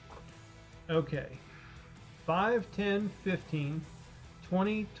 Okay. 5, 10, 15,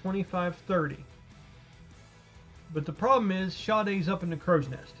 20, 25, 30. But the problem is Shada'e's up in the crow's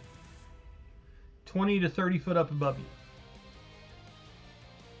nest. 20 to 30 foot up above you.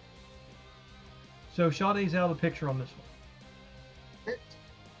 So Shada'e's out of the picture on this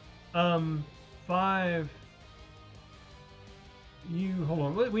one. 5. Hold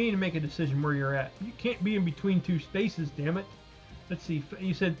on. We need to make a decision where you're at. You can't be in between two spaces, damn it. Let's see.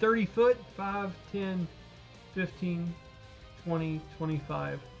 You said 30 foot? 5, 10, 15, 20,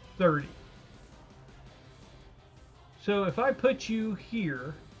 25, 30. So if I put you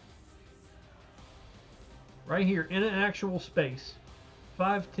here, right here, in an actual space,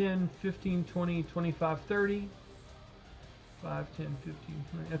 5, 10, 15, 20, 25, 30. 5, 10, 15,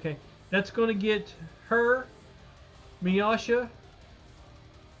 20. Okay, that's going to get her, Miyasha,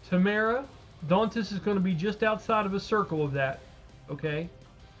 Tamyra. Dantis is going to be just outside of a circle of that. Okay,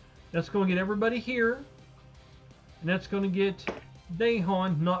 that's going to get everybody here, and that's going to get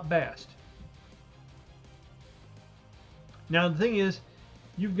Dayhon, not Bast. Now the thing is,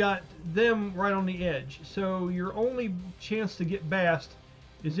 you've got them right on the edge, so your only chance to get Bast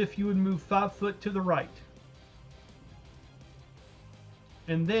is if you would move 5 foot to the right.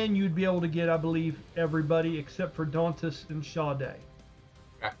 And then you'd be able to get, I believe, everybody except for Dantis and Shada'e.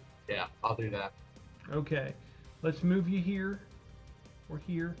 Yeah, I'll do that. Okay, let's move you here, or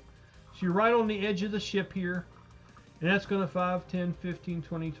here. So you're right on the edge of the ship here. And that's going to 5, 10, 15,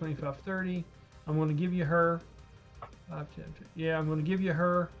 20, 25, 30. I'm going to give you her. 5, 10, 15. Yeah, I'm going to give you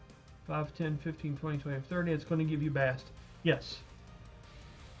her. 5, 10, 15, 20, 25, 30. It's going to give you Bast. Yes.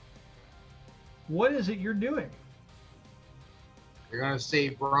 What is it you're doing? You're going to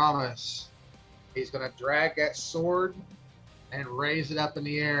see Brahmus. He's going to drag that sword and raise it up in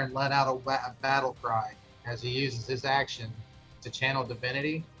the air and let out a battle cry as he uses his action to channel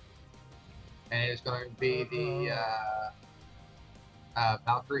divinity. And it's going to be the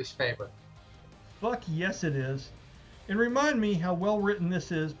Valkyrie's favor. Fuck yes it is. And remind me how well written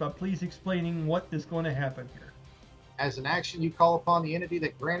this is by please explaining what is going to happen here. As an action, you call upon the entity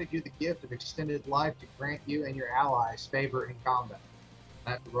that granted you the gift of extended life to grant you and your allies favor in combat.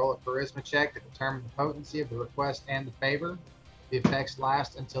 I have to roll a charisma check to determine the potency of the request and the favor. The effects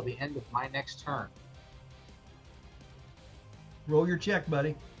last until the end of my next turn. Roll your check,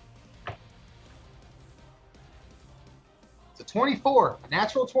 buddy. It's a 24, a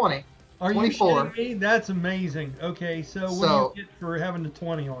natural 20. Are 24. you shitting me? That's amazing. Okay, so what do you get for having the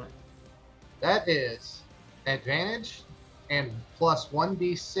 20 on it? That is advantage and plus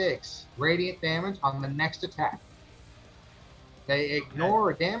 1d6 radiant damage on the next attack. They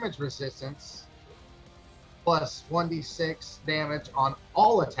ignore damage resistance plus 1d6 damage on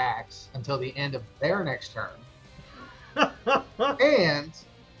all attacks until the end of their next turn. And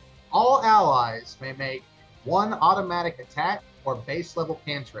all allies may make one automatic attack or base level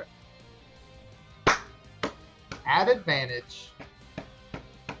cantrip. At advantage,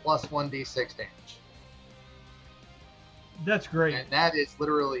 plus 1d6 damage. That's great. And that is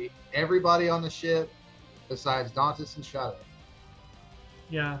literally everybody on the ship besides Dantis and Shadow.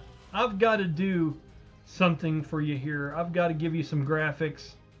 Yeah, I've got to do something for you here. I've got to give you some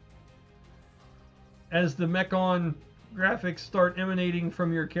graphics. As the Mechon graphics start emanating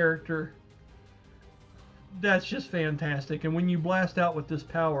from your character, that's just fantastic. And when you blast out with this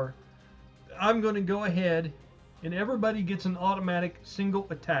power, I'm going to go ahead and everybody gets an automatic single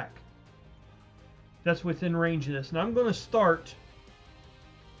attack that's within range of this. And I'm going to start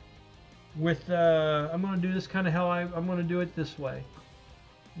with, I'm going to do this kind of how I'm going to do it this way.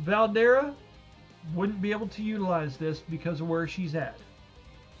 Valdera wouldn't be able to utilize this because of where she's at.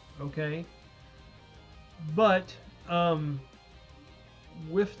 Okay? But,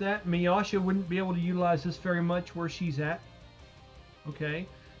 with that, Miyasha wouldn't be able to utilize this very much where she's at. Okay?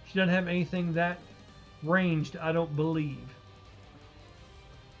 She doesn't have anything that ranged, I don't believe.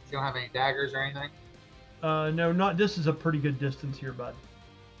 You don't have any daggers or anything? No, not. This is a pretty good distance here, bud.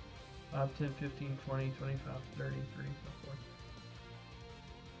 5, 10, 15, 20, 25, 30, 35, 40.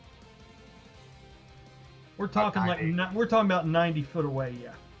 We're talking we're talking about 90 foot away,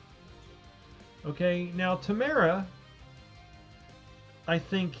 yeah. Okay, now Tamyra, I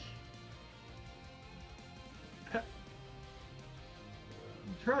think. I'm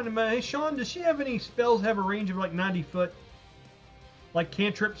trying to. Hey, Sean, does she have any spells have a range of like 90 foot? Like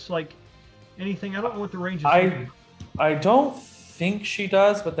cantrips, like anything? I don't know what the range is. I don't think she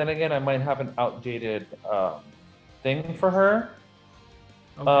does, but then again, I might have an outdated thing for her.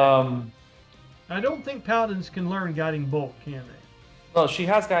 Okay. I don't think paladins can learn guiding bolt, can they? Well, she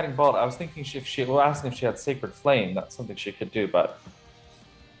has guiding bolt. I was thinking if she asking if she had sacred flame. That's something she could do, but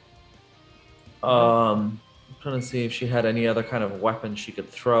I'm trying to see if she had any other kind of weapon she could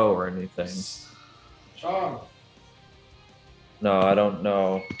throw or anything. Sean. No, I don't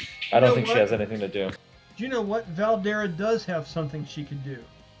know. I don't think she has anything to do. Do you know what? Valdera does have something she could do.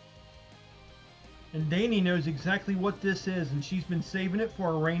 And Danny knows exactly what this is, and she's been saving it for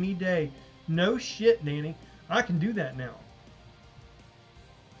a rainy day. No shit, Danny. I can do that now.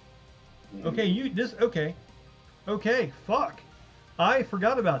 Okay, Okay, fuck. I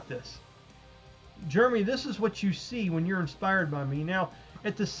forgot about this. Jeremy, this is what you see when you're inspired by me. Now,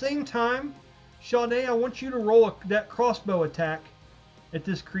 at the same time, Shada'e, I want you to roll that crossbow attack at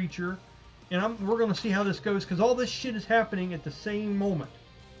this creature. And we're going to see how this goes, because all this shit is happening at the same moment.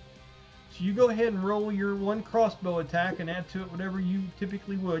 So you go ahead and roll your one crossbow attack and add to it whatever you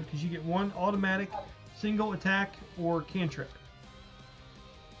typically would, because you get one automatic single attack or cantrip.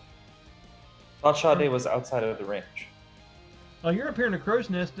 I thought Shada'e was outside of the range. Oh, you're up here in the crow's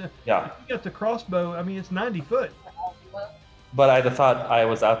nest. Yeah. If you got the crossbow, I mean, it's 90 foot. But I thought I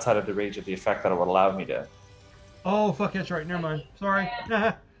was outside of the range of the effect that it would allow me to. Oh, fuck, that's right. Never mind. Sorry.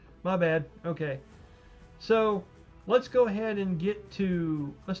 My bad. Okay. So, let's go ahead and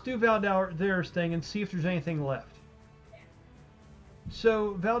let's do Valdera's thing and see if there's anything left.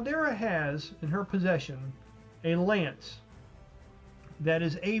 So, Valdera has, in her possession, a lance that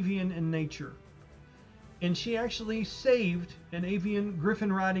is avian in nature. And she actually saved an avian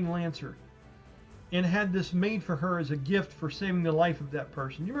griffin riding lancer and had this made for her as a gift for saving the life of that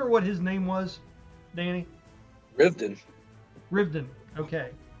person. Do you remember what his name was, Danny? Rivden. Rivden,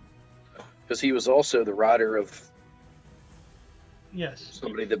 okay. Because he was also the rider of yes,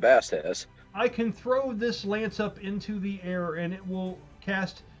 somebody that Bast has. I can throw this lance up into the air and it will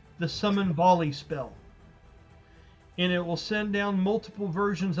cast the summon volley spell. And it will send down multiple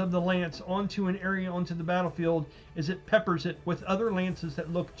versions of the lance onto an area onto the battlefield as it peppers it with other lances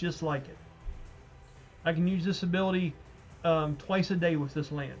that look just like it. I can use this ability twice a day with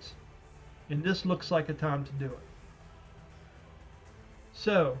this lance. And this looks like a time to do it.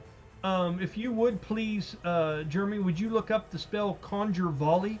 So, if you would please, Jeremy, would you look up the spell Conjure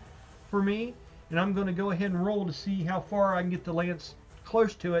Volley for me? And I'm going to go ahead and roll to see how far I can get the lance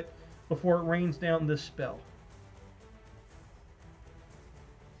close to it before it rains down this spell.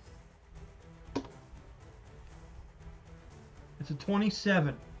 It's a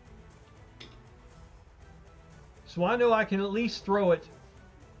 27. So I know I can at least throw it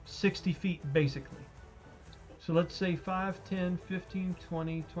 60 feet, basically. So let's say 5, 10, 15,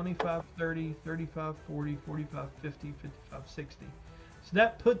 20, 25, 30, 35, 40, 45, 50, 55, 60. So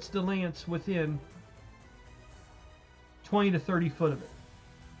that puts the lance within 20 to 30 foot of it.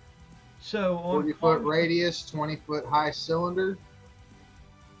 So on 40 foot radius, 20 foot high cylinder,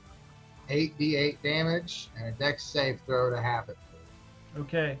 8d8 damage, and a dex save throw to have it.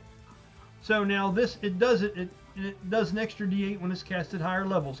 Okay. So now this, it does an extra d8 when it's cast at higher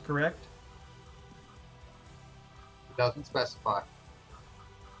levels, correct? It doesn't specify.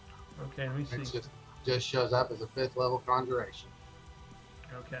 Okay, let me see. It just shows up as a 5th level conjuration.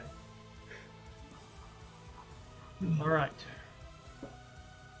 Okay. All right.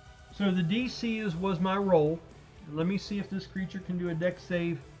 So the DC was my roll. Let me see if this creature can do a dex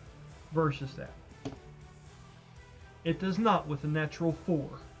save versus that. It does not with a natural 4.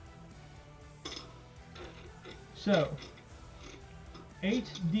 So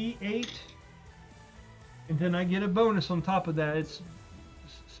 8d8, and then I get a bonus on top of that. It's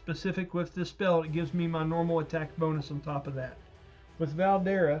specific with this spell. It gives me my normal attack bonus on top of that. With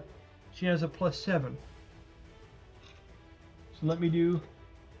Valdera, she has a +7. So let me do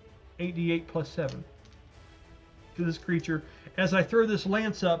 8d8 +7 to this creature. As I throw this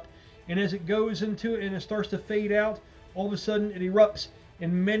lance up, and as it goes into it and it starts to fade out, all of a sudden it erupts,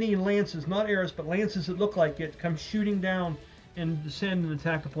 and many lances, not arrows, but lances that look like it, come shooting down and descend and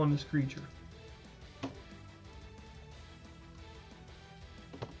attack upon this creature.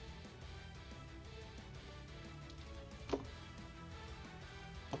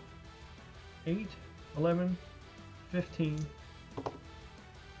 Eight, 11, 15,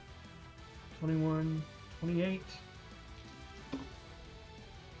 21, 28,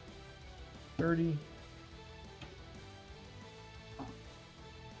 30,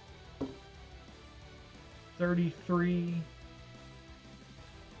 33,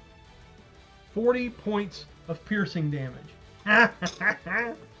 40 points of piercing damage.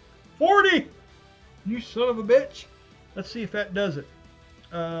 40! You son of a bitch! Let's see if that does it.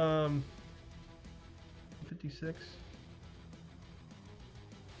 56.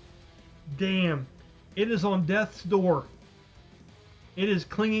 Damn. It is on death's door. It is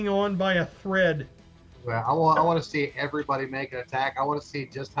clinging on by a thread. Well, I want to see everybody make an attack. I want to see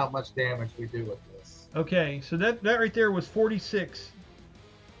just how much damage we do with this. Okay, so that right there was 46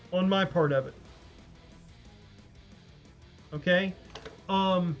 on my part of it. Okay?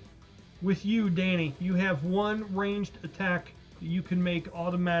 With you, Danny, you have one ranged attack that you can make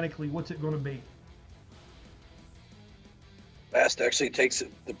automatically. What's it going to be? Bast actually takes it,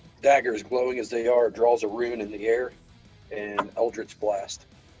 the daggers glowing as they are, draws a rune in the air, and Eldritch Blast.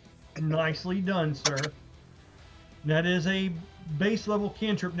 Nicely done, sir. That is a base level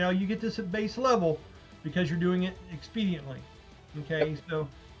cantrip. Now you get this at base level because you're doing it expediently. Okay, yep. So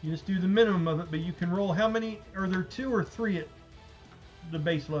you just do the minimum of it, but you can roll how many? Are there 2 or 3 at the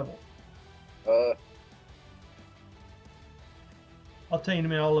base level? I'll tell you in a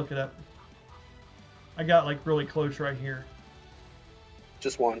minute. I'll look it up. I got like really close right here.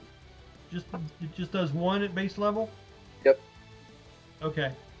 Just 1. It just does 1 at base level? Yep.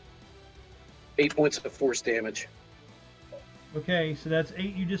 Okay. 8 points of force damage. Okay, so that's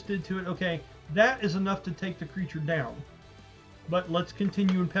 8 you just did to it. Okay, that is enough to take the creature down. But let's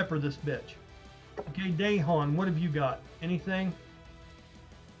continue and pepper this bitch. Okay, Dayhon, what have you got? Anything?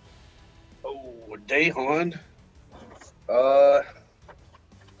 Oh, Dayhon.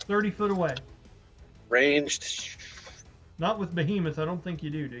 30 foot away. Ranged. Not with Behemoth, I don't think you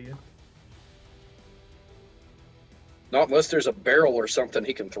do you? Not unless there's a barrel or something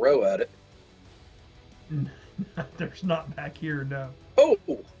he can throw at it. There's not back here, no. Oh!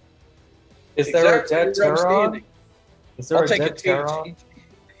 Is there a dead Terran? Is there I'll a take dead it too. Terran?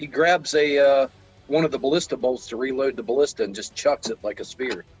 He grabs a one of the ballista bolts to reload the ballista and just chucks it like a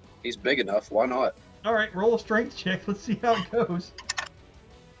spear. He's big enough. Why not? All right, roll a strength check. Let's see how it goes.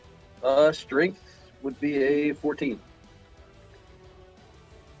 Strength would be a 14.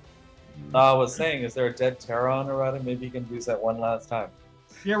 I was saying, is there a dead Terran around him? Maybe you can use that one last time.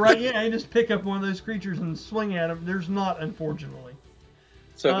 Yeah, right. Yeah, you just pick up one of those creatures and swing at him. There's not, unfortunately.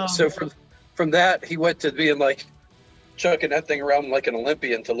 So from that, he went to being like chucking that thing around like an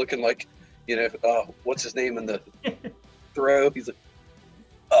Olympian to looking like, what's his name in the throw? He's like,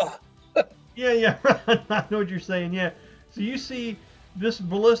 oh. Yeah. I know what you're saying. Yeah. So you see this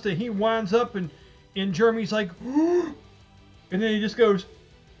ballista, he winds up and Jeremy's like, and then he just goes,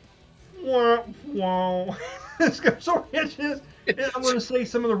 wah, wah. This goes over inches. And I'm going to say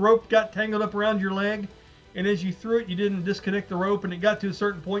some of the rope got tangled up around your leg, and as you threw it, you didn't disconnect the rope, and it got to a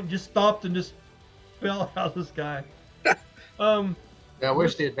certain point and just stopped and just fell out of the sky. Yeah, I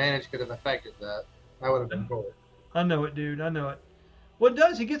wish the advantage could have affected that. That would have been cool. I know it, dude. I know it. Well, it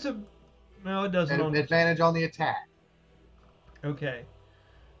does. He gets a... No, it doesn't. An advantage on the attack. Okay.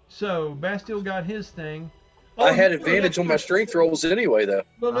 So, Bastille got his thing. I had advantage on my strength rolls anyway, though.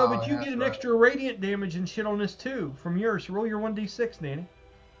 Well, no, but you get an extra radiant damage and shit on this, too, from yours. So roll your 1d6, Danny.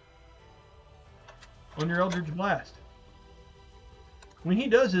 On your Eldritch Blast. When he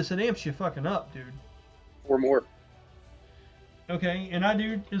does this, it amps you fucking up, dude. 4 more. Okay, and I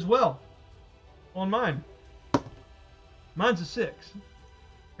do as well. On mine. Mine's a 6.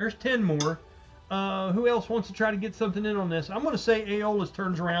 There's 10 more. Who else wants to try to get something in on this? I'm going to say Aeolus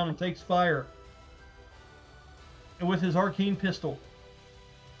turns around and takes fire with his arcane pistol.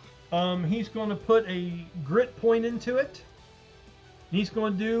 He's going to put a grit point into it. He's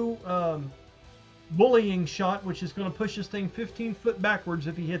going to do bullying shot, which is going to push this thing 15 foot backwards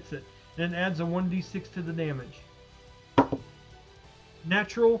if he hits it. And it adds a 1d6 to the damage.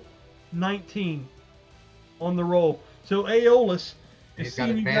 Natural 19 on the roll. So Aeolus is He's got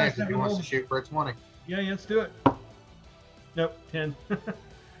seeing you guys advantage if he wants to shoot for a 20. Yeah, let's do it. Nope, 10.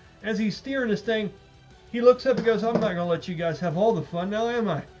 As he's steering this thing, he looks up and goes, I'm not going to let you guys have all the fun now, am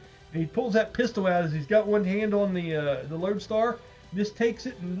I? And he pulls that pistol out as he's got one hand on the lodestar. This takes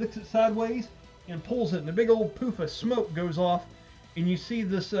it and looks it sideways and pulls it, and a big old poof of smoke goes off, and you see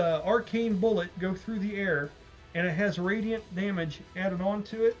this arcane bullet go through the air, and it has radiant damage added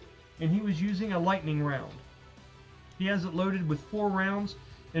onto it, and he was using a lightning round. He has it loaded with 4 rounds,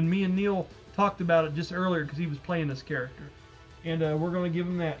 and me and Neil talked about it just earlier because he was playing this character. And we're going to give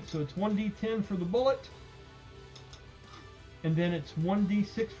him that. So it's 1d10 for the bullet, and then it's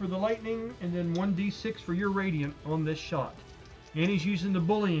 1d6 for the lightning, and then 1d6 for your radiant on this shot. And he's using the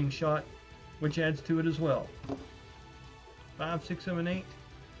bullying shot, which adds to it as well. 5, 6, 7, 8,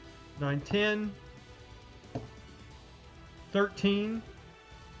 9, 10, 13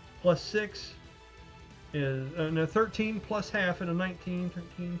 plus 6 is, no, 13 plus half at a 19,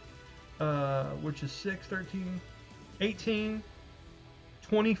 13, which is 6, 13, 18,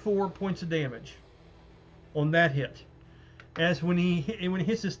 24 points of damage on that hit. As when he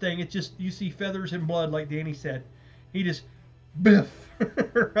hits this thing, it's just, you see feathers and blood, like Danny said. He just, biff,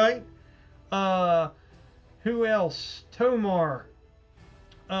 right? Who else? Tomar.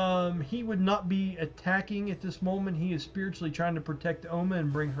 He would not be attacking at this moment. He is spiritually trying to protect Oma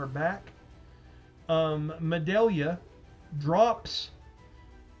and bring her back. Medelia drops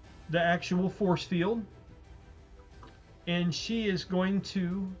the actual force field, and she is going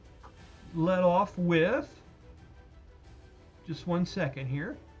to let off with, just 1 second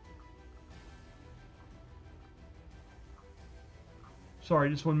here. Sorry,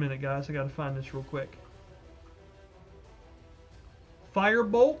 just 1 minute, guys. I got to find this real quick.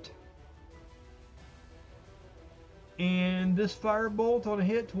 Firebolt. And this firebolt on a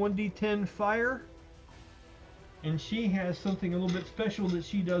hit, 1d10 fire. And she has something a little bit special that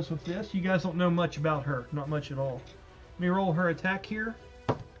she does with this. You guys don't know much about her. Not much at all. Let me roll her attack here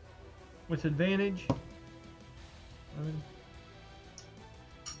with advantage.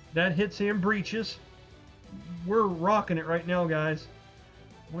 That hits and breaches. We're rocking it right now, guys.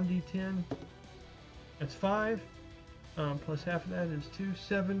 1d10. That's 5. Plus half of that is 2,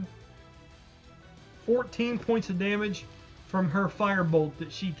 7. 14 points of damage from her firebolt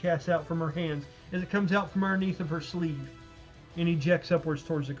that she casts out from her hands as it comes out from underneath of her sleeve and ejects upwards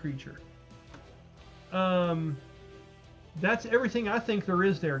towards the creature. That's everything I think there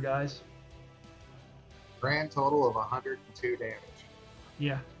is there, guys. Grand total of 102 damage.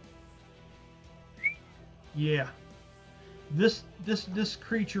 Yeah. Yeah. This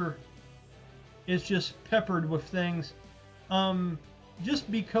creature is just peppered with things. Just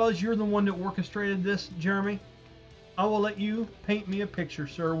because you're the one that orchestrated this, Jeremy, I will let you paint me a picture,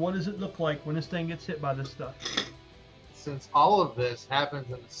 sir. What does it look like when this thing gets hit by this stuff? Since all of this happens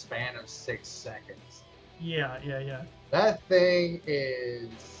in the span of 6 seconds. Yeah. That thing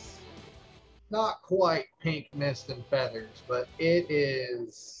is not quite pink mist and feathers, but it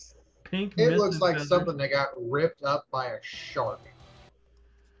is pink. It looks like something that got ripped up by a shark.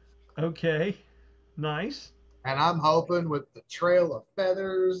 Okay, nice. And I'm hoping with the trail of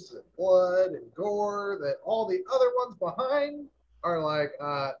feathers and blood and gore that all the other ones behind are like,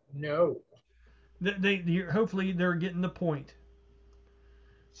 no. Hopefully they're getting the point.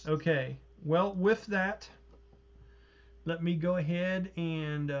 Okay, well, with that, let me go ahead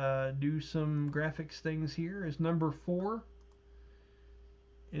and do some graphics things here. As number 4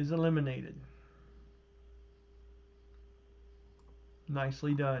 is eliminated.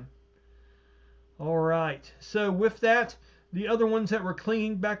 Nicely done. All right, so with that, the other ones that were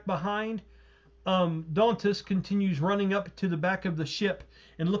clinging back behind, Dauntus continues running up to the back of the ship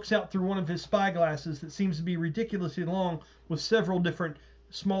and looks out through one of his spyglasses that seems to be ridiculously long with several different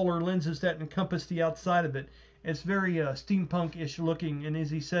smaller lenses that encompass the outside of it. It's very steampunk-ish looking, and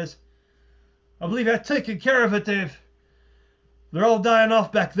as he says, I believe I've taken care of it, Dave. They're all dying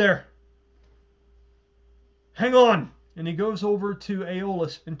off back there. Hang on! And he goes over to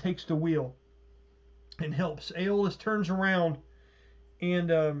Aeolus and takes the wheel and helps. Aeolus turns around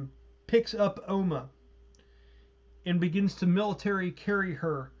and picks up Oma and begins to military carry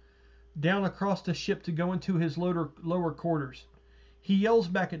her down across the ship to go into his lower quarters. He yells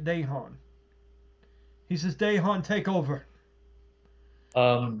back at Dayhon. He says, "Dayhon, take over."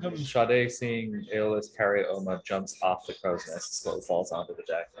 Shada'e, seeing Aeolus carry Oma, jumps off the crow's nest, slowly falls onto the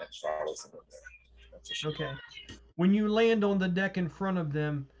deck, and follows him there. Okay. When you land on the deck in front of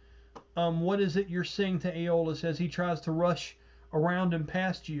them, what is it you're saying to Aeolus as he tries to rush around and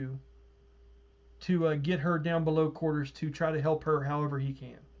past you to get her down below quarters to try to help her however he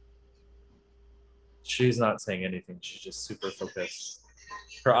can? She's not saying anything. She's just super focused.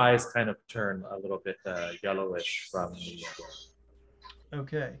 Her eyes kind of turn a little bit yellowish from the...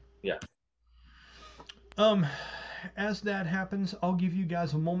 Okay. Yeah. As that happens, I'll give you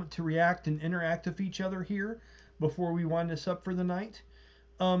guys a moment to react and interact with each other here before we wind this up for the night.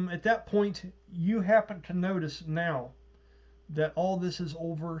 At that point, you happen to notice now that all this is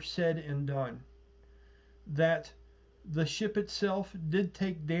over, said, and done. That the ship itself did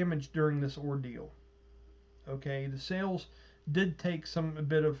take damage during this ordeal. Okay, the sails did take a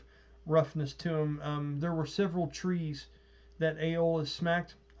bit of roughness to them. There were several trees that Aeolus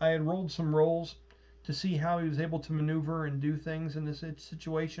smacked. I had rolled some rolls to see how he was able to maneuver and do things in this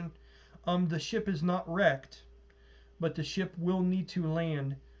situation. The ship is not wrecked, but the ship will need to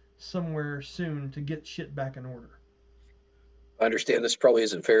land somewhere soon to get shit back in order. I understand this probably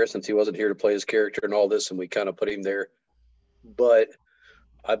isn't fair since he wasn't here to play his character and all this, and we kind of put him there. But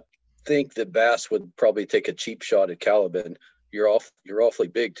I think that Bast would probably take a cheap shot at Caliban. You're awfully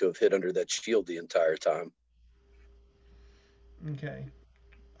big to have hit under that shield the entire time. Okay.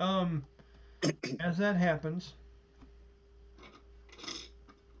 As that happens,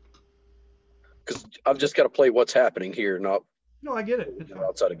 because I've just got to play what's happening here, not no, I get it. It's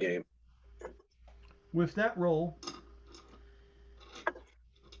outside of game. With that roll,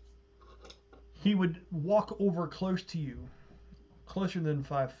 he would walk over close to you, closer than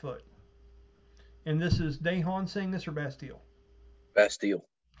 5 foot. And this is Dayhon saying this or Bastille? Bastille.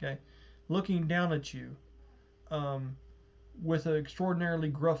 Okay. Looking down at you, with an extraordinarily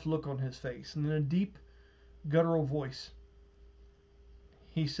gruff look on his face, and in a deep, guttural voice,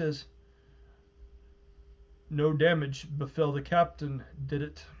 he says, "No damage befell the captain, did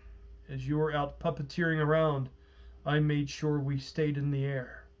it? As you were out puppeteering around, I made sure we stayed in the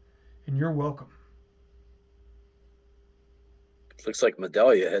air. And you're welcome." Looks like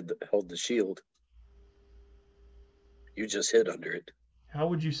Medallia held the shield. You just hid under it. How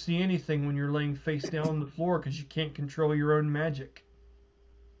would you see anything when you're laying face down on the floor because you can't control your own magic?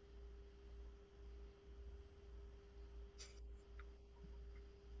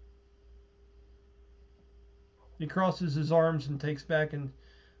 He crosses his arms and takes back and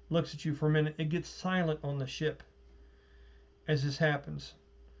looks at you for a minute. It gets silent on the ship as this happens.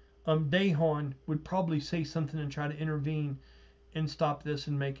 Dayhon would probably say something and try to intervene and stop this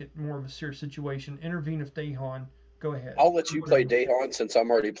and make it more of a serious situation. Intervene if Dayhon. Go ahead. I'll let you play Dayhon since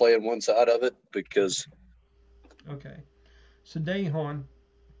I'm already playing one side of it because... Okay. So Dayhon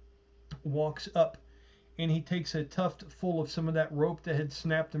walks up and he takes a tuft full of some of that rope that had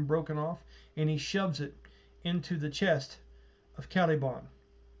snapped and broken off and he shoves it into the chest of Caliban.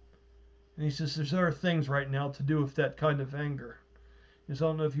 And he says, "There's other things right now to do with that kind of anger. I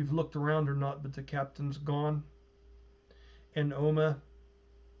don't know if you've looked around or not, but the captain's gone. And Oma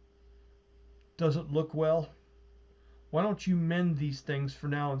doesn't look well. Why don't you mend these things for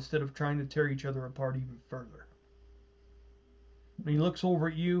now instead of trying to tear each other apart even further?" And he looks over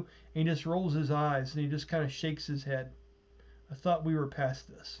at you and he just rolls his eyes and he just kind of shakes his head. "I thought we were past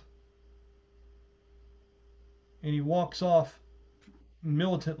this." And he walks off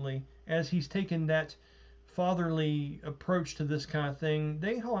militantly as he's taken that fatherly approach to this kind of thing.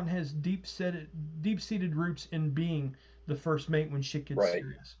 Dayhon has deep-seated roots in being the first mate when shit gets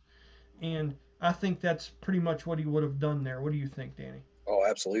serious. And I think that's pretty much what he would have done there. What do you think, Danny? Oh,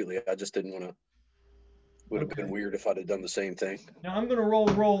 absolutely. I just didn't want to... Would have been weird if I'd have done the same thing. Now I'm going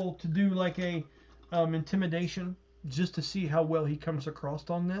to roll to do like a intimidation just to see how well he comes across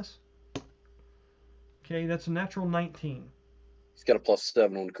on this. Okay, that's a natural 19. He's got a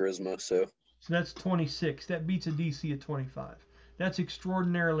 +7 on charisma, so that's 26. That beats a DC of 25. That's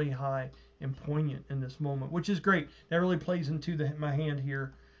extraordinarily high and poignant in this moment, which is great. That really plays into my hand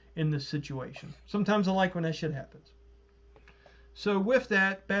here in this situation. Sometimes I like when that shit happens. So with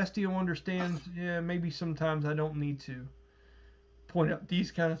that, Bastille understands, yeah, maybe sometimes I don't need to point out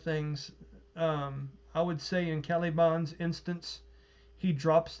these kind of things. I would say in Caliban's instance, he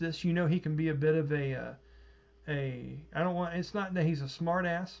drops this. You know, he can be a bit of it's not that he's a smart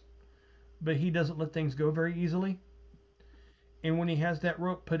ass, but he doesn't let things go very easily. And when he has that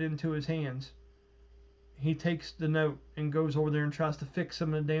rope put into his hands, he takes the note and goes over there and tries to fix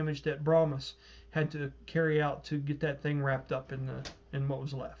some of the damage that Brahmus had to carry out to get that thing wrapped up in what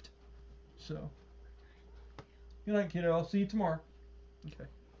was left. So, good night, kiddo. I'll see you tomorrow. Okay.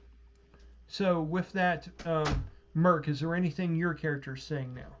 So with that, Merc, is there anything your character is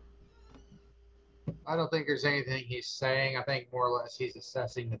saying now? I don't think there's anything he's saying. I think more or less he's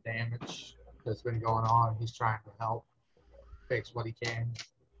assessing the damage that's been going on. He's trying to help fix what he can,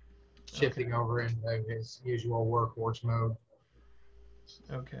 shifting over into his usual workhorse mode.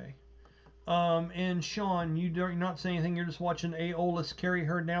 Okay. And Sean, you're not saying anything. You're just watching Aeolus carry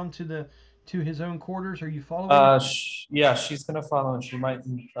her down to his own quarters. Are you following? Yeah, she's gonna follow, and she might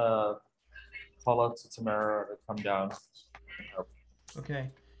call out to Tamyra to come down. Okay.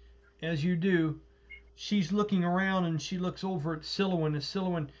 As you do, she's looking around and she looks over at Sylowen as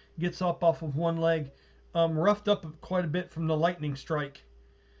Sylowen gets up off of one leg, roughed up quite a bit from the lightning strike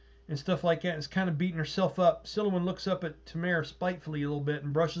and stuff like that. It's kind of beating herself up. Sylowen looks up at Tamyra spitefully a little bit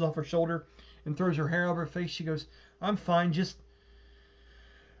and brushes off her shoulder and throws her hair over her face. She goes, "I'm fine. Just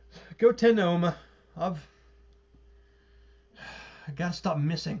go tend to Oma. I gotta stop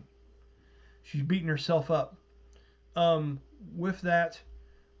missing." She's beating herself up. With that,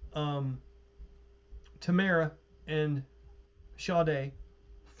 Tamyra and Shada'e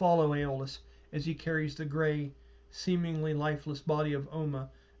follow Aeolus as he carries the gray, seemingly lifeless body of Oma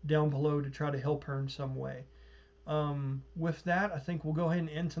down below to try to help her in some way. With that, I think we'll go ahead and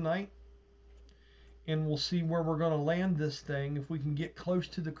end tonight, and we'll see where we're going to land this thing. If we can get close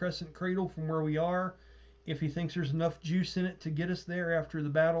to the Crescent Cradle from where we are, if he thinks there's enough juice in it to get us there after the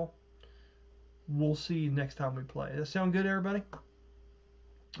battle, we'll see next time we play. Does that sound good, everybody?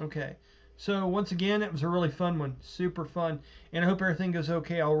 Okay. So once again, it was a really fun one. Super fun. And I hope everything goes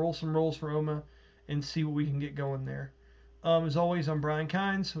okay. I'll roll some rolls for Oma and see what we can get going there. As always, I'm Brian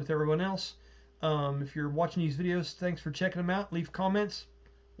Kynes with everyone else. If you're watching these videos, thanks for checking them out. Leave comments.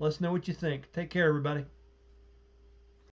 Let us know what you think. Take care, everybody.